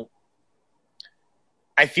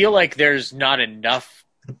not enough.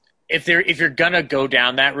 If you're gonna go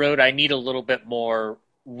down that road, I need a little bit more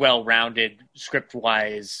well-rounded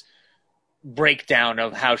script-wise breakdown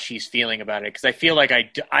of how she's feeling about it, because I feel like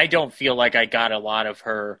I don't feel like I got a lot of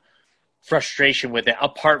her frustration with it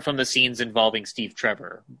apart from the scenes involving Steve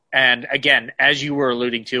Trevor. And again, as you were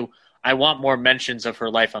alluding to, I want more mentions of her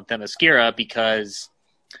life on Themyscira because,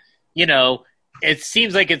 you know, it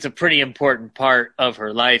seems like it's a pretty important part of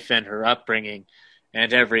her life and her upbringing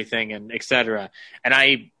and everything, and etc. And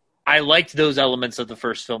I liked those elements of the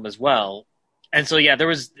first film as well. And so yeah, there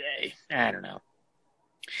was, I don't know.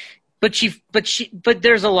 But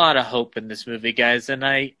there's a lot of hope in this movie, guys, and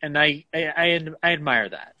I admire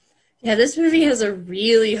that. Yeah, this movie has a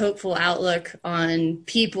really hopeful outlook on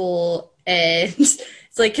people, and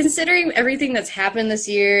it's like, considering everything that's happened this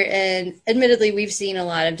year, and admittedly we've seen a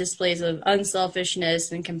lot of displays of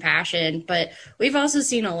unselfishness and compassion, but we've also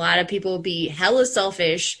seen a lot of people be hella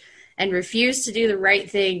selfish and refuse to do the right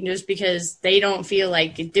thing just because they don't feel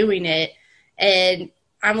like doing it. And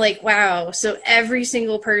I'm like, wow, so every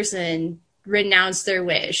single person renounced their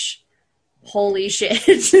wish holy shit,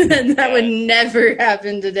 that would never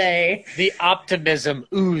happen today. The optimism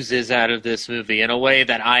oozes out of this movie in a way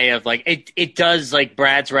that I have, like, it does, like,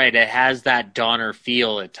 Brad's right, it has that Donner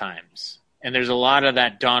feel at times. And there's a lot of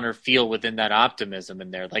that Donner feel within that optimism in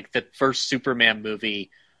there. Like, the first Superman movie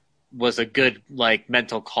was a good, like,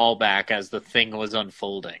 mental callback as the thing was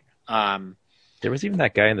unfolding. There was even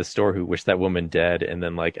that guy in the store who wished that woman dead, and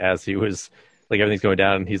then, like, as he was, like, everything's going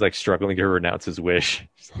down, and he's, like, struggling to renounce his wish.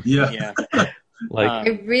 Yeah. Like,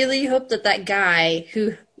 I really hope that guy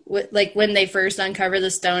who, like, when they first uncover the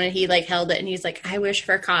stone and he, like, held it and he's like, I wish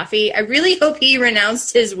for coffee. I really hope he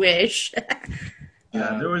renounced his wish.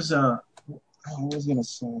 Yeah, there was I was going to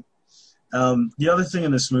say. The other thing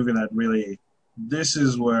in this movie that really, this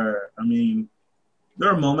is where, I mean, there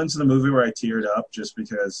are moments in the movie where I teared up just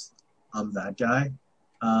because I'm that guy.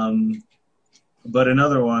 But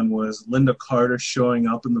another one was Linda Carter showing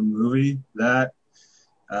up in the movie. That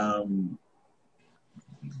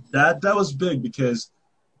was big because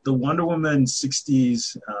the Wonder Woman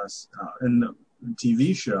 60s in the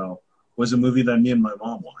TV show was a movie that me and my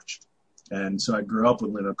mom watched. And so I grew up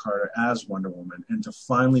with Linda Carter as Wonder Woman. And to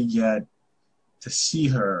finally get to see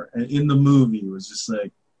her in the movie was just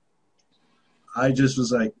like, I just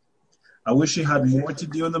was like, I wish she had more to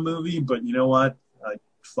do in the movie, but you know what?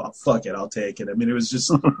 Fuck it, I'll take it. I mean, it was just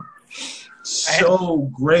so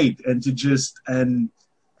great. And to just, and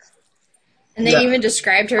they even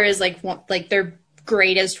described her as like their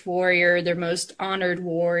greatest warrior, their most honored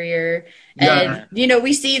warrior. And, you know,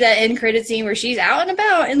 we see that end credit scene where she's out and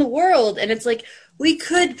about in the world. And it's like, we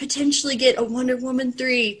could potentially get a Wonder Woman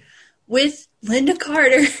 3 with Linda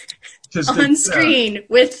Carter on screen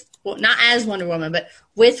with, well, not as Wonder Woman, but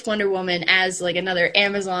with Wonder Woman as like another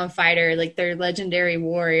Amazon fighter, like their legendary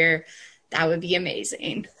warrior. That would be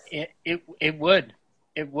amazing. It would.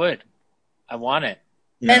 I want it.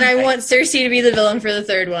 Yeah. And I want Cersei to be the villain for the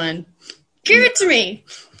third one. Give it to me.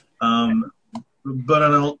 But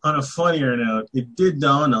on a funnier note, it did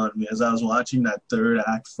dawn on me as I was watching that third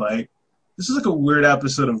act fight. This is like a weird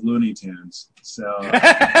episode of Looney Tunes. So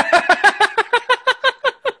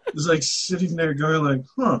it's like sitting there going like,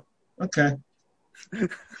 huh, okay.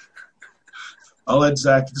 I'll let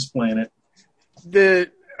Zach explain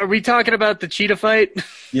it. Are we talking about the cheetah fight?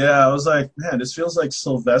 Yeah, I was like, man, this feels like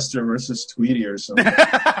Sylvester versus Tweety or something.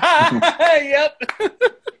 Yep.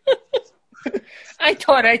 I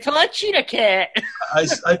thought cheetah cat. I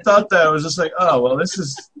thought that. I was just like, oh, well, this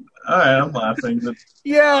is, all right, I'm laughing. But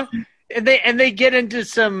yeah. And they get into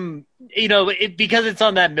some, you know, because it's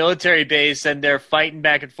on that military base and they're fighting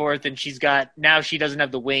back and forth and she doesn't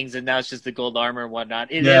have the wings and now it's just the gold armor and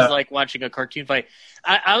whatnot. It is like watching a cartoon fight.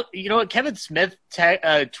 You know what, Kevin Smith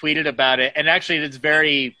tweeted about it, and actually it's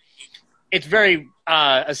very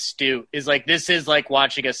astute. Is like, this is like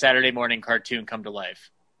watching a Saturday morning cartoon come to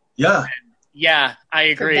life. Yeah. Yeah, I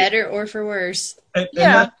agree. For better or for worse.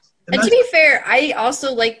 And to be fair, I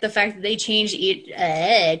also like the fact that they changed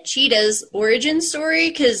Cheetah's origin story,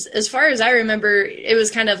 because as far as I remember, it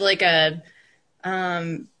was kind of like a,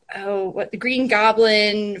 the Green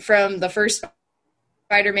Goblin from the first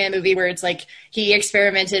Spider-Man movie, where it's like he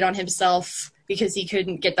experimented on himself because he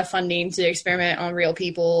couldn't get the funding to experiment on real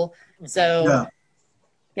people. So,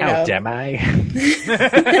 how damn I?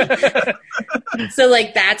 So,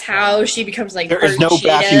 like, that's how she becomes, like, there is no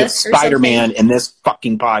bashing of Spider-Man in this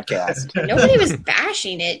fucking podcast. Nobody was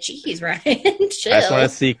bashing it. Jeez, Ryan. Chill. I just want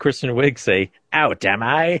to see Kristen Wiig say, "Ow, damn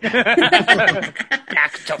I?"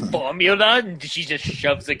 Back to formula, and she just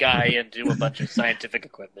shoves a guy into a bunch of scientific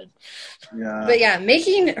equipment. Yeah. But yeah,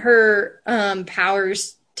 making her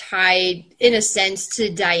powers tied, in a sense, to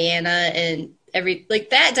Diana and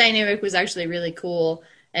that dynamic was actually really cool.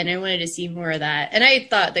 And I wanted to see more of that. And I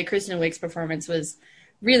thought that Kristen Wiig's performance was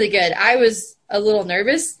really good. I was a little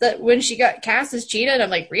nervous that when she got cast as Cheetah, and I'm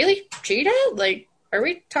like, really? Cheetah? Like, are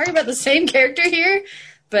we talking about the same character here?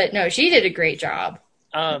 But no, she did a great job.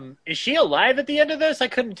 Is she alive at the end of this? I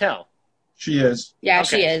couldn't tell. She is. Yeah,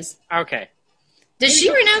 Okay. she is. Okay. Did she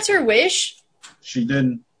renounce her wish? She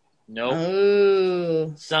didn't. Nope.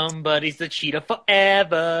 Oh. Somebody's the cheetah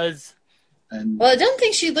forevers. And Well, I don't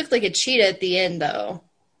think she looked like a cheetah at the end, though.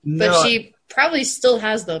 But she probably still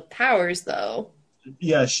has the powers, though.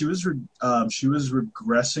 Yeah, she was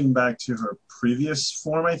regressing back to her previous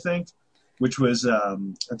form, I think, which was I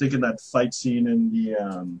think in that fight scene in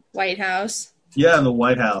the White House. Yeah, in the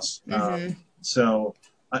White House. Mm-hmm. So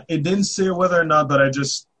it didn't say whether or not, but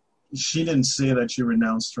she didn't say that she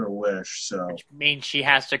renounced her wish. So Which means she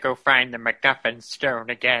has to go find the MacGuffin stone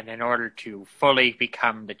again in order to fully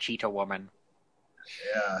become the cheetah woman.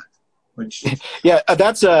 yeah, which Yeah,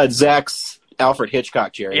 that's Zach's Alfred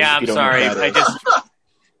Hitchcock, Jerry. Yeah, if I'm you don't know sorry. what that I is. just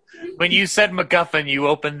when you said MacGuffin, you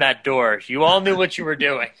opened that door. You all knew what you were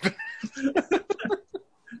doing.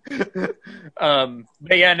 But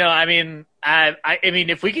yeah, no, I mean, I mean,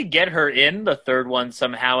 if we could get her in the third one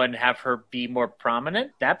somehow and have her be more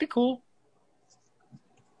prominent, that'd be cool.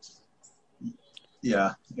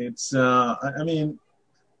 Yeah, it's. I mean,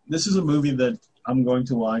 this is a movie that I'm going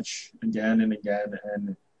to watch again and again,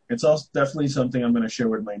 and it's also definitely something I'm going to share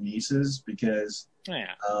with my nieces because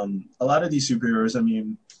a lot of these superheroes. I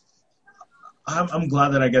mean, I'm glad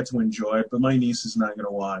that I get to enjoy it, but my niece is not going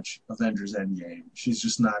to watch Avengers Endgame. She's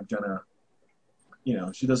just not gonna.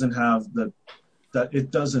 She doesn't have that.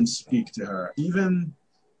 It doesn't speak to her. Even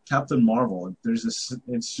Captain Marvel, there's this.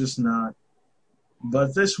 It's just not.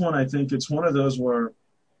 But this one, I think it's one of those where,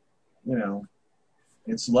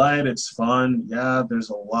 it's light, it's fun. Yeah,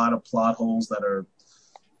 there's a lot of plot holes that are,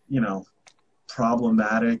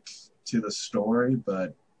 problematic to the story,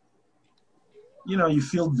 but, you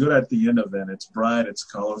feel good at the end of it. It's bright, it's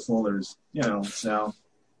colorful, there's, so.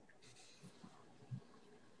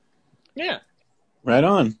 Yeah. Right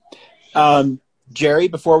on. Jerry,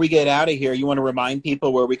 before we get out of here, you want to remind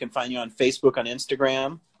people where we can find you on Facebook, on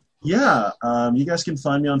Instagram? Yeah, you guys can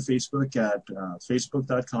find me on Facebook at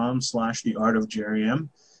facebook.com/theartofjerrym.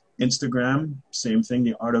 Instagram, same thing,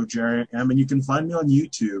 The Art of Jerry M. And you can find me on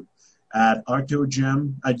YouTube at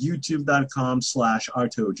Artogem at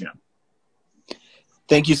youtube.com/Artogem.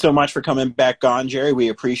 Thank you so much for coming back on, Jerry. We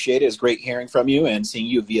appreciate it. It's great hearing from you and seeing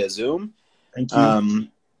you via Zoom. Thank you.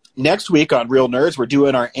 Next week on Real Nerds, we're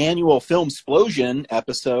doing our annual Film Explosion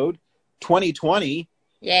episode 2020.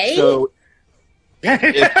 Yay! So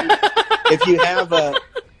if you have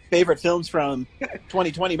favorite films from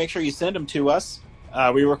 2020, make sure you send them to us.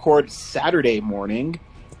 We record Saturday morning.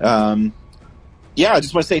 I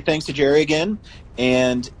just want to say thanks to Jerry again.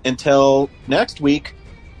 And until next week,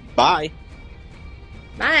 bye.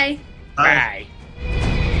 Bye. Bye.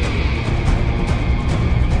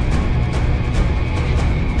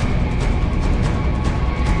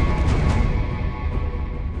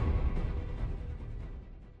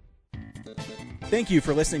 Thank you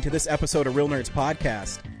for listening to this episode of Real Nerds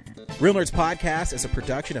Podcast. Real Nerds Podcast is a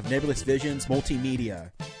production of Nebulous Visions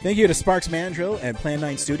Multimedia. Thank you to Sparks Mandrill and Plan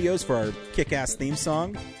 9 Studios for our kick-ass theme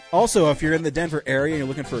song. Also, if you're in the Denver area and you're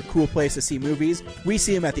looking for a cool place to see movies, we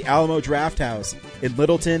see them at the Alamo Drafthouse in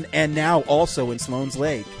Littleton and now also in Sloan's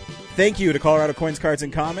Lake. Thank you to Colorado Coins, Cards,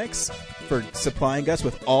 and Comics for supplying us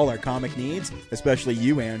with all our comic needs, especially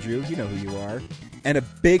you, Andrew. You know who you are. And a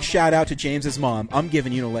big shout out to James's mom. I'm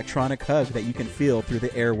giving you an electronic hug that you can feel through the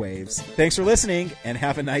airwaves. Thanks for listening, and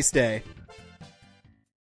have a nice day.